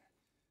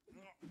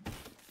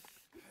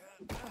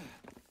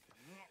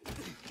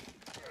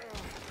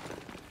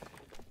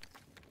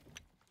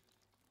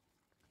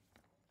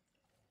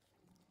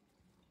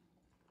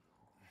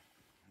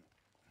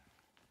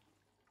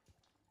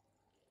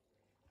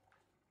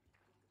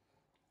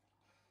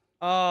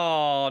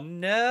 Oh,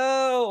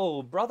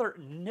 no! Brother,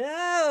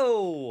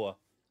 no!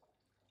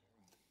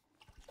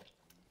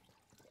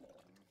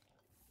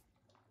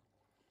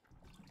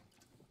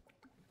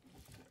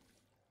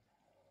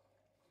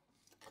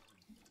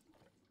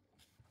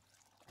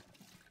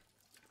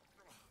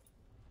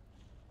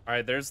 All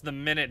right, there's the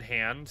minute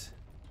hand.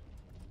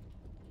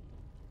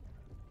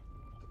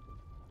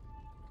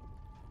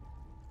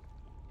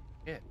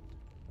 Shit.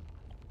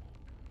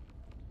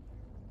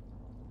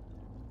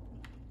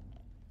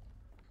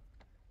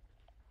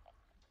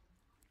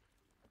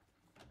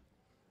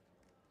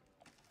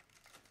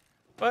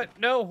 But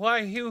no, why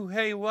you?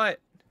 Hey, what?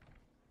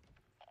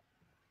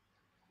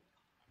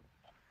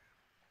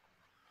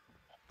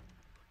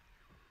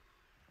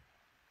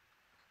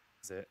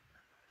 Is it?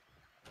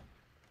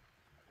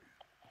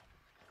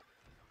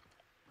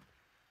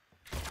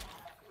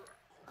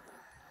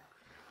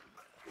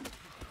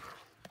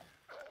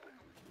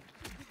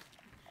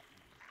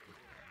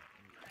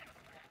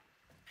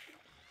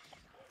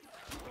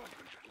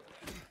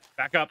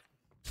 Back up.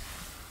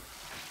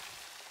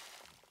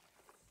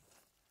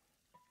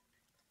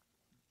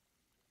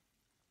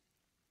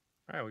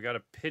 All right, we got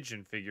a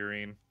pigeon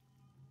figurine.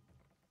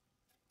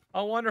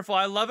 Oh, wonderful.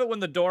 I love it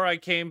when the door I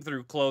came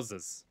through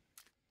closes.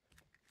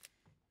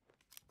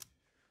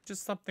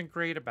 Just something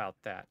great about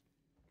that.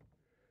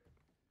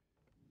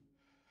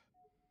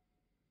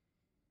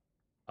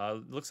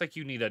 Looks like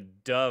you need a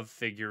dove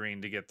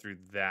figurine to get through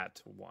that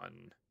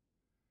one.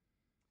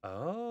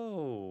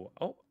 Oh,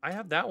 I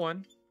have that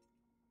one.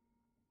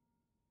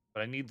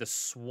 But I need the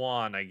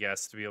swan, I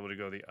guess, to be able to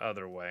go the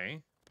other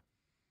way.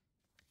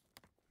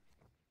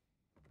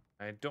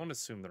 I don't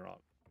assume they're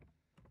all.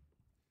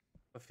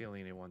 I have a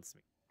feeling it wants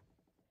me.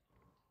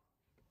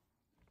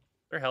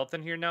 Is there health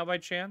in here now by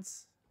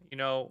chance? You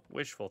know,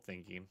 wishful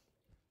thinking.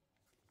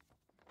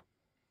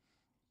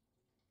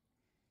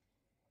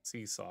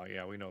 Seesaw,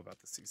 yeah, we know about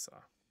the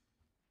seesaw.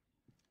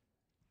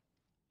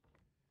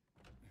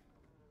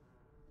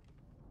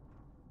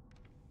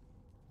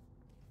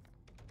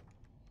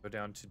 Go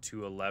down to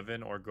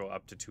 211 or go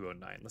up to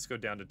 209. Let's go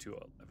down to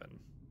 211.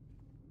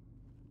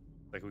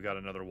 Like we got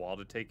another wall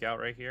to take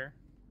out right here.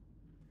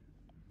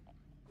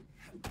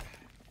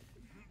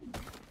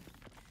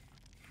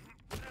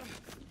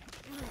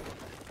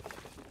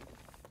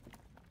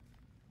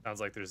 Sounds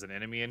like there's an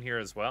enemy in here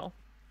as well.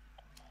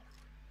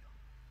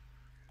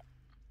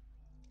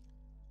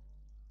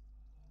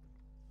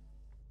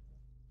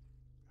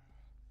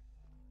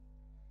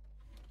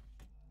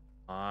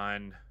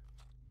 On.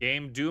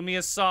 Game, do me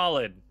a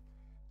solid.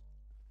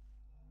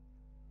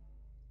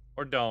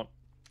 Or don't.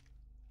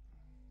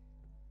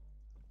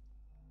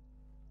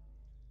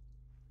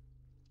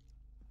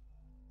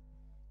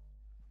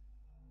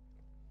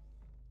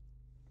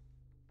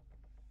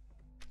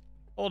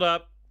 Hold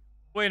up.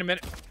 Wait a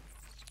minute.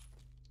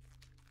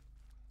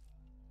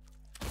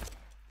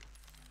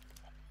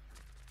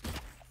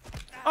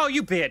 Oh,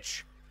 you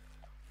bitch.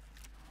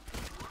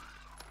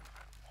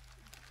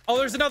 Oh,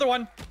 there's another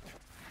one.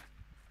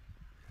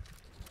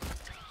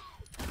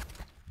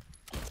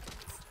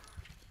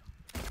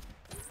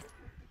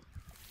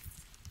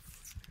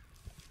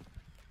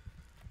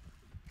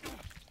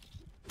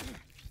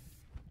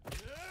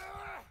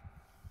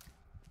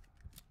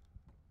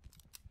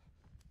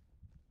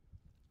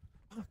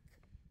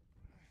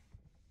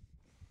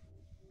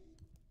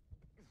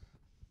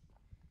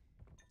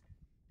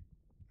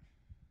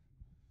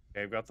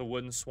 Okay, I've got the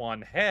wooden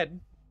swan head.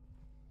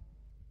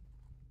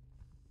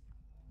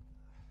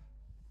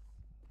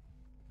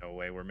 No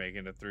way we're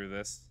making it through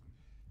this.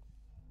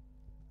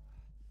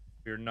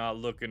 We're not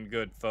looking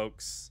good,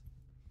 folks.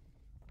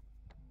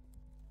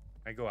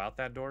 Can I go out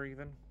that door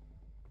even?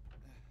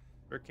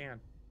 Sure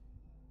can.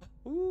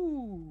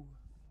 Ooh.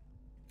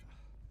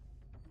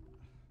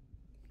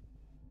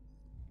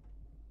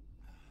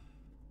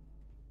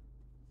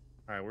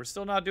 All right, we're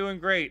still not doing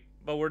great,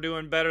 but we're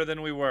doing better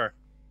than we were.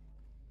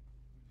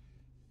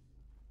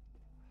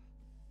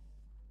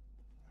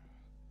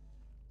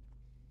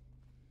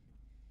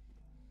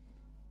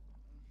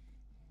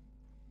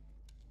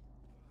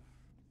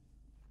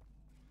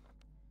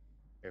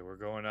 Okay, we're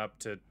going up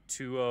to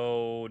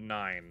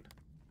 209.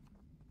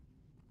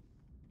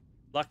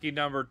 Lucky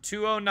number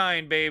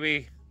 209,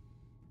 baby.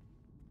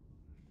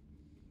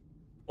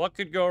 What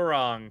could go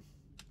wrong?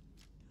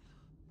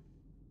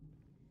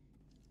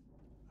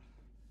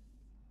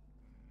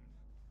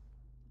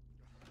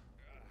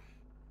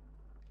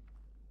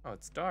 Oh,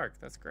 it's dark.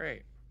 That's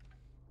great.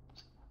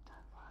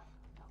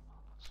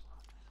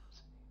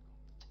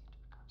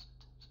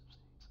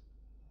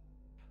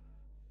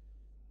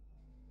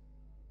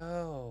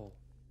 Oh.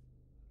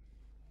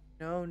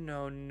 No,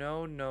 no,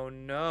 no, no,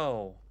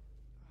 no.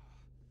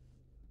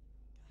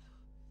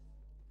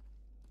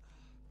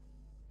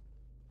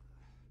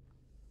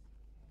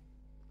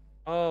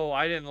 Oh,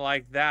 I didn't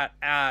like that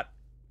at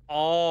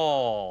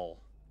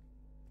all.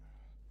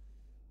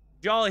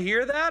 Did y'all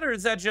hear that, or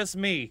is that just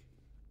me?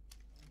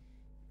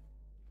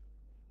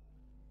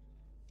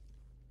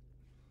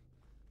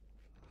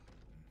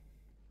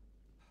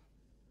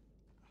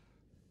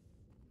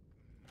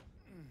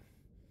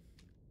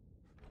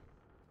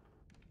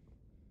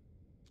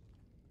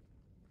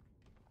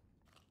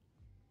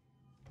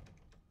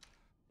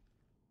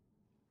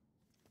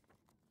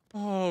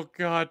 Oh,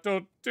 God,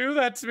 don't do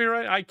that to me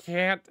right. I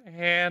can't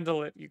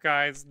handle it, you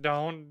guys.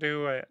 Don't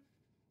do it.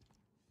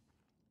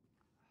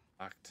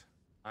 Fucked.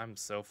 I'm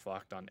so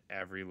fucked on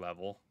every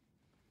level.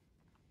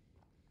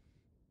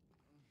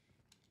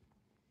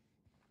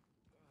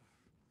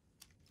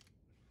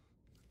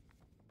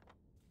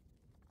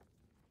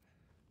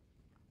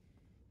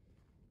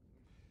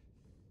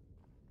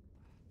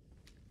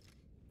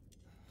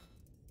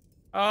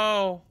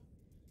 Oh.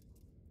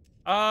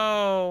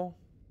 Oh.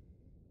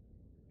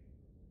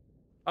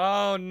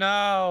 Oh,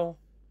 no.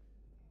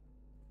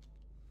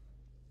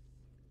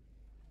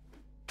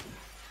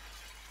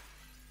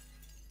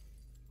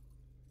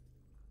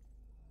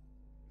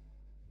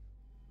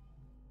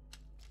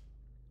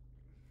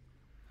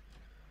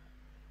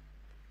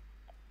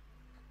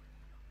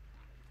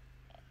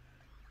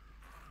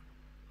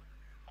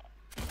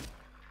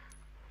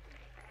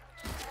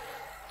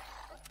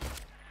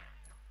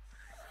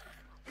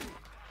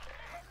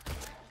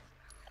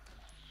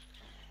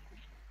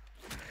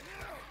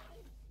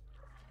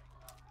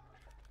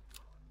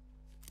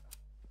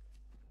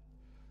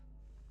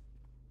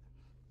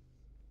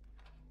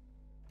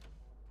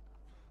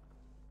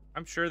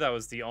 I'm sure that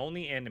was the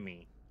only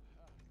enemy.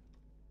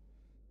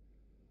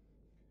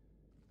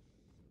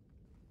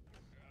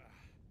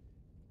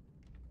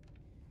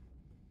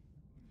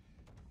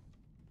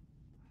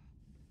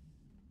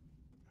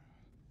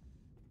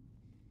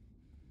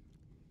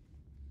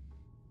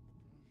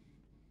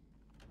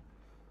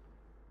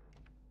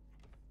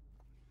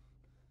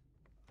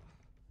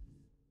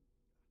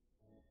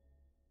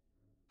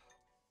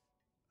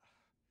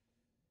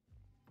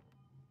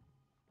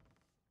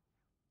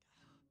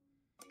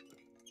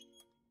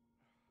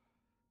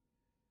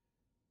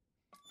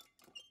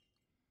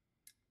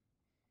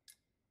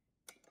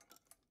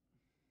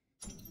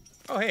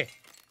 Oh, hey.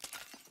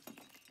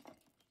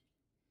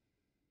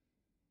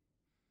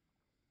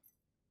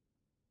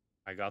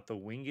 I got the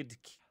winged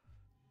key.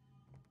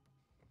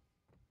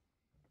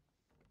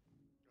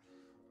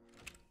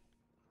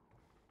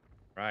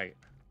 Right.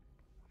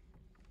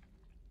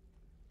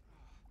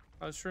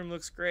 Oh, this room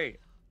looks great.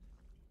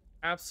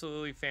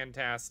 Absolutely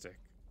fantastic.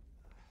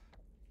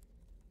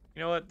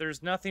 You know what?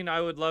 There's nothing I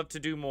would love to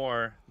do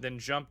more than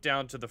jump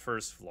down to the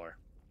first floor.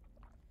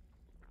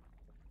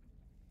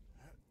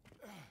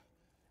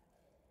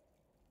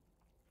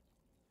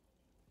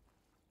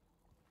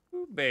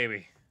 Ooh,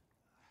 baby.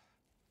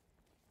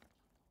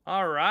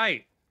 All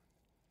right.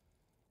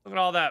 Look at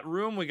all that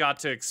room we got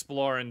to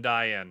explore and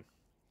die in.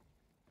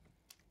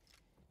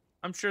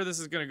 I'm sure this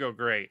is going to go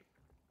great.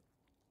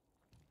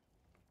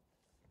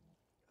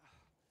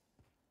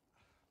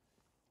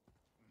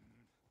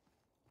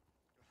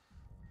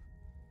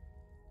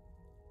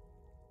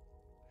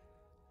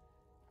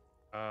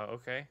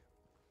 Okay.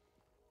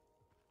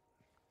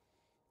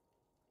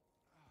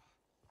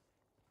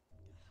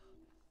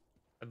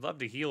 I'd love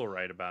to heal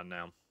right about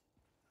now.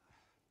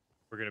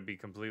 We're going to be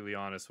completely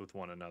honest with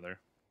one another.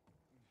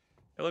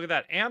 Hey, look at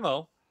that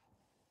ammo.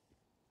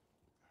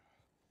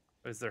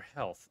 What is their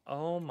health?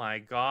 Oh my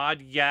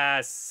God,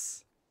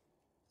 yes.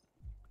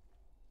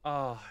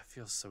 Oh, it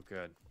feels so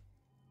good.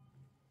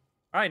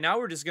 All right, now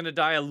we're just going to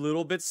die a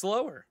little bit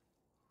slower.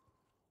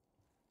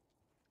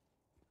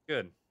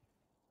 Good. Is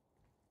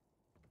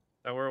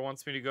that where it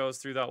wants me to go, is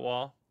through that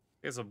wall?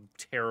 It's a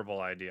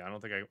terrible idea.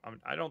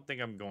 I don't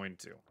think I'm going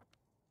to.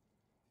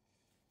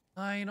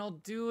 Fine, I'll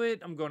do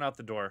it. I'm going out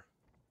the door.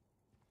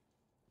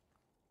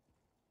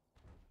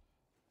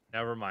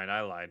 Never mind,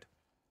 I lied.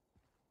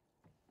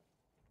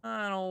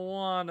 I don't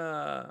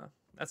wanna...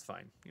 That's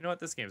fine. You know what?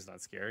 This game's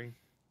not scary.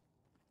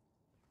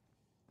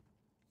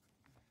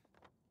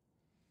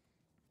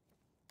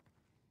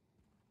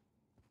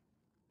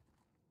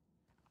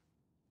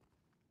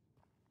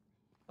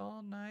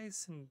 All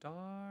nice and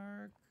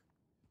dark.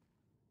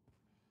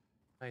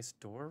 Nice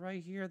door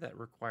right here that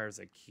requires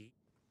a key.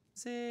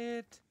 Is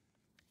it?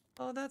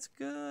 Oh, that's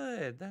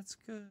good. That's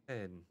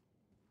good.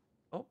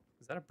 Oh,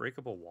 Is that a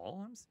breakable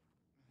wall?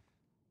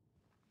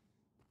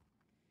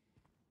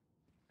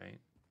 Right.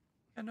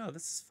 Yeah, no,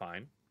 this is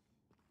fine.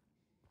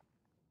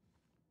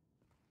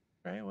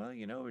 Right, well,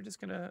 you know, we're just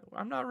gonna...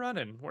 I'm not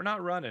running. We're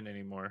not running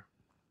anymore.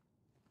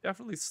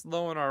 Definitely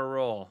slowing our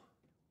roll.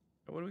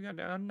 What do we got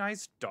now? A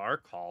nice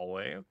dark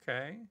hallway.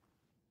 Okay.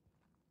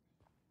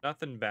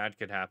 Nothing bad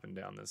could happen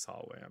down this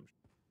hallway, I'm sure.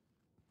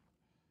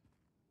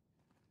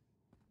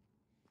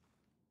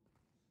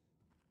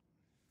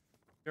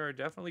 We are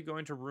definitely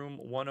going to room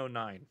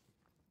 109.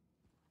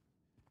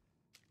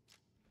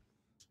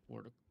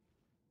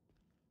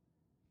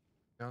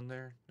 Down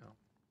there? No.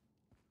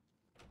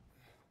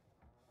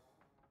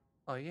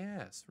 Oh,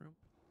 yes. Room.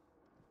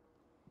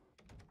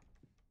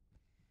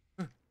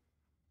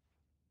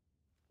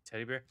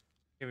 Teddy bear?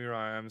 Get me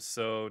wrong, I'm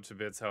so to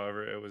bits.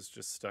 However, it was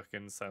just stuck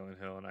in Silent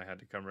Hill and I had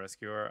to come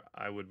rescue her.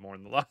 I would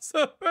mourn the loss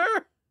of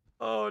her.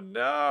 Oh,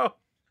 no.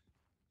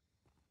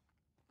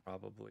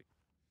 Probably.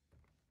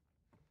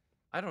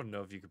 I don't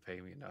know if you could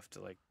pay me enough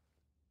to, like,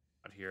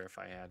 out here if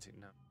I had to.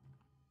 No.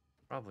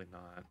 Probably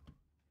not.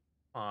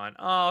 Come on.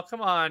 Oh,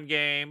 come on,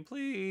 game.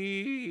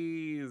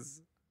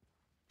 Please.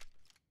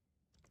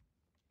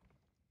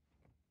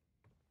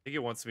 I think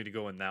it wants me to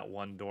go in that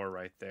one door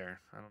right there.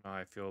 I don't know how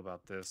I feel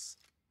about this.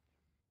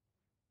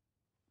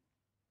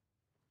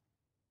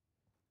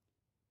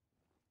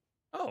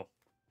 Oh.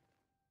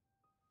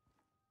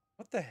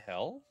 What the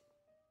hell?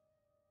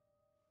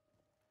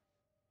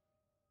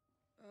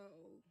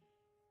 Oh.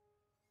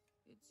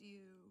 It's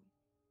you.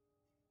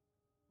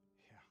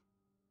 Yeah.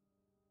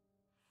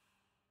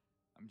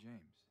 I'm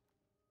James.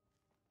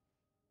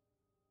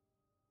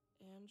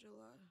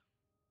 Angela.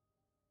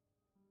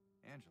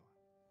 Angela.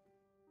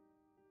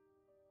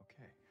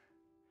 Okay.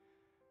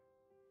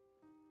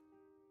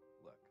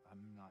 Look,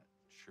 I'm not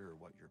sure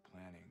what you're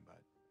planning,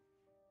 but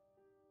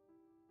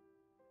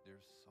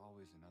there's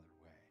always another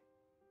way.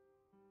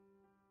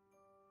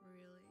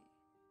 Really?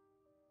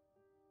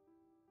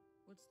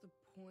 What's the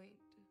point?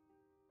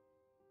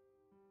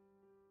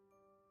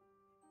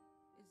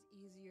 It's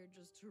easier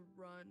just to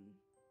run.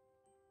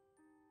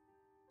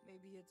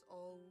 Maybe it's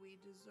all we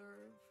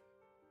deserve.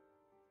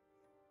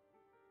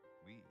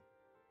 We?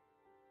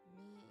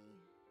 Me.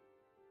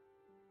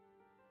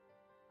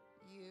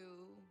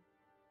 You.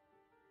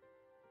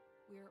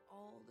 We're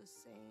all the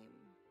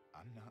same.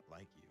 I'm not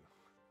like you.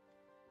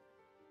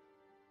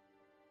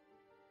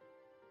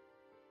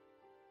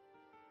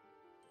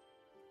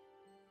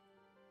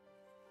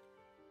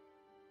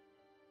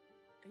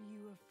 Are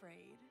you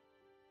afraid?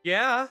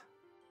 Yeah.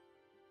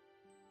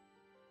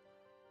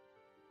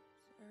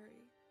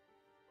 Sorry.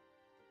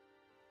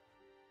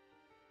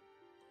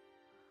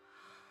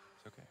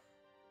 It's okay.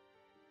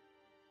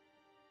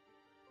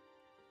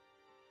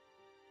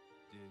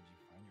 Did you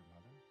find your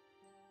mother?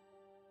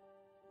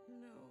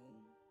 No.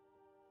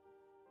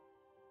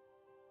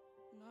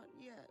 Not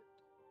yet.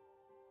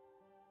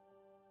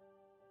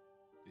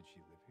 Did she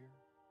live here?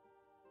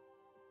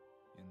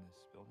 In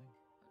this building?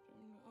 I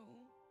don't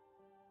know.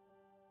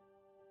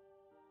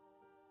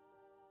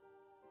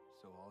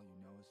 So all you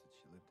know is that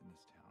she lived in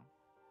this town?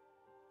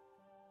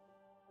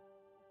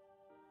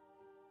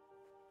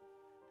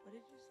 What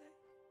did you say?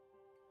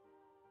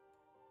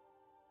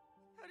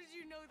 How did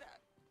you know that?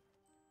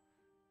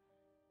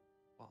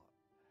 Well,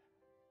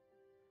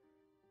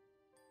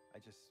 I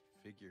just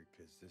figured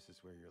because this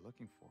is where you're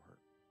looking for her.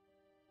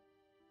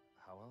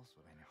 How else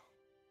would I know?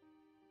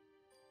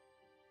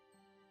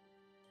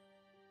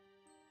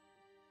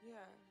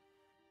 Yeah.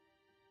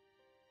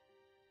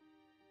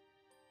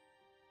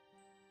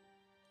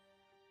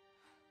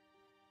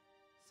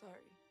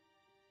 Sorry.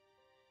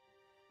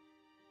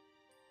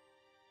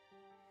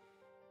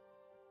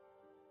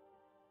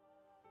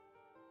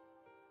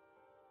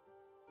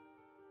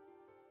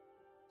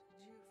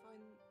 Did you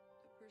find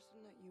the person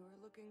that you were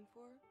looking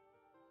for?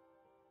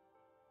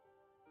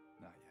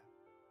 Not yet.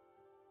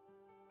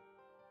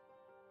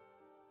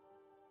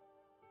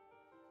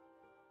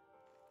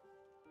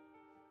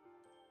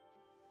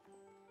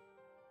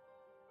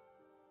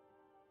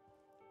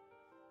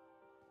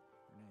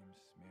 Her name's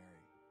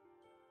Mary.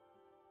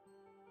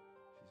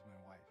 She's my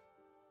wife.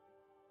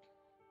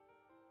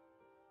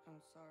 I'm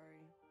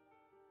sorry.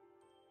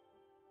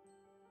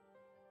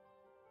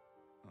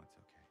 Oh, it's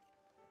okay.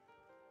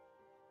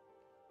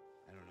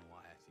 I don't know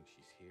why I think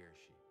she's here.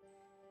 She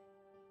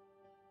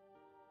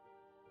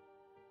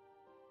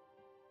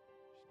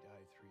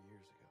died 3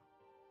 years ago.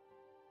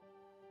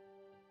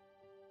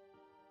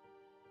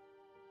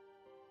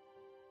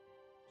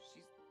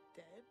 She's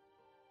dead?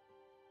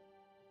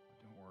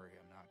 Don't worry,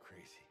 I'm not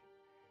crazy.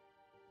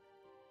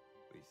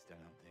 At least I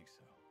don't think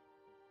so.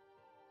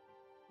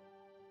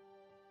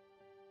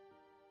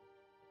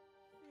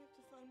 We have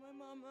to find my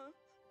mama.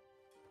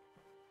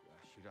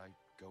 Should I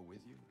go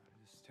with you?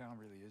 This town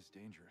really is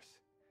dangerous.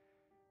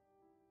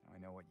 Now I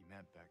know what you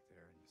meant back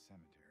there in the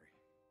cemetery.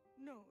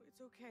 No,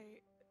 it's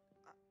okay.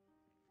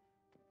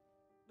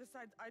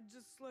 Besides, I'd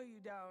just slow you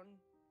down.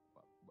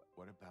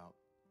 What about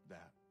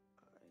that?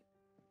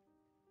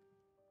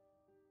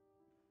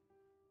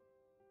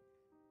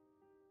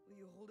 Will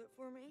you hold it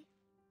for me?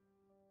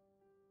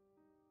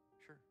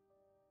 Sure.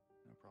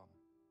 No problem.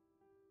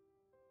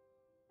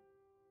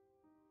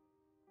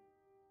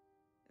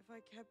 If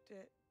I kept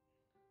it,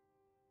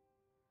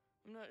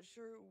 I'm not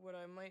sure what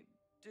I might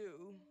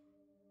do.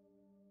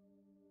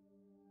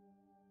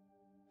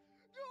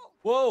 No!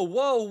 Whoa,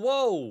 whoa,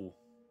 whoa!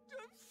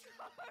 I'm sorry.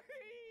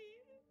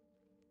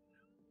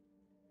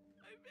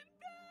 I've been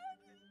bad.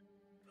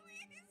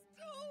 Please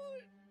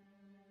don't.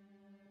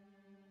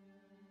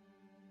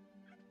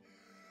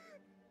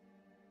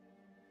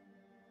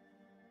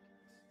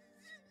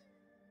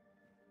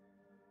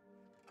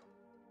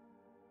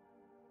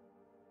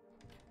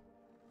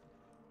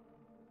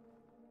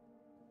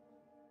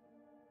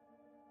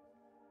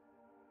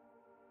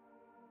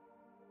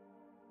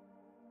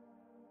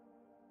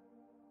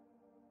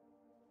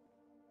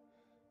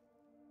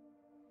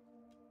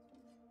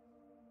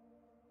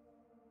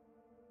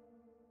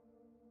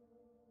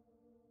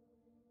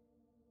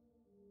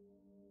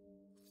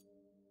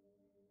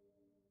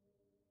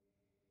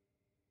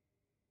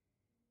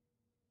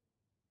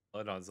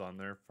 Blood-odds on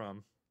there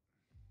from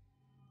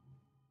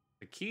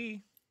the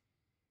key.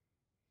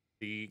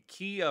 The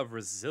key of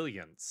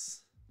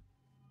resilience.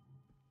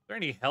 Is there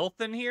any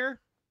health in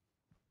here?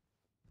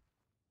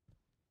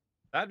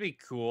 That'd be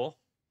cool.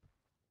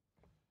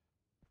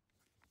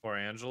 Or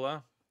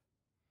Angela.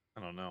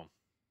 I don't know.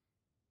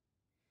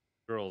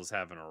 Girl's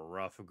having a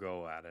rough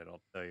go at it,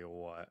 I'll tell you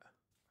what.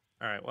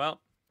 Alright,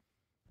 well.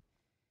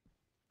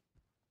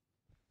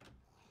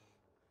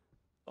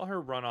 I'll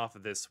her run off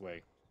this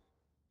way.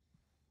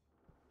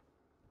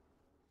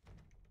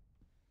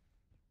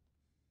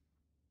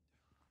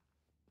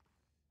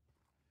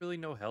 Really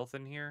no health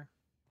in here?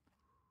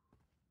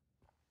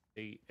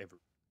 They ever.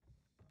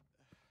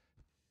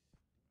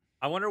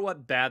 I wonder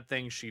what bad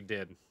thing she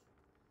did.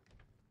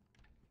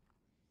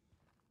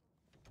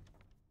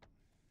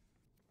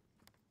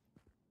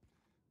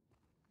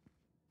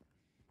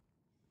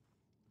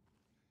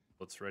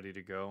 What's ready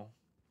to go?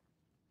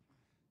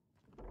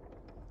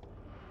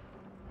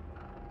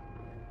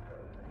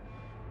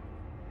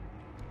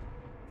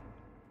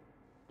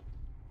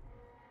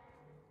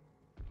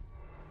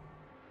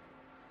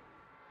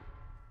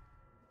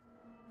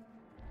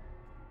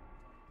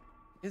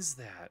 Is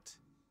that?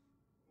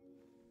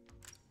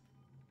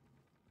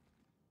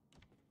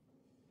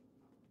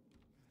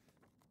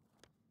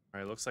 All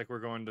right, looks like we're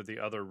going to the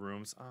other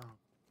rooms. Oh.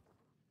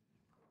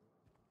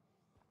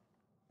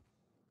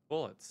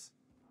 Bullets.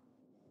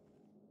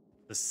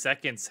 The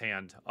seconds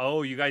hand.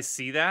 Oh, you guys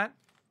see that?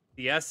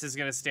 The S is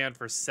going to stand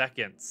for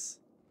seconds.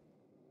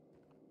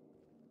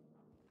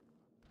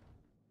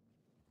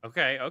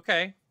 Okay,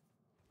 okay.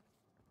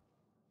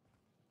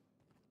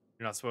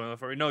 You're not spoiling it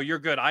for me. No, you're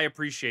good. I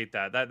appreciate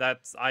that.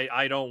 That's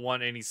I don't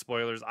want any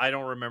spoilers. I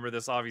don't remember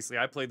this, obviously.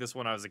 I played this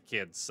when I was a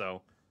kid,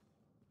 so.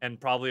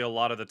 And probably a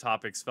lot of the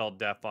topics fell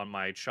deaf on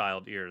my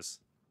child ears.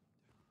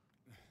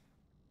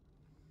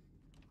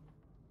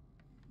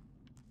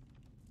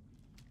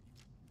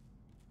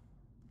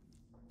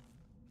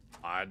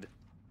 Odd.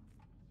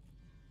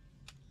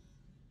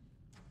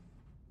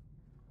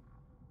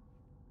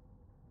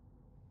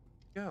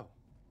 Go.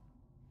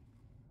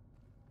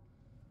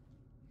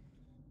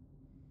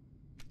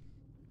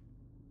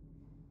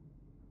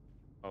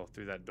 Oh,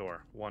 through that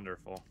door.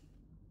 Wonderful. Is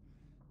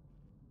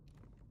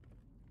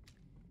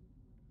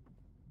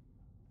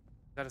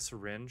that a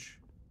syringe?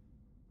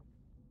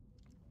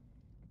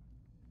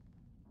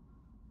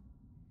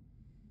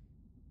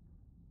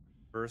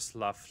 First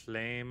La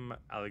Flame,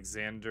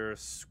 Alexander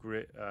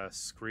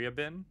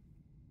Scriabin.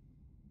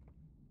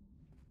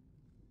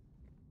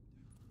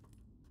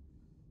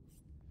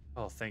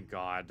 Oh, thank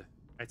God.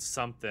 It's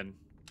something.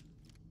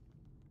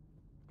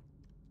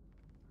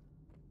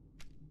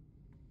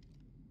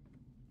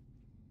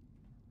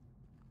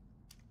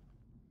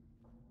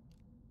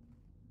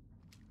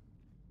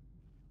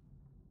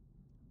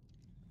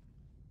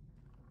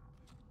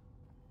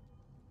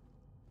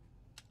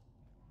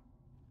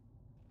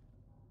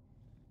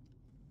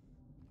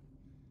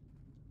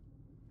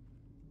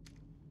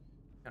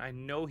 I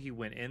know he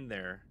went in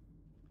there.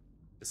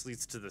 This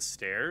leads to the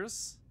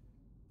stairs?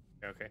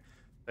 Okay.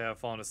 I have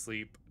fallen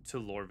asleep to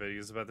lore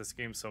videos about this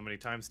game so many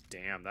times.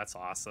 Damn, that's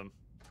awesome.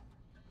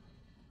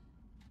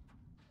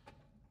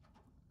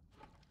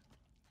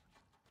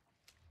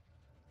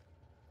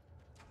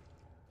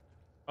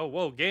 Oh,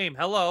 whoa, game,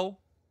 hello.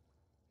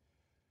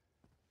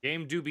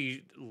 Game do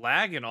be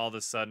lagging all of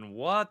a sudden.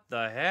 What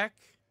the heck?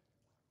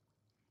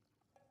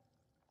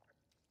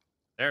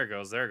 There it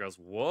goes, there it goes.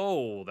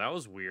 Whoa, that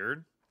was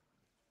weird.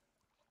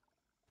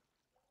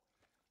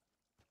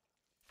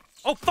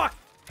 Oh, fuck!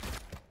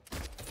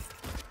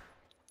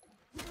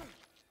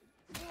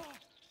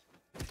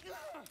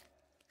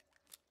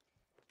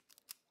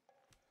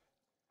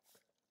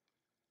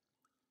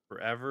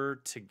 Forever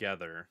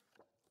together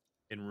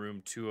in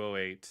room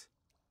 208.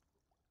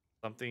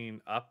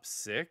 Something up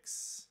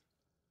 6?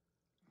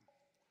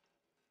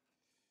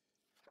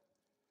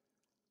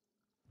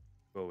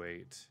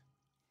 208.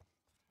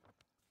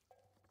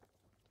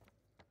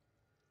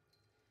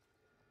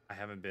 I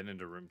haven't been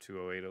into room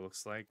 208, it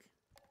looks like.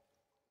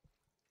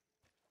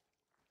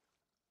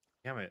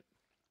 Damn it.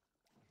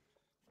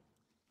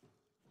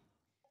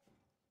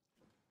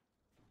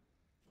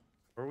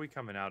 Where are we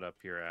coming out up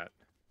here at?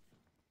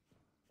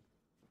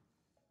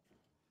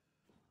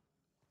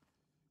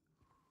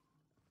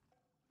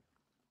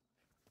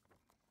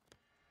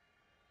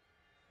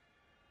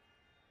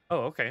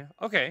 Oh, okay.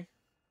 Okay.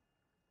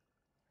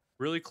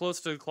 Really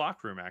close to the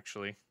clock room,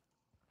 actually.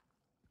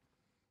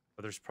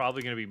 But there's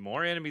probably going to be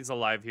more enemies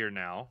alive here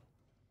now.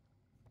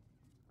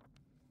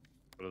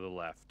 Go to the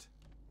left.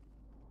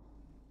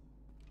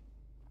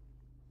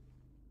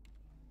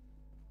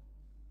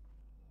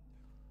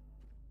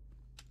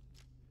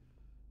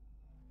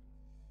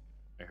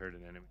 I heard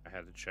an enemy. I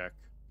had to check.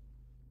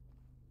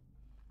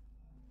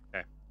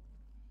 Okay.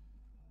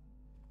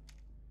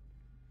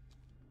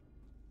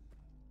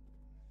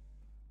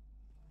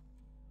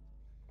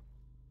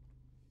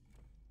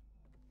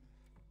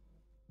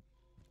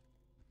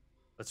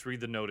 Let's read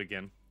the note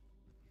again.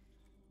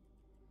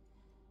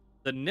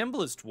 The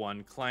nimblest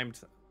one climbed...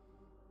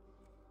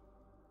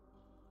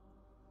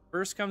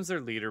 First comes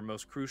their leader,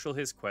 most crucial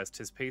his quest,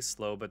 his pace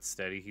slow but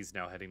steady, he's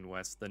now heading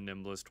west. The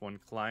nimblest one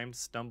climbed,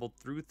 stumbled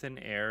through thin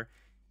air.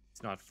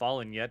 He's not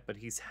fallen yet, but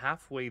he's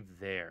halfway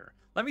there.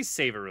 Let me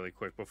save it really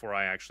quick before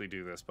I actually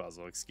do this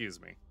puzzle,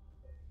 excuse me.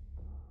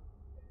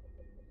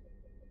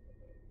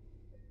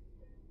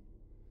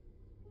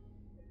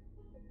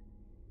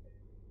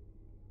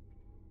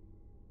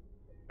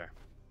 Okay.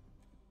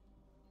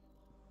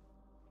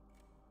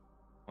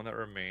 One that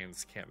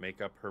remains can't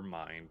make up her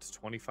mind.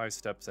 25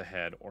 steps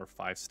ahead or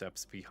 5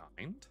 steps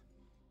behind.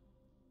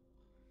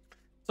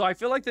 So I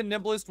feel like the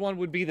nimblest one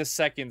would be the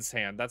second's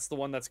hand. That's the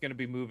one that's going to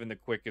be moving the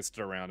quickest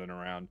around and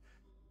around.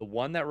 The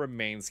one that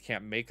remains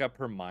can't make up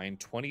her mind.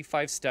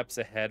 25 steps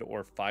ahead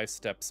or 5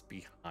 steps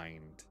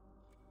behind.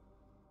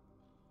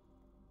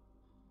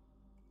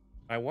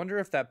 I wonder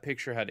if that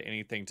picture had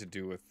anything to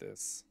do with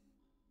this.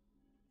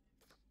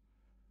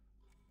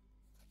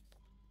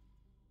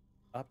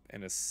 Up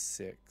and a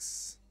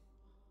 6.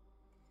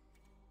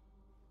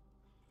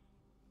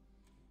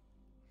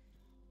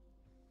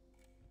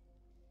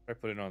 I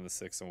put it on the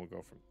 6 and we'll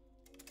go from...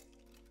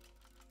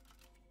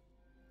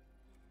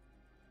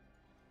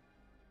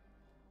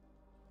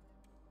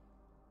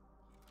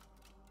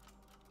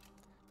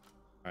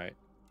 Alright.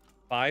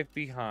 5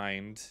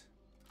 behind.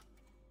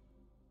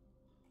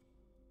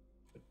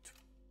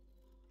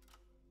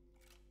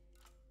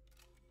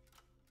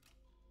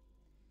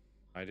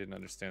 I didn't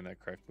understand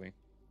that correctly.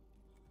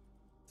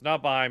 It's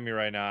not behind me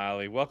right now,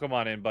 Ali. Welcome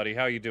on in, buddy.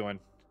 How you doing?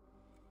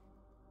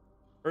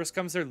 First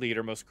comes their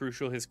leader, most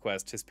crucial his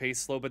quest. His pace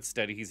slow but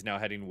steady, he's now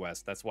heading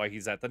west. That's why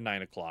he's at the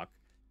 9 o'clock.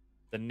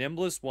 The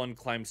nimblest one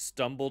climbed,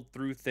 stumbled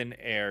through thin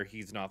air.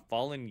 He's not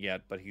fallen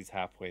yet, but he's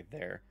halfway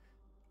there.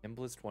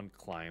 Nimblest one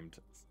climbed,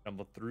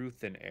 stumbled through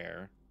thin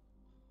air.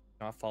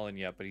 Not fallen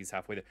yet, but he's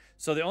halfway there.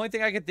 So the only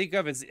thing I can think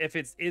of is if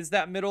is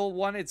that middle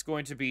one, it's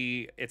going to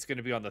be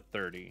on the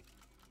 30.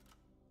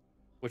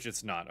 Which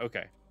it's not.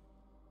 Okay.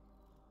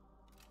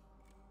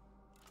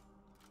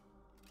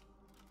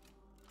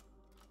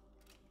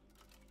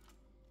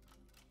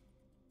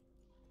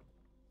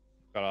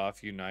 Got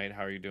off Unite.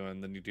 How are you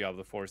doing? The new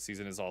Diablo 4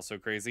 season is also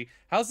crazy.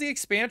 How's the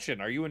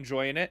expansion? Are you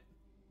enjoying it?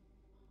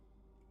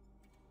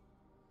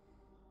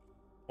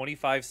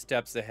 25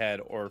 steps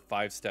ahead or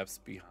 5 steps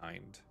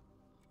behind.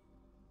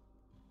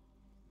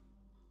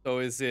 So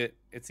is it...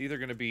 It's either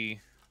going to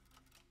be...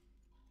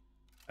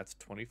 That's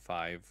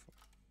 25.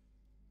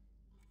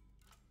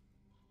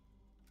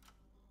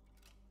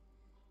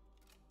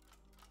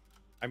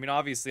 I mean,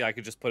 obviously, I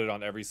could just put it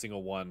on every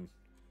single one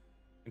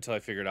until I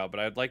figure it out, but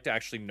I'd like to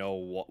actually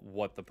know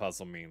what the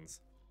puzzle means.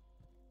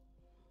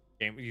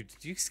 Game, did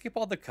you skip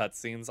all the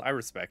cutscenes? I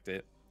respect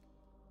it.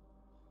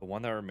 The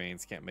one that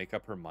remains can't make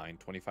up her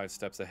mind. 25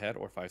 steps ahead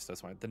or 5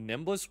 steps behind. The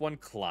nimblest one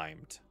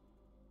climbed.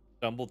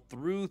 Stumbled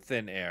through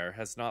thin air.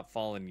 Has not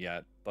fallen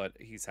yet, but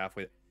he's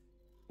halfway.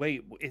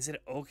 Wait, is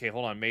it... Okay,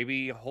 hold on.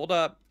 Maybe... Hold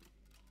up.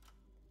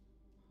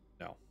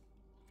 No.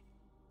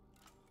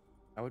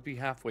 That would be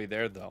halfway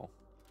there, though.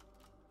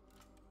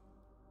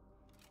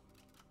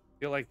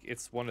 I feel like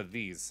it's one of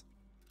these.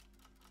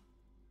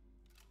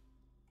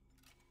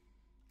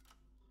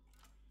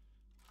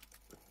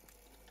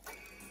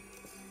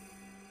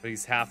 But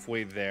he's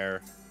halfway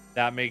there.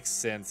 That makes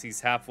sense.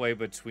 He's halfway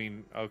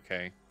between...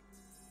 Okay.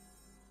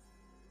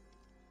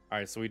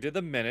 Alright, so we did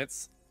the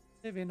minutes.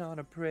 Living on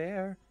a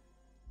prayer.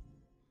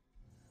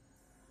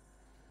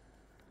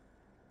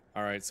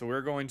 Alright, so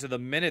we're going to the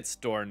minute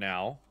store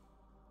now.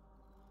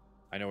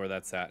 I know where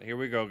that's at. Here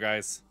we go,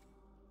 guys.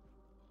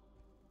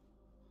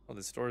 Oh,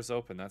 the store's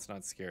open. That's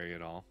not scary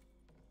at all.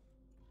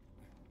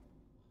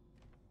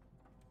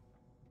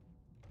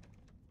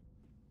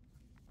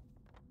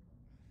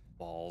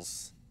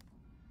 Balls.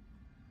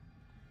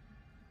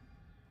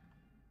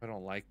 I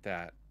don't like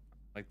that.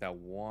 I like that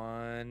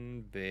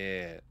one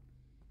bit.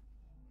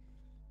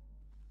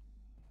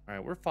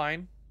 Alright, we're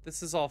fine.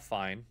 This is all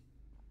fine.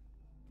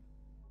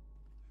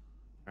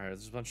 Alright,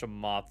 there's a bunch of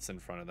moths in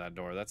front of that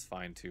door. That's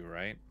fine too,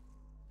 right?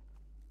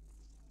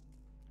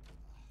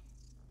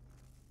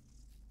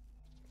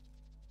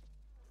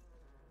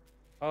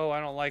 Oh,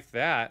 I don't like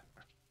that.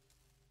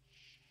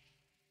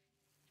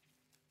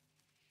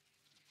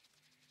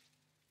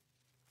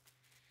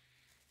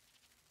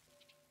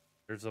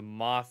 There's a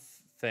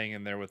moth thing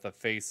in there with a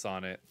face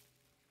on it.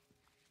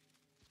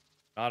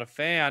 Not a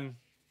fan.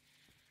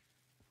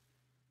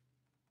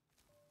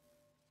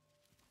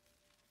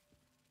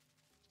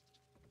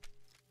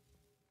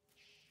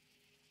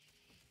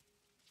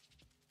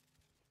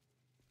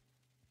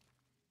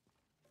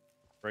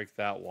 Break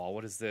that wall.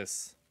 What is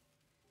this?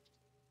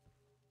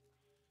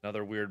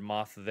 Another weird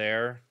moth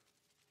there.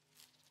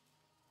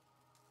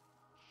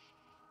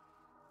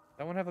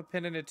 That one have a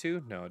pin in it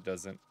too? No, it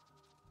doesn't.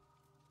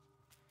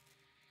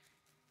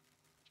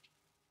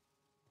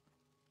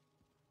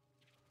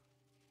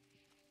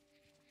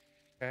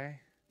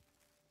 Okay.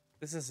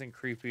 This isn't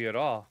creepy at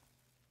all.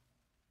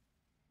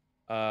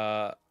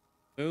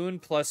 Moon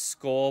plus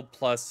skull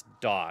plus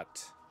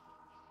dot.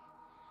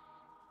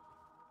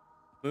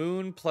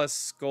 Moon plus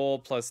skull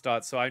plus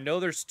dot. So I know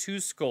there's 2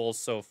 skulls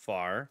so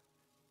far.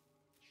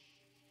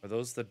 Are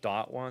those the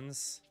dot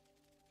ones?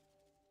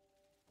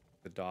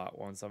 The dot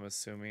ones, I'm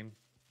assuming.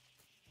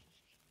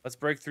 Let's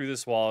break through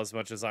this wall as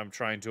much as I'm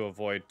trying to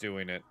avoid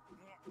doing it.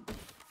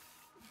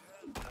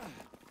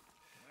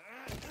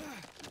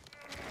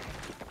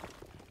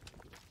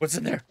 What's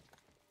in there?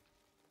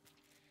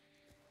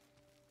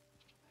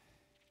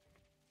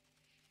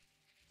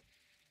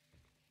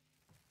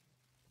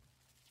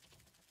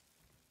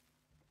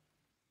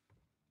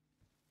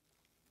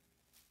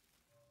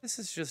 This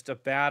is just a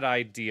bad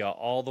idea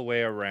all the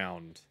way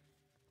around.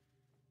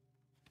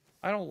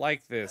 I don't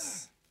like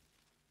this.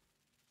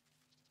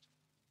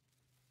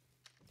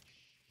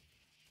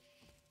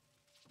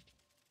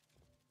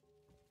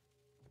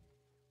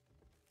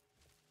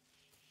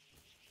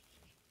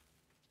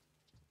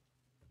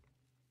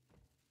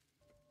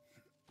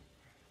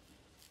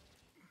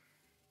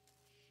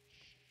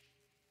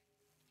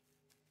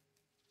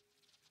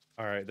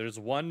 All right, there's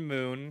 1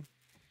 moon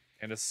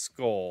and a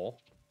skull.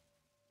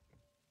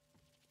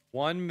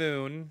 1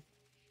 moon.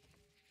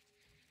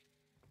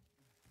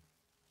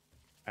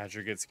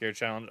 Azure Get Scared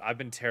challenge. I've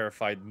been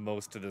terrified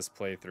most of this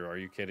playthrough. Are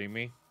you kidding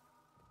me?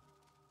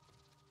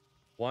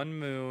 1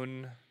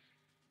 moon,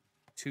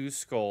 2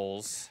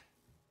 skulls.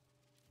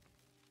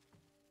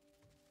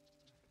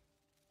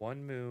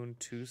 1 moon,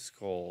 2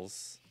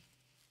 skulls.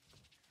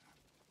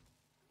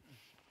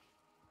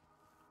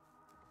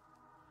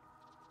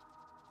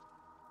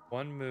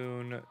 One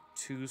moon,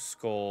 2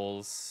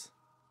 skulls.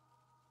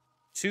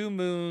 2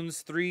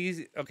 moons,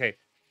 3... Okay.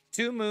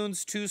 2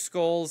 moons, 2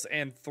 skulls,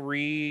 and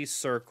 3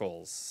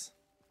 circles.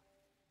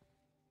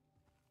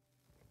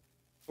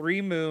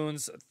 3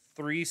 moons,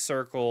 3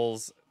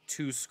 circles,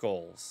 2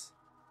 skulls.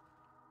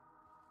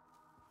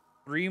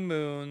 3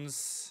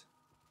 moons,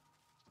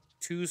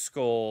 2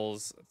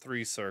 skulls,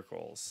 3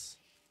 circles.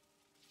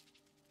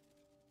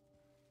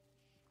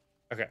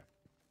 Okay.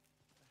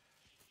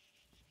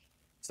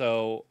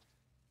 So...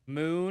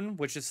 moon,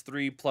 which is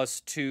 3 plus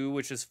 2,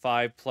 which is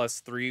 5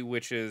 plus 3,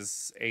 which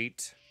is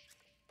 8.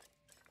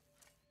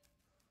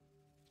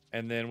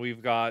 And then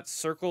we've got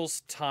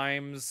circles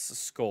times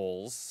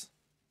skulls.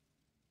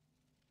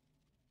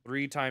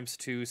 3 times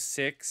 2,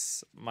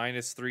 6.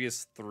 Minus 3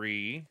 is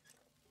 3.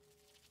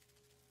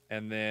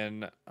 And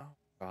then, oh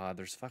god,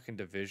 there's fucking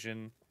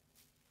division.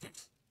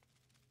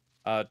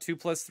 2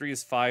 plus 3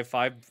 is 5.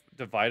 5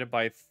 divided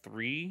by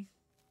 3.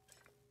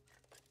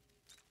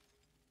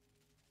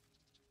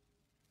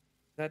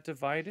 That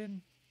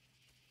divided?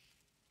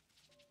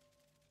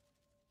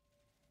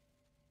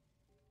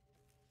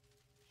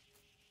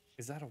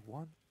 Is that a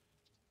 1?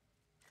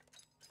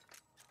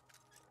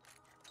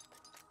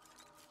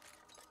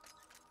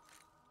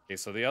 Okay,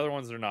 so the other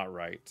ones are not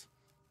right.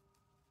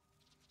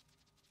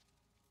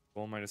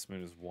 Skull minus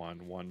moon is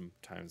 1. 1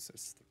 times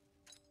is 3.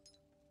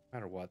 No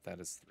matter what, that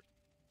is 3.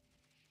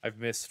 I've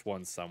missed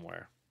one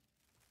somewhere.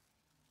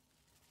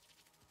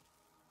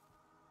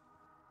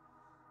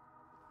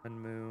 1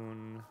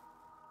 moon.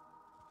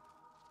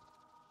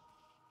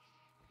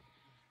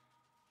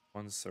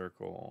 1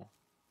 circle,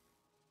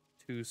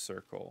 2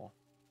 circle,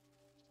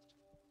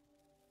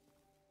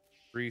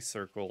 3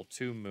 circle,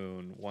 2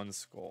 moon, 1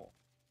 skull.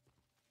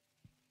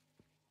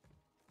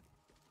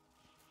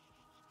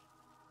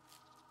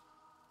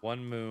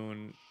 One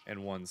moon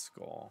and 1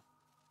 skull.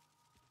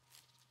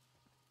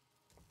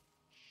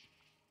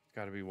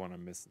 Gotta be one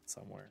I'm missing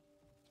somewhere.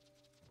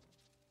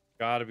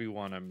 Gotta be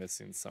one I'm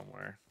missing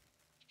somewhere.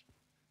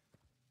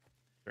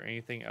 Is there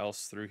anything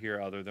else through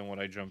here other than what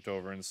I jumped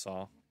over and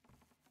saw?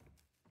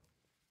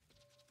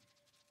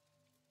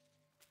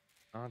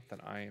 Not that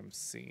I am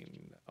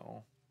seeing,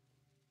 no.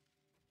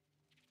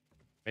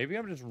 Maybe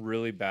I'm just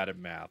really bad at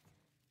math.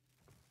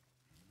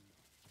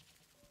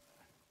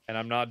 And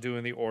I'm not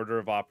doing the order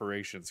of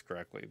operations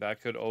correctly. That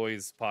could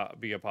always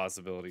be a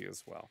possibility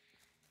as well.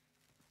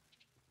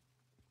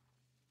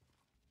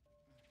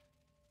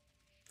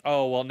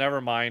 Oh, well, never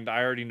mind.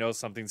 I already know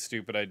something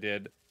stupid I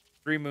did.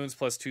 3 moons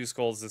plus 2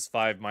 skulls is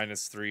 5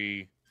 minus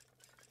 3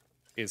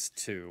 is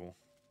 2.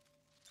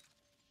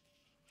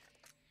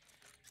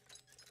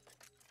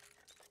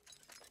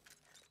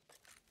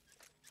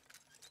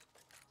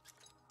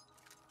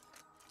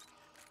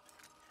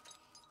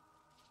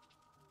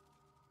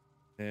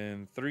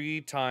 And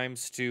 3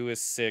 times 2 is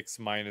 6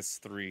 minus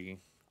 3.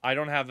 I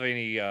don't have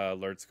any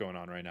alerts going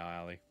on right now,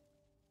 Allie.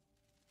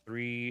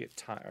 3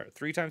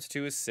 times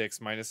 2 is 6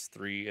 minus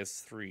 3 is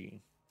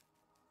 3.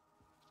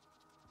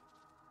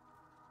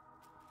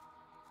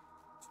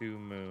 2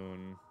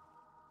 moon.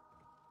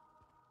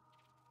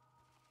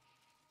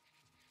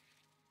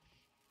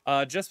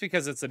 Just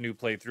because it's a new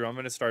playthrough, I'm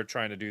going to start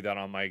trying to do that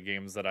on my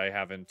games that I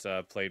haven't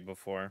played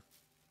before.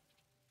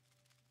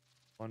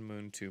 1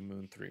 moon, 2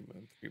 moon, 3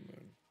 moon, 3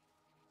 moon.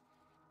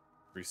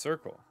 3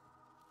 circle.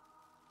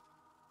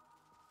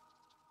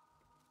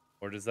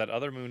 Or does that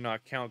other moon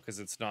not count because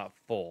it's not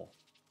full?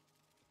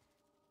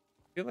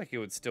 I feel like it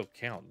would still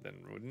count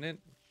then, wouldn't it?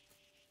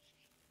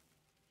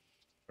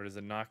 Or does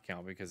it not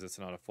count because it's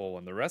not a full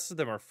one? The rest of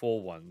them are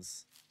full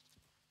ones.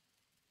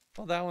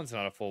 Well, that one's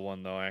not a full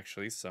one though,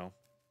 actually, so.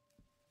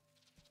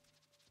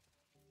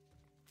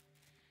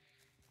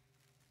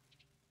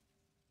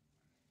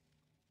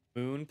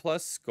 Moon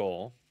plus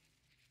skull.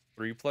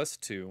 3 plus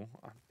 2.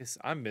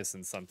 I'm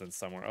missing something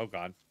somewhere. Oh,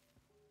 God.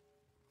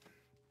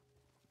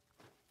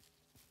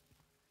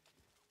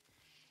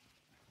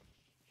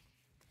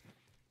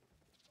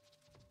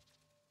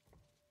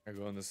 Can I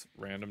go in this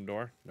random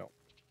door? No.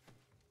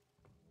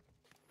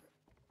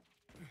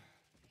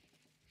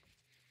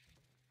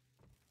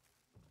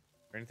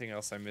 Anything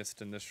else I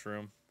missed in this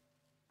room?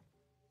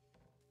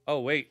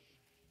 Oh, wait.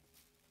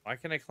 Why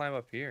can't I climb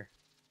up here?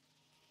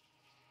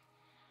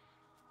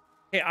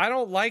 Hey, I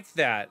don't like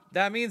that.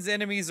 That means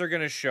enemies are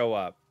going to show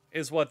up,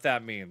 is what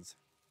that means.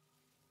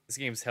 This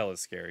game's hella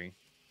scary.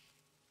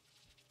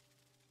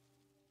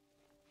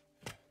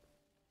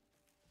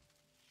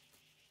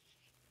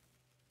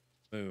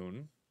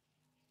 Moon.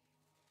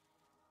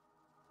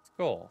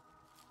 Skull.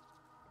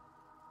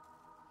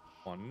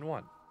 1 and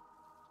 1.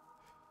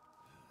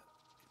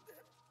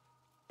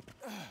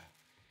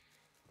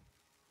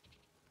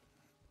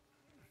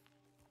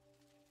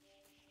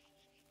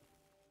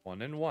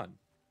 One and 1.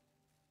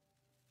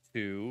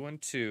 2 and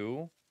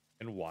 2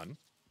 and 1.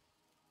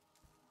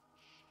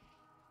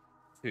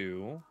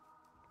 2.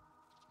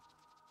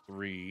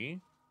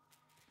 3.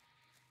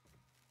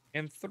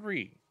 And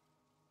 3.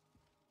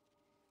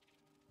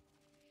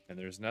 And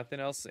there's nothing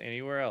else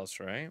anywhere else,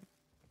 right?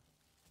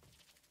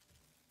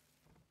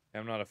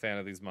 I'm not a fan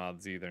of these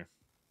mods either.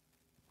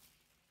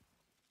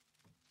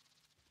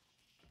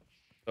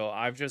 So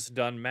I've just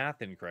done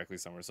math incorrectly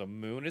somewhere. So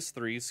moon is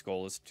 3,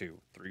 skull is 2.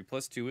 3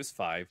 plus 2 is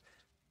 5.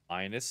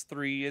 Minus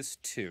 3 is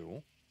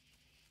 2.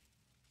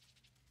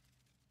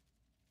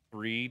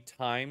 3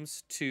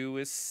 times 2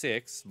 is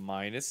 6.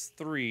 Minus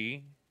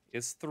 3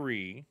 is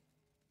 3.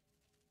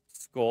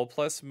 Skull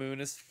plus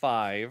moon is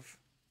 5.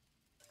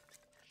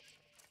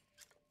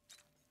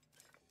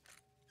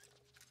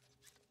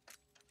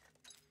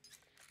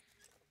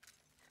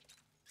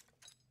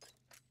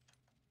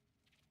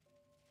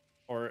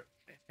 Or,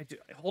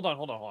 hold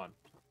on.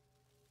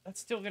 That's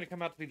still going to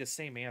come out to be the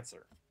same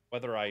answer,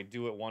 whether I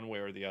do it one way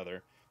or the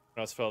other. I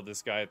just felt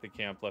this guy at the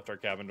camp left our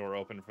cabin door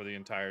open for the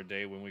entire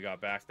day. When we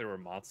got back, there were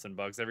moths and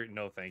bugs.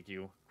 No, thank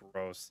you.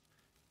 Gross.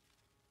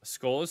 A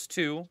skull is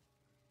 2.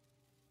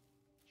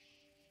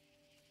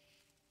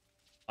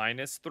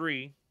 Minus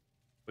 3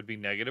 would be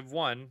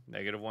 -1.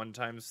 -1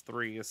 times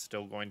 3 is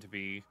still going to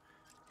be,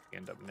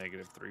 end up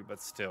 -3, but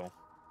still.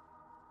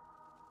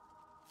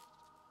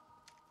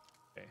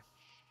 Okay.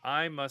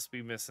 I must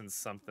be missing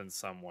something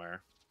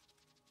somewhere.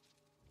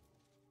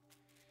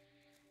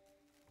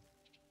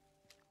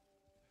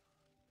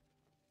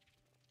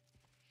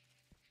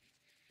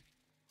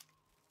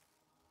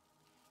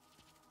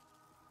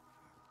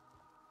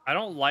 I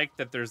don't like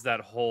that there's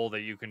that hole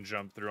that you can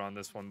jump through on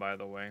this one, by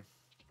the way.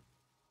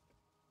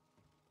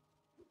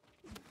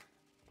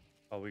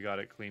 Oh, we got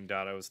it cleaned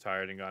out. I was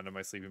tired and got into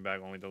my sleeping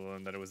bag only to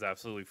learn that it was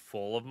absolutely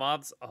full of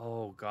mobs.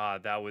 Oh,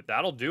 God,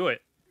 that'll do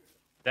it.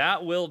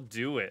 That will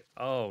do it.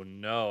 Oh,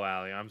 no,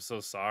 Allie. I'm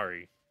so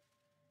sorry.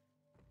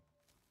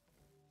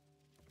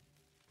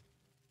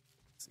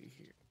 Let's see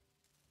here.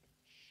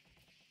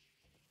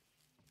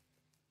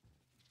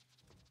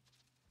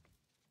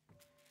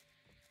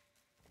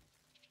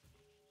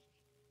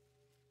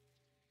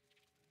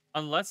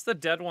 Unless the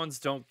dead ones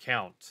don't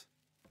count.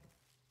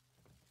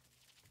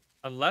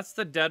 Unless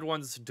the dead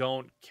ones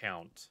don't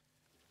count.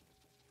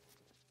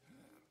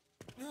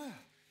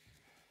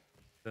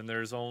 Then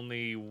there's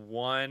only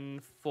 1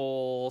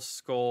 full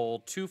skull,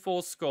 2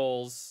 full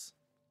skulls,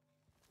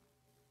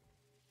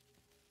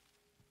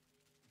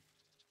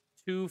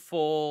 2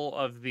 full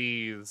of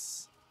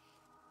these,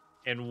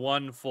 and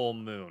 1 full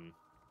moon.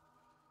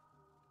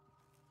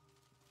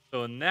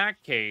 So in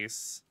that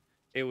case,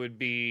 it would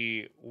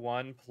be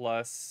 1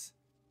 plus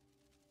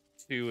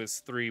 2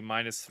 is 3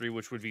 minus 3,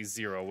 which would be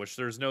 0, which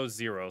there's no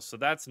 0, so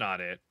that's not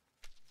it.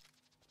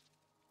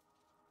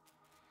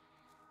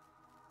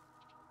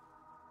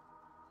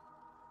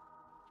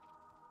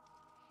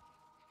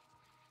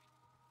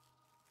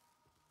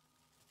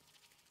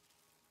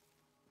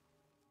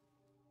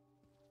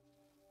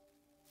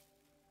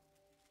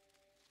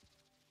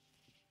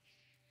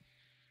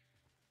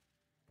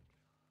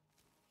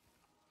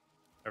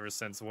 Ever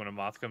since when a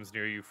moth comes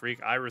near you,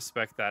 freak. I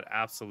respect that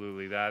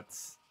absolutely.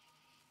 That's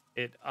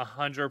it.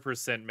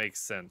 100%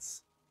 makes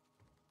sense.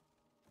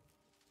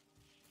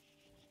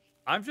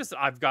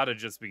 I've got to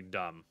just be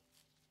dumb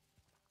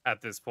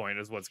at this point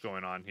is what's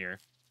going on here.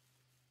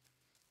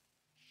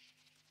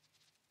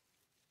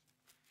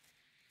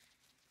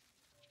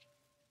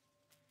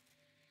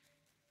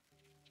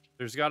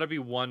 There's got to be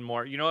one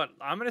more. You know what?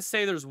 I'm going to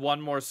say there's one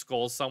more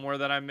skull somewhere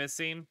that I'm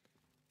missing.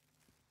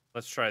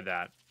 Let's try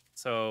that.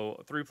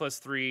 So 3 plus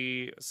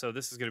 3. So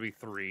this is going to be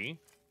 3.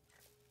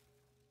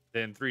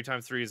 Then 3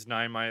 times 3 is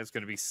 9. Minus is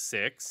going to be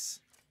 6.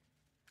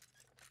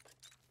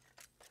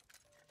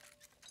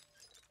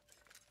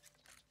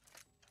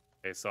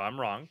 Okay, so I'm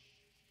wrong.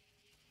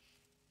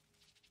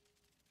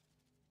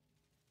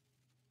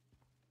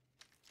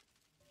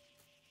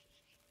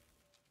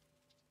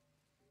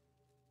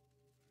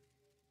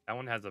 That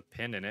one has a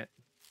pin in it.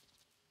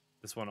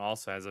 This one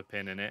also has a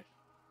pin in it.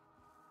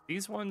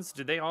 These ones,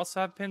 did they also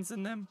have pins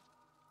in them?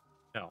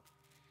 No.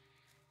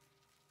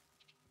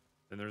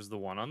 Then there's the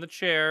one on the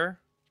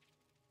chair.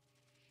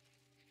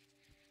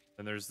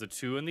 Then there's the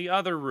 2 in the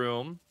other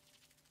room.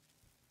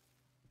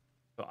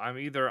 So I'm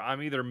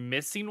either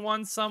missing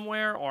one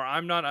somewhere or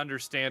I'm not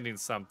understanding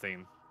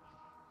something.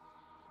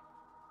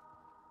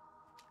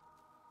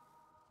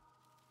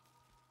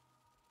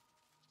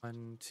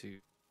 One, two.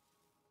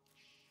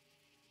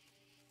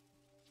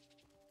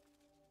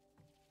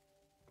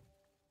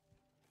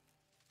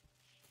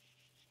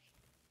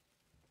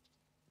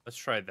 Let's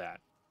try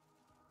that.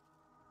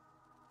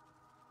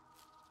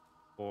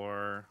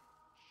 4,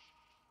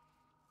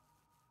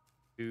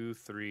 2,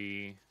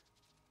 3.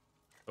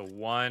 So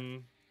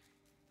 1.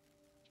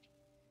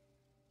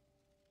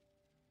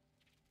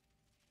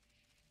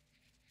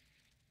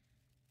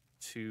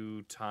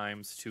 Two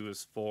times 2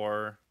 is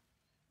 4.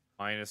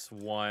 Minus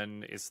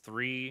 1 is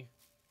 3.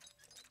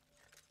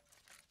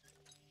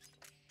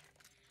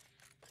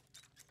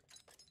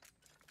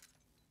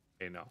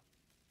 Okay, no.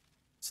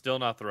 Still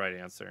not the right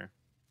answer.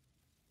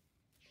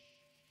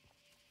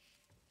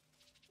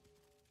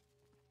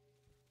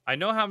 I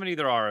know how many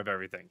there are of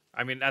everything.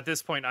 I mean, at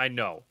this point, I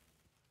know.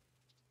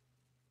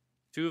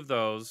 2 of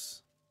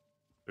those.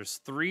 There's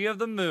 3 of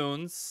the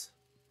moons.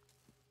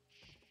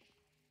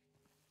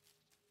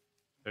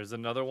 There's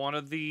another one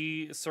of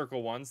the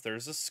circle ones.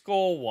 There's a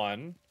skull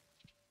one.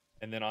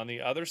 And then on the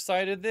other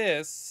side of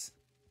this,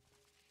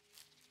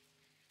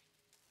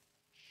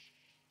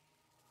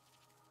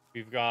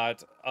 we've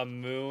got a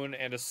moon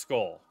and a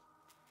skull.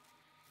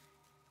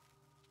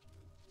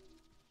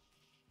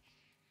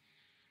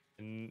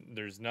 And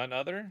there's none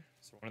other.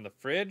 So one in the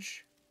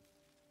fridge.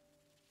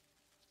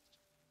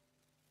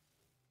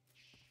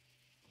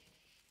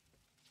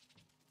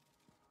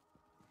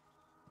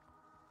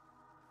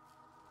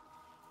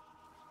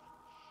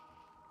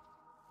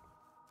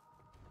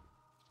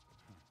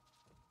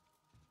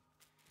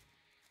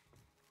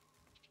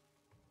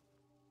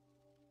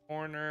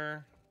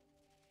 Corner.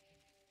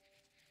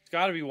 There's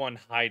got to be one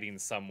hiding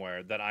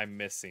somewhere that I'm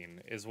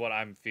missing, is what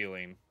I'm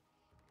feeling.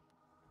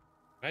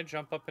 Can I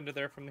jump up into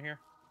there from here?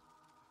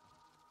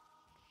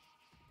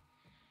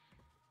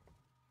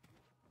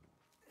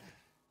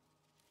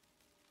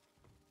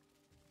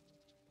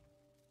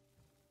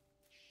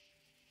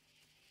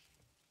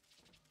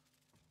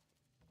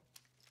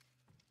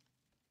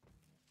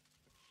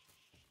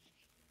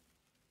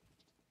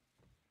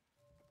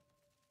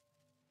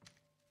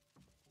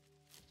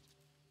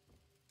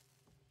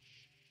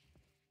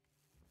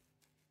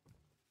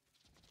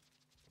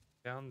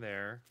 Down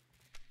there.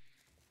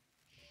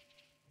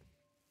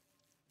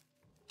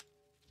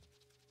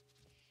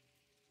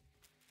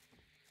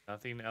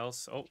 Nothing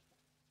else. Oh.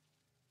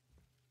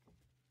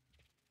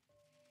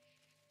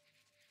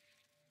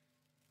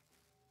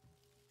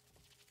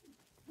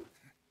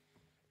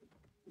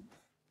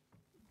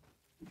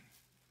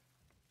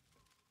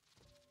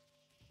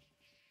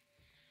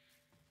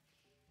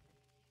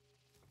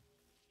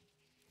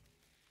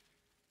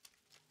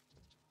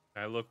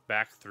 Can I look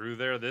back through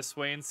there this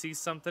way and see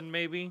something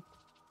maybe?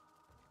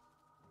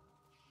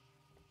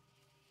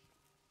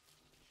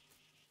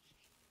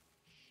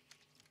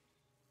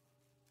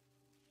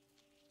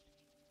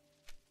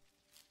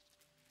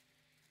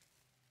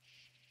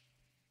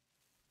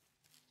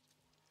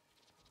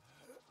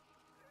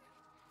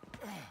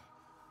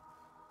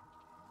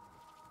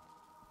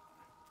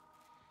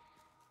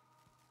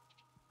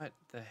 What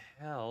the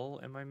hell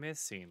am I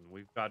missing?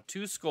 We've got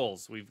 2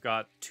 skulls. We've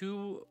got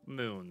 2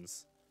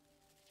 moons.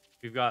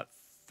 We've got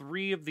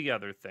 3 of the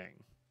other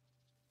thing.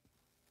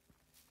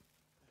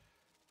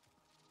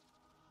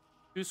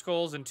 2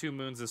 skulls and 2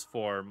 moons is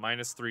 4.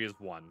 Minus 3 is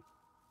 1.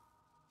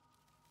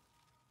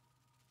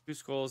 2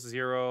 skulls,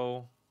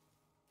 0.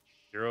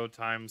 0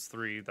 times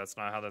 3. That's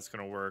not how that's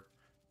going to work.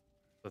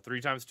 So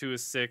 3 times 2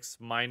 is 6.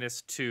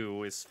 Minus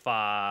 2 is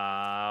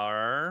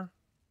 5.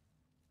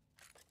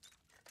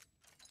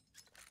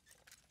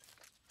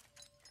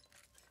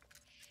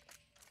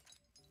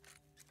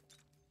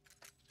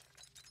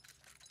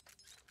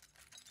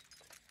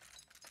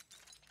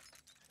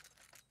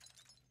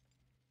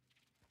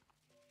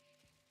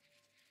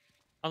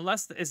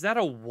 Unless, is that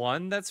a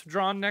 1 that's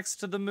drawn next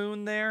to the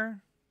moon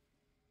there?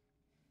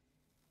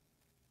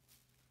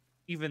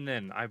 Even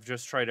then, I've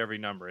just tried every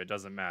number. It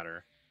doesn't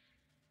matter.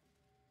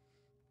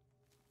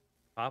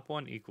 Top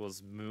one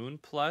equals moon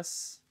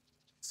plus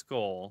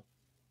skull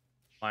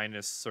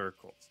minus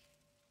circles.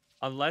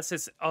 Unless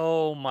it's,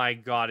 oh my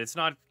god, it's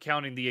not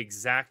counting the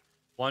exact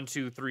 1,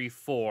 2, 3,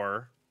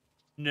 4.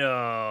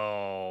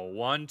 No.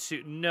 1,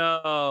 2,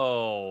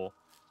 no.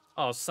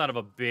 Oh, son of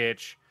a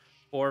bitch.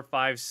 4,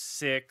 5,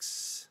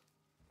 6.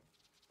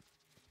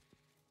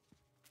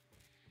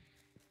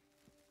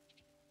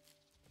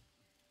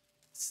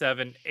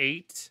 Seven,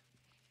 8.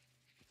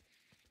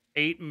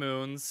 8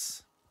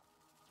 moons.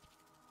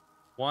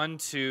 1,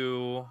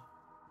 2,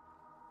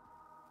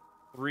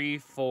 3,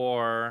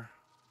 4,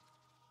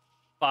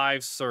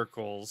 5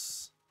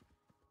 circles.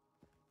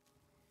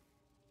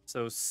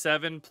 So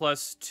 7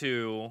 plus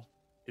 2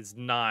 is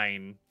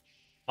 9.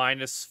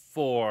 Minus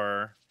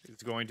 4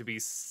 is going to be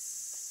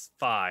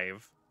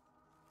 5.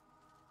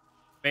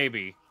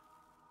 Maybe.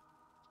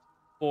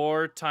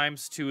 4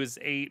 times 2 is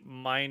 8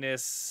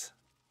 minus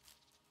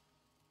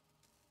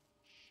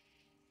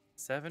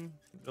 7.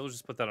 We'll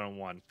just put that on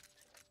 1.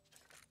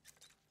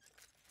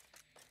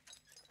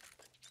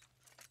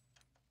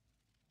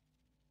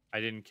 I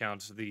didn't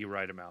count the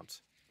right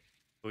amount.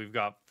 So we've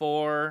got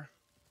 4,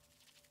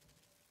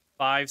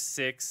 5,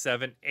 6,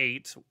 7,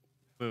 8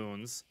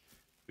 moons.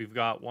 We've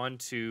got 1,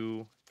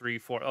 2, 3,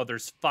 4. Oh,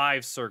 there's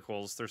 5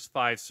 circles. There's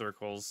 5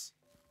 circles.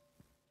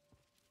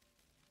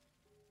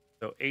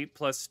 So 8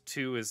 plus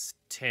 2 is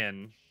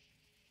 10.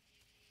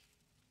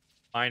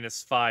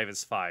 Minus 5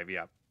 is 5,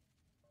 yeah.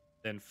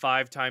 Then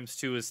 5 times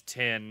 2 is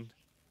 10.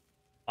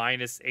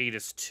 Minus 8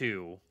 is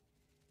 2.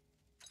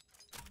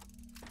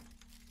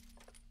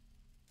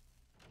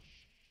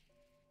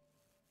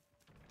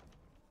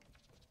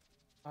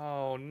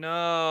 Oh,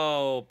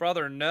 no.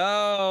 Brother,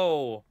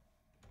 no.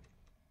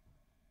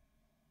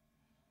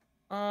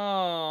 Oh,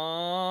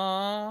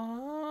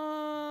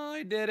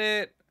 I did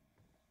it.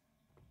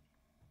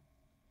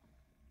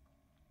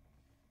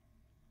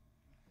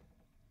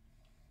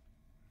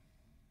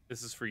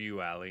 This is for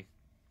you, Allie.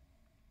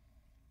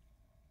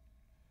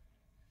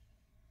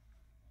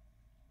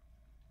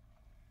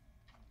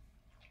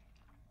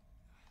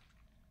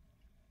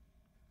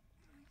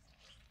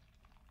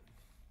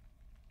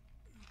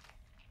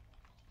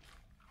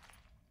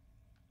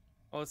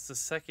 Oh, it's the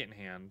second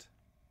hand.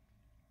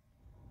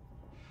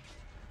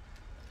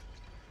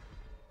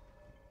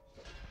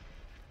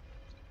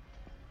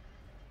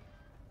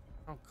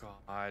 Oh,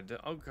 God.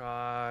 Oh,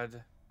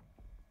 God.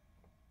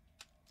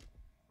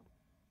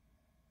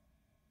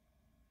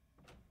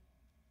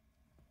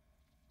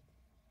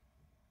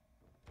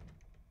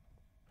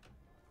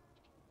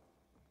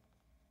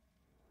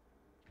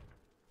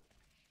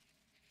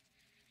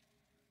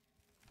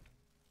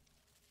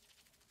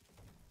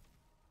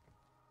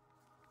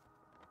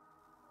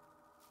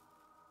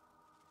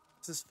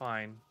 This is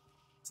fine.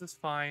 This is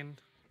fine.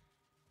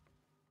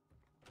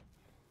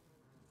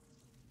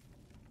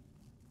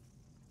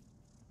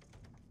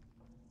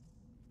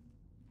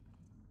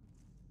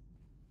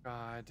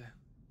 God.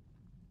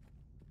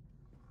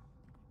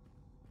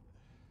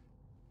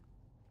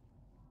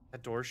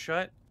 That door's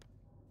shut?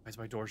 Why is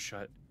my door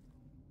shut?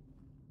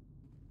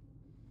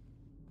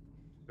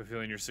 I have a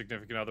feeling your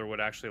significant other would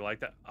actually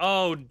like that.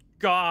 Oh,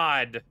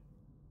 God!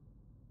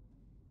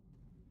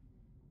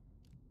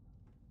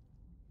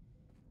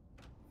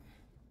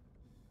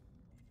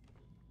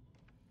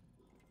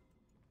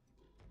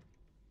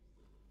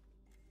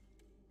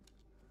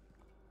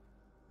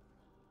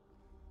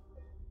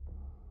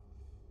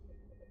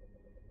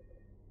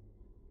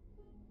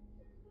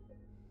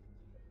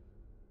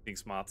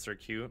 Thinks moths are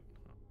cute?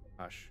 Oh,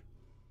 gosh.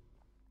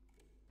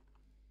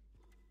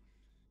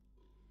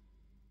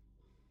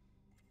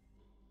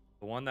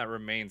 The one that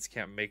remains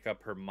can't make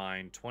up her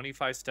mind.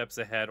 25 steps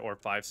ahead or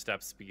 5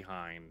 steps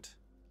behind.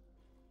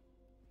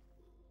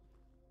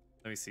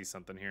 Let me see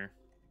something here.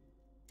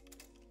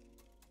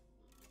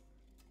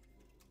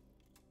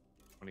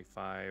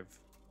 25.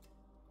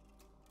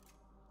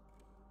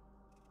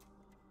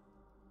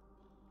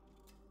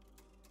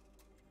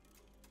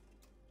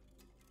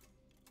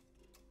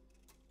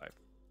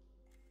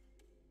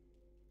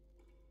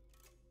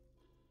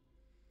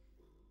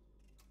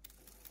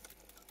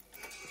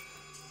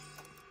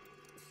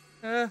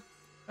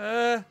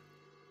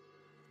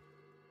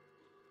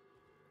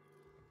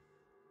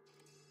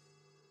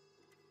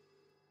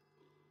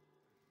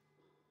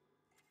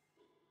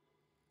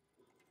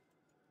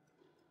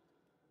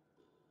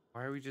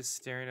 Why are we just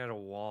staring at a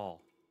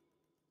wall?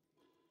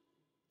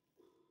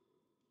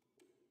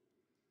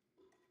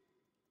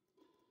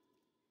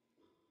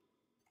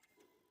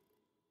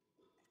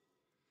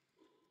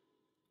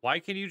 Why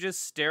can you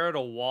just stare at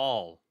a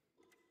wall?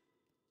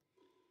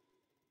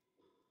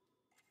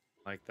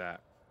 Like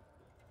that.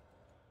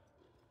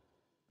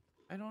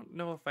 I don't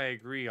know if I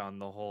agree on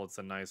the whole it's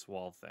a nice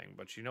wall thing,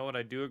 but you know what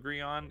I do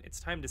agree on? It's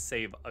time to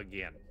save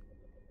again.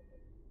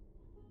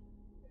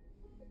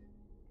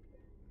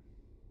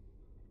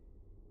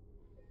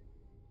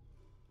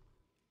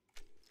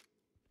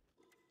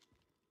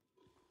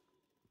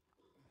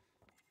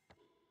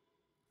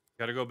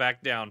 Gotta go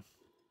back down.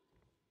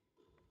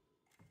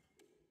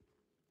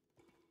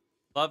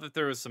 Love if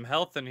there was some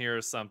health in here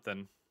or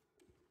something.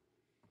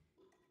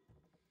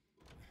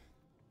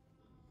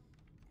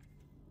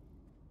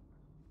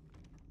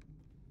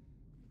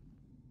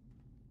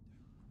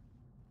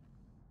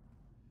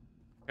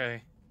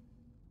 Okay.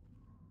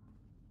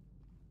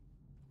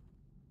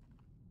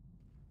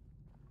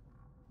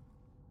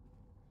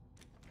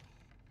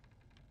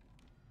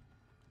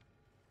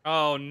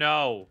 Oh,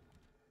 no.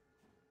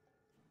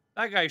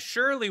 That guy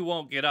surely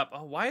won't get up.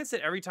 Oh, why is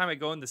it every time I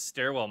go in the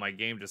stairwell, my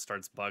game just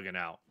starts bugging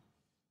out?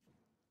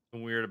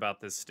 I'm weird about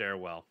this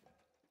stairwell.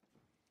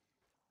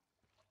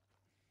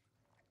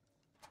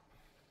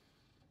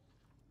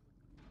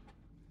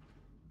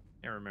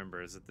 Can't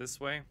remember. Is it this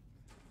way?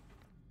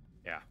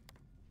 Yeah.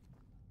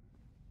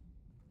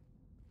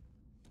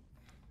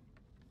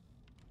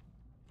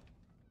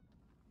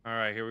 All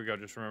right, here we go.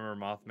 Just remember,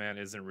 Mothman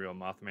isn't real.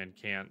 Mothman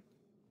can't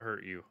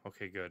hurt you.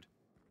 Okay, good.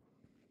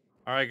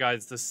 All right,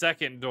 guys, the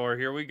second door.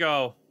 Here we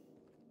go.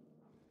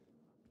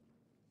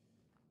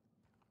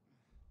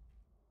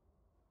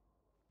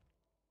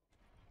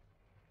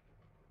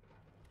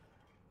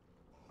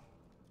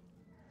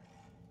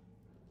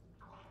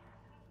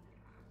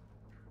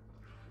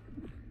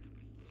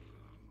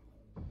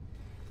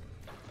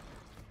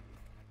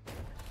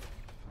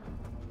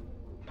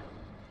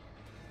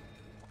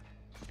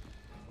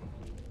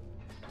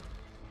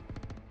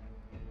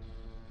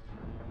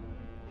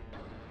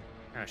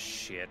 Ah,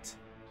 shit.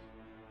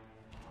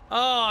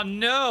 Oh,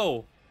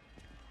 no!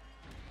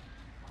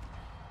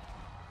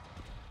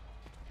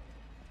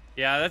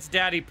 Yeah, that's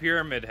Daddy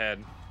Pyramid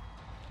Head.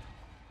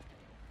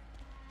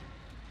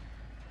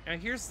 Now,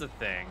 here's the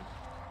thing.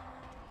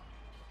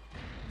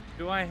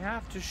 Do I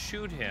have to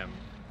shoot him?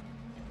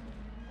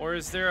 Or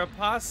is there a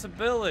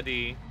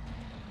possibility...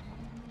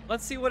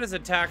 Let's see what his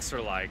attacks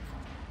are like.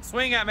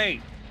 Swing at me!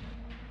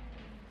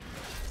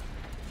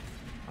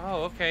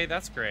 Oh, okay,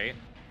 that's great.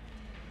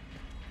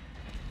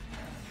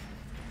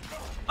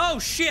 Oh,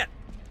 shit!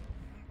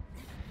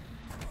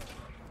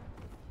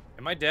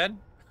 Am I dead?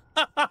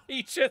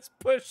 He just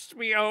pushed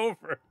me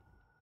over.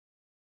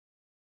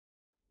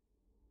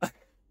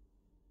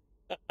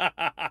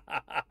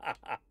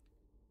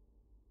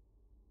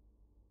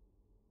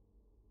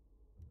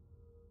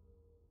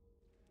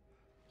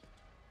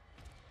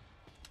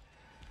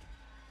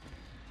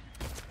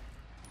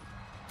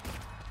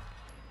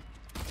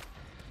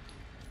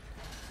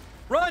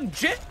 Run,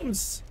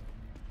 James!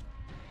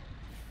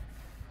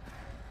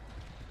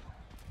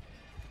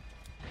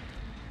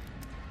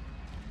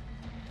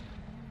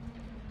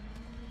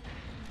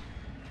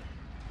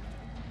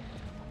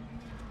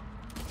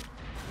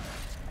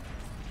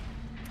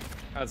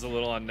 That's a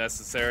little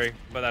unnecessary,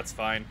 but that's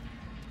fine.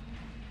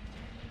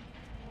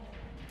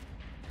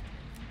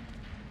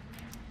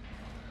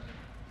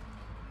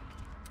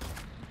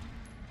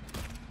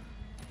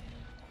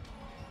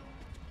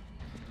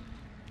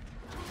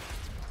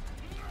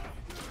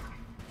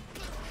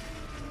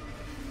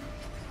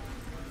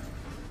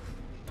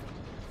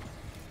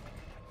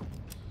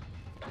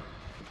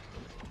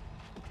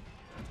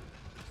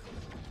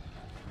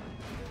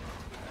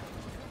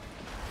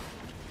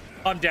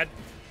 I'm dead.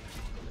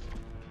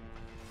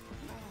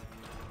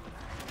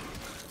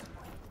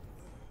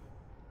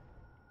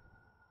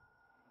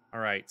 All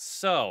right,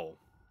 so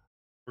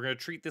we're gonna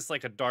treat this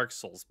like a Dark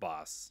Souls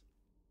boss.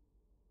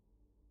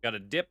 Got to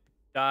dip,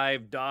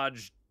 dive,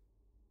 dodge,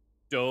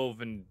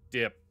 dove, and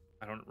dip.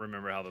 I don't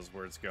remember how those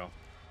words go.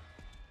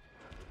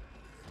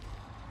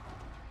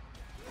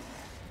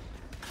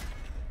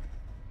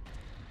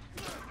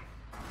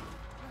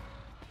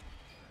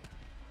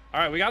 All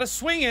right, we got a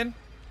swing in.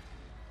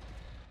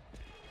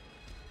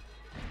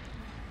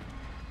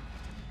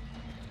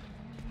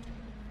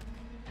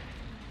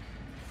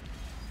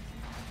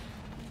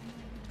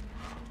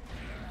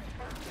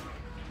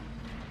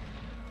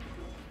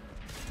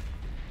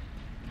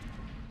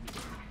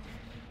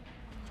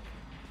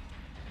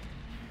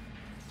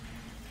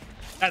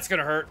 That's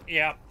gonna hurt.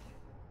 Yeah.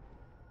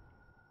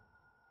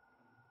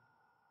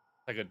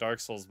 Like a Dark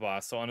Souls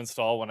boss. So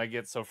uninstall when I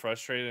get so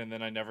frustrated and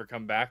then I never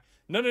come back.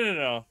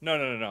 No.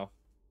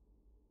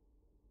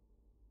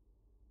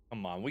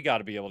 Come on, we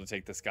gotta be able to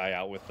take this guy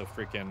out with the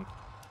freaking...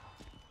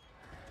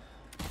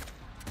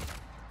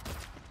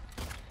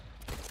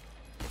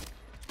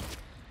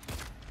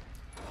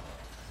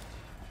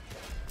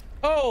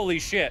 Holy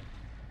shit.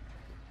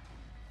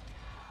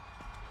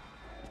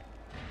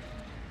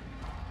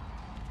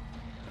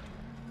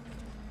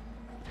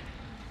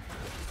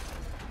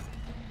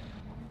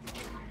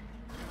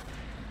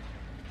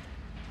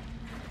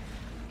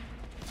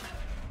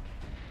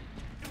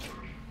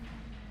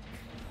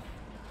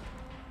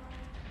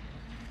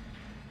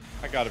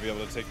 I gotta be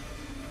able to take...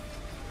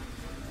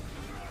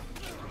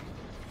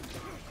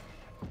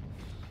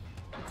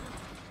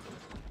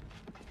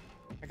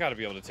 I gotta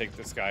be able to take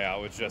this guy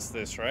out with just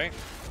this, right?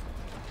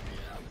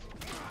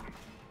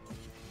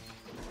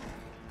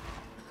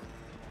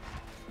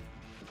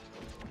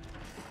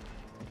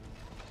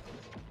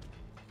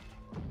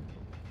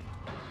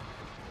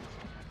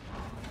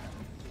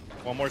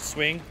 One more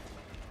swing.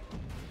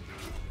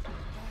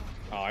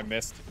 Oh, I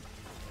missed.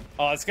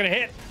 Oh, it's gonna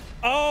hit.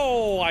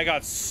 Oh, I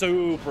got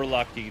super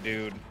lucky,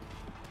 dude.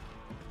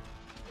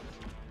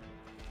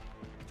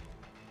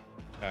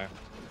 Okay.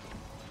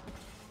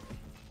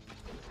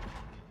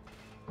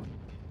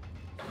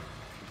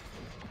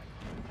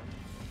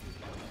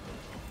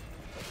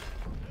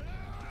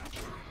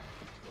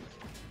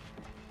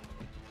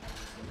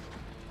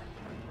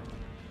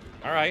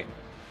 All right.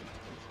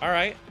 All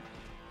right.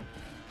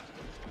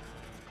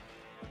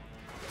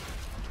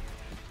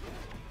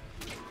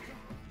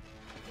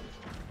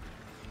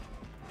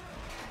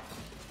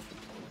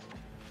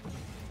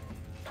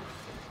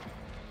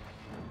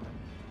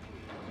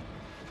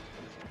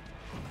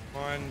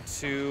 One,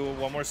 two,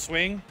 one more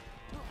swing.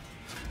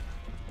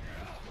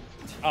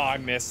 Oh, I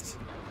missed.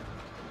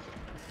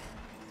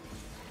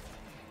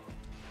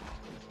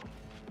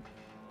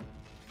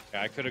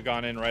 Yeah, I could have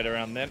gone in right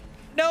around then.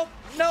 Nope,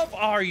 nope. Oh,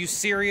 are you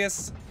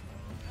serious?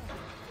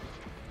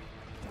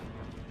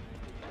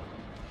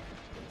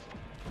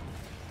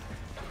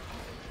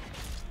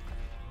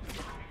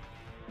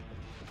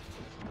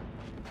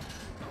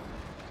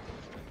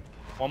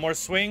 One more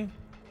swing.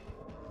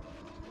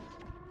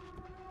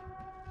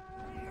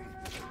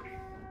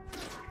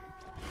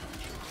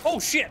 Oh,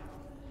 shit.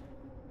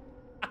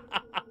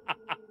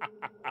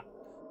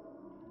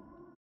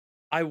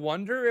 I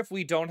wonder if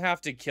we don't have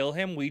to kill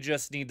him, we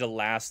just need to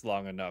last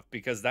long enough,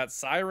 because that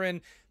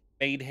siren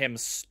made him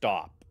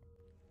stop.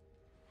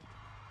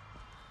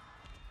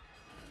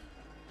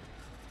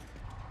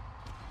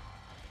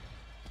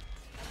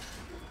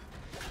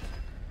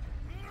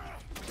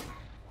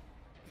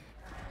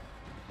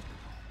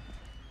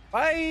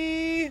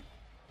 Bye!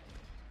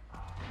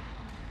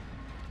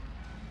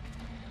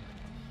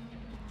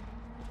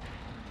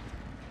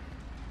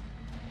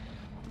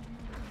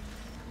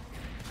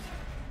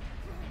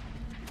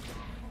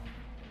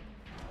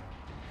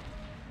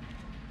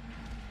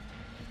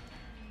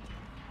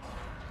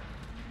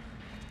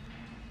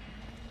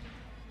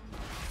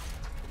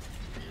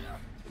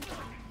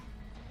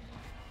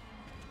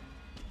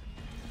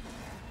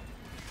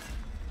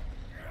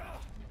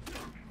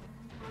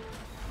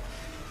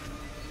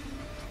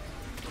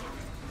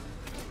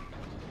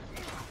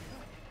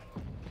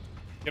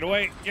 Get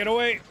away, get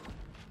away.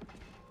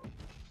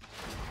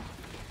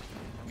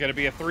 Gonna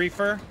be a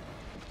threefer.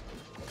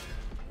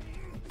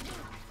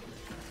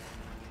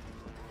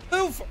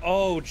 Oof!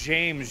 Oh,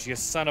 James, you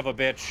son of a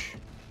bitch.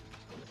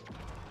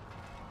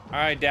 All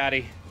right,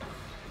 daddy.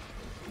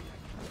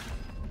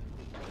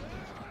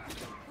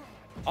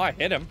 Oh, I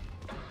hit him.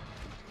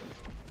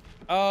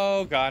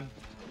 Oh, God.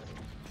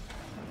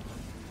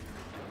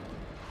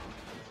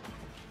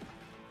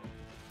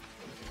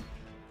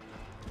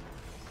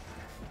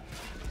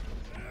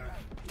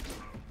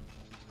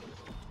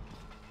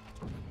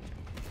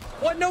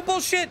 What? No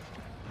bullshit!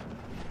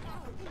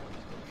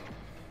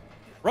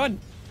 Run!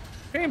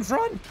 James,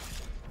 run!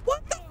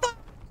 What the fuck?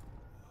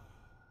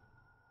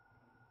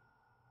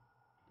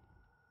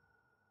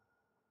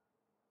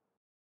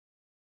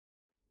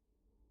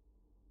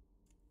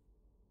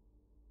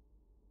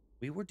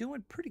 We were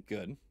doing pretty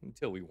good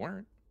until we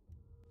weren't.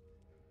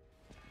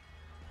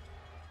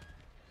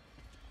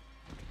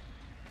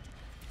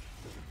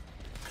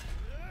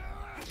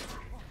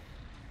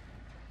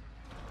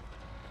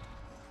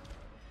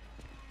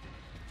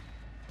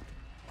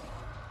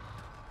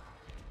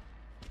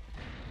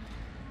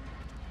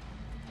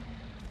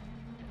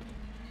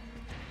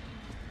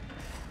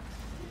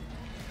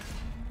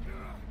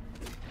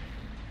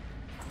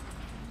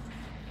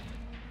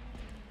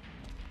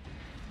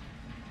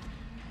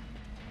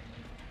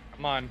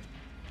 Come on.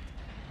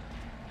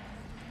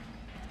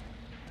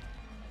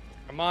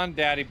 Come on,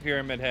 Daddy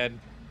Pyramid Head.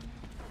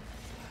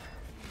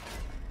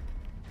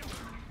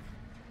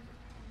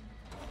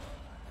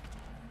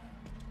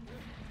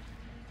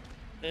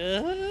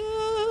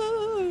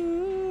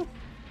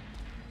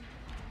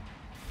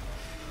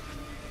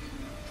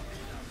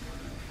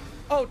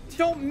 Oh,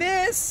 don't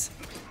miss!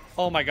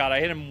 Oh my God, I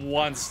hit him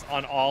once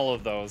on all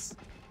of those.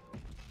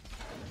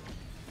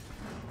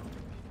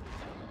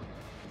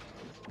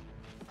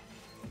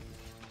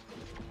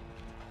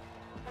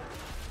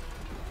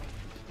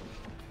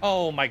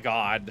 Oh my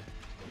God.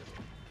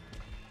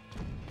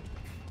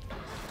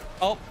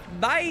 Oh,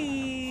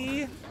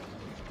 bye!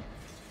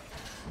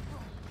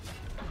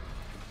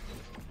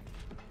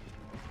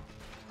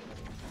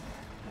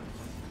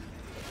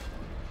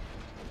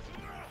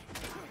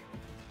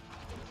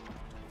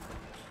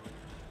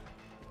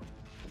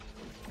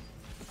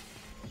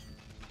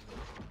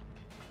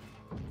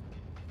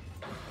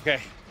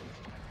 Okay.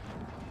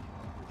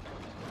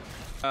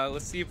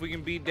 Let's see if we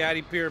can beat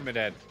Daddy Pyramid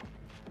Head.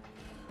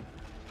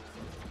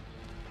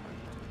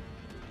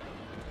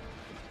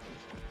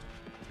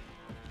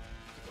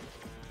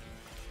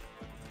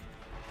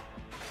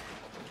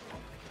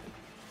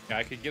 Yeah,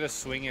 I could get a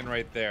swing in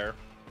right there.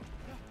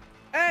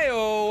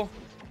 Hey-oh!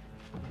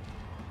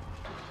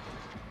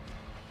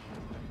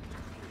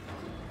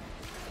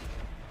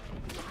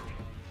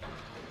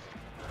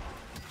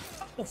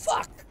 Oh,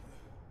 fuck!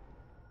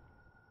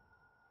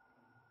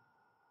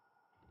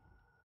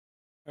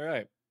 All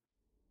right.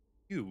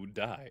 You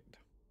died.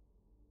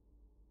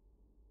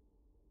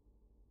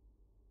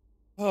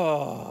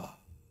 Oh.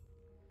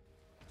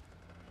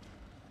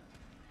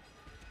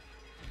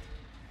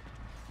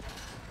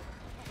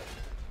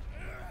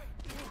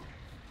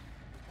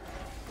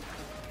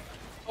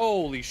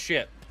 Holy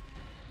shit.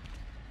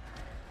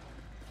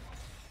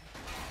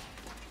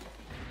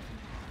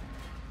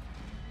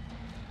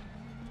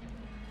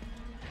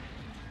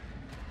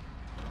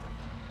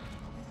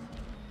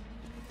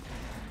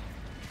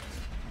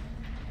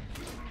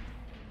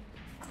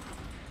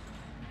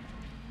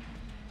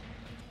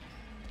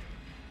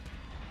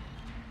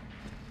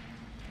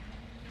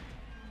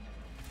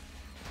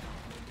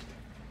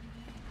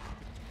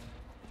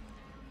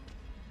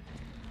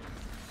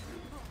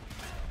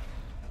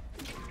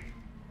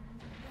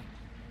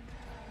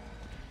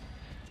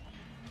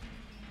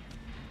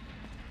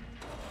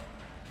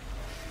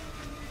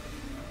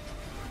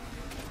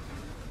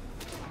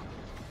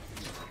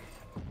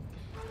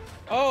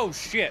 Oh,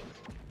 shit.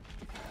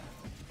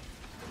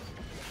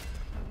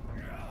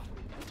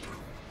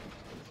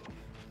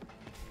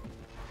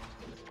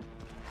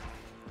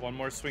 One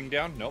more swing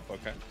down? Nope,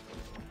 okay.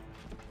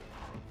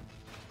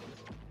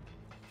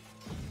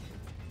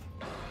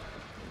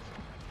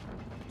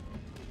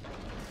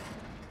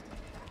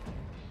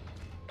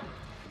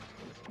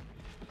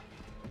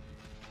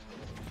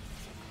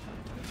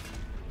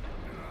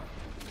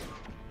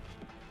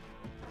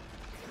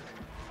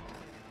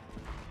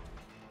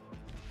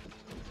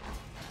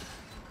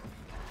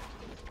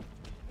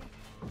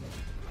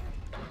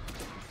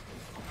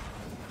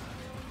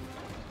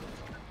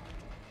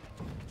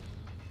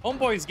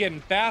 Homeboy's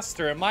getting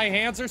faster, and my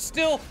hands are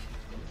still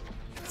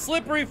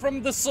slippery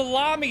from the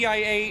salami I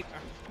ate.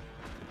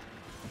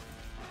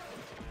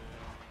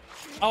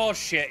 Oh,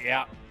 shit,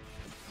 yeah.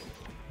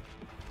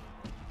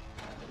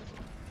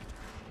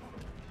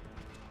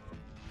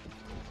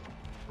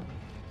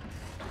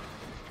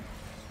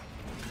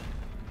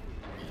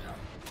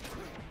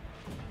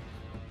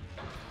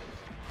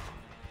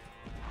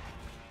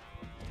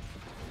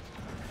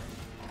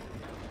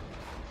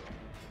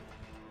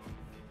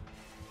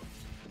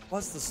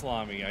 Was the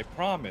salami, I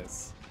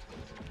promise.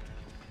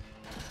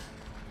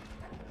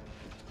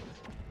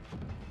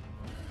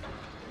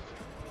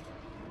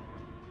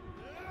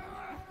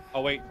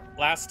 Oh wait,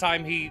 last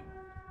time he...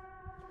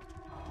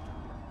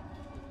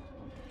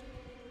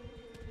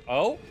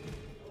 Oh?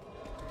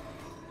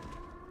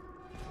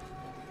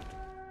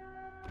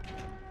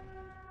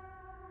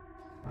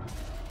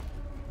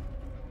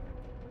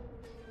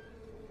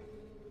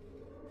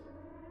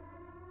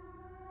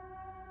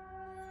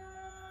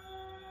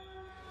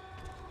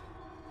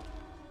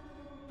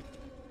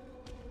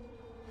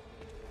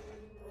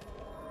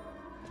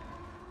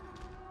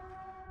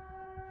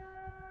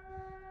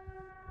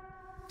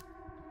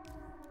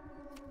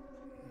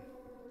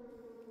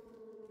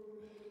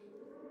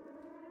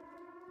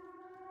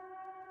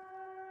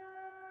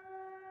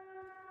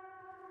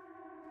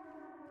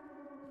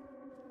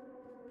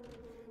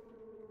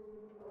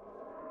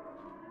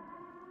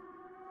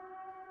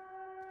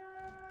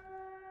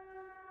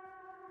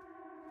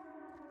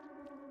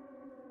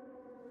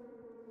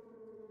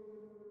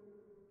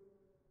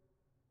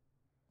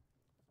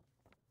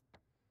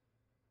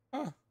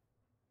 Huh.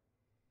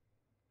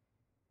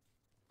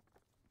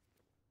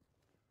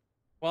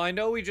 Well, I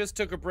know we just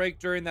took a break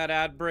during that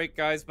ad break,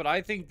 guys, but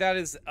I think that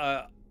is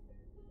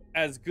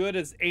as good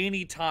as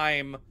any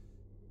time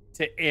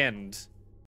to end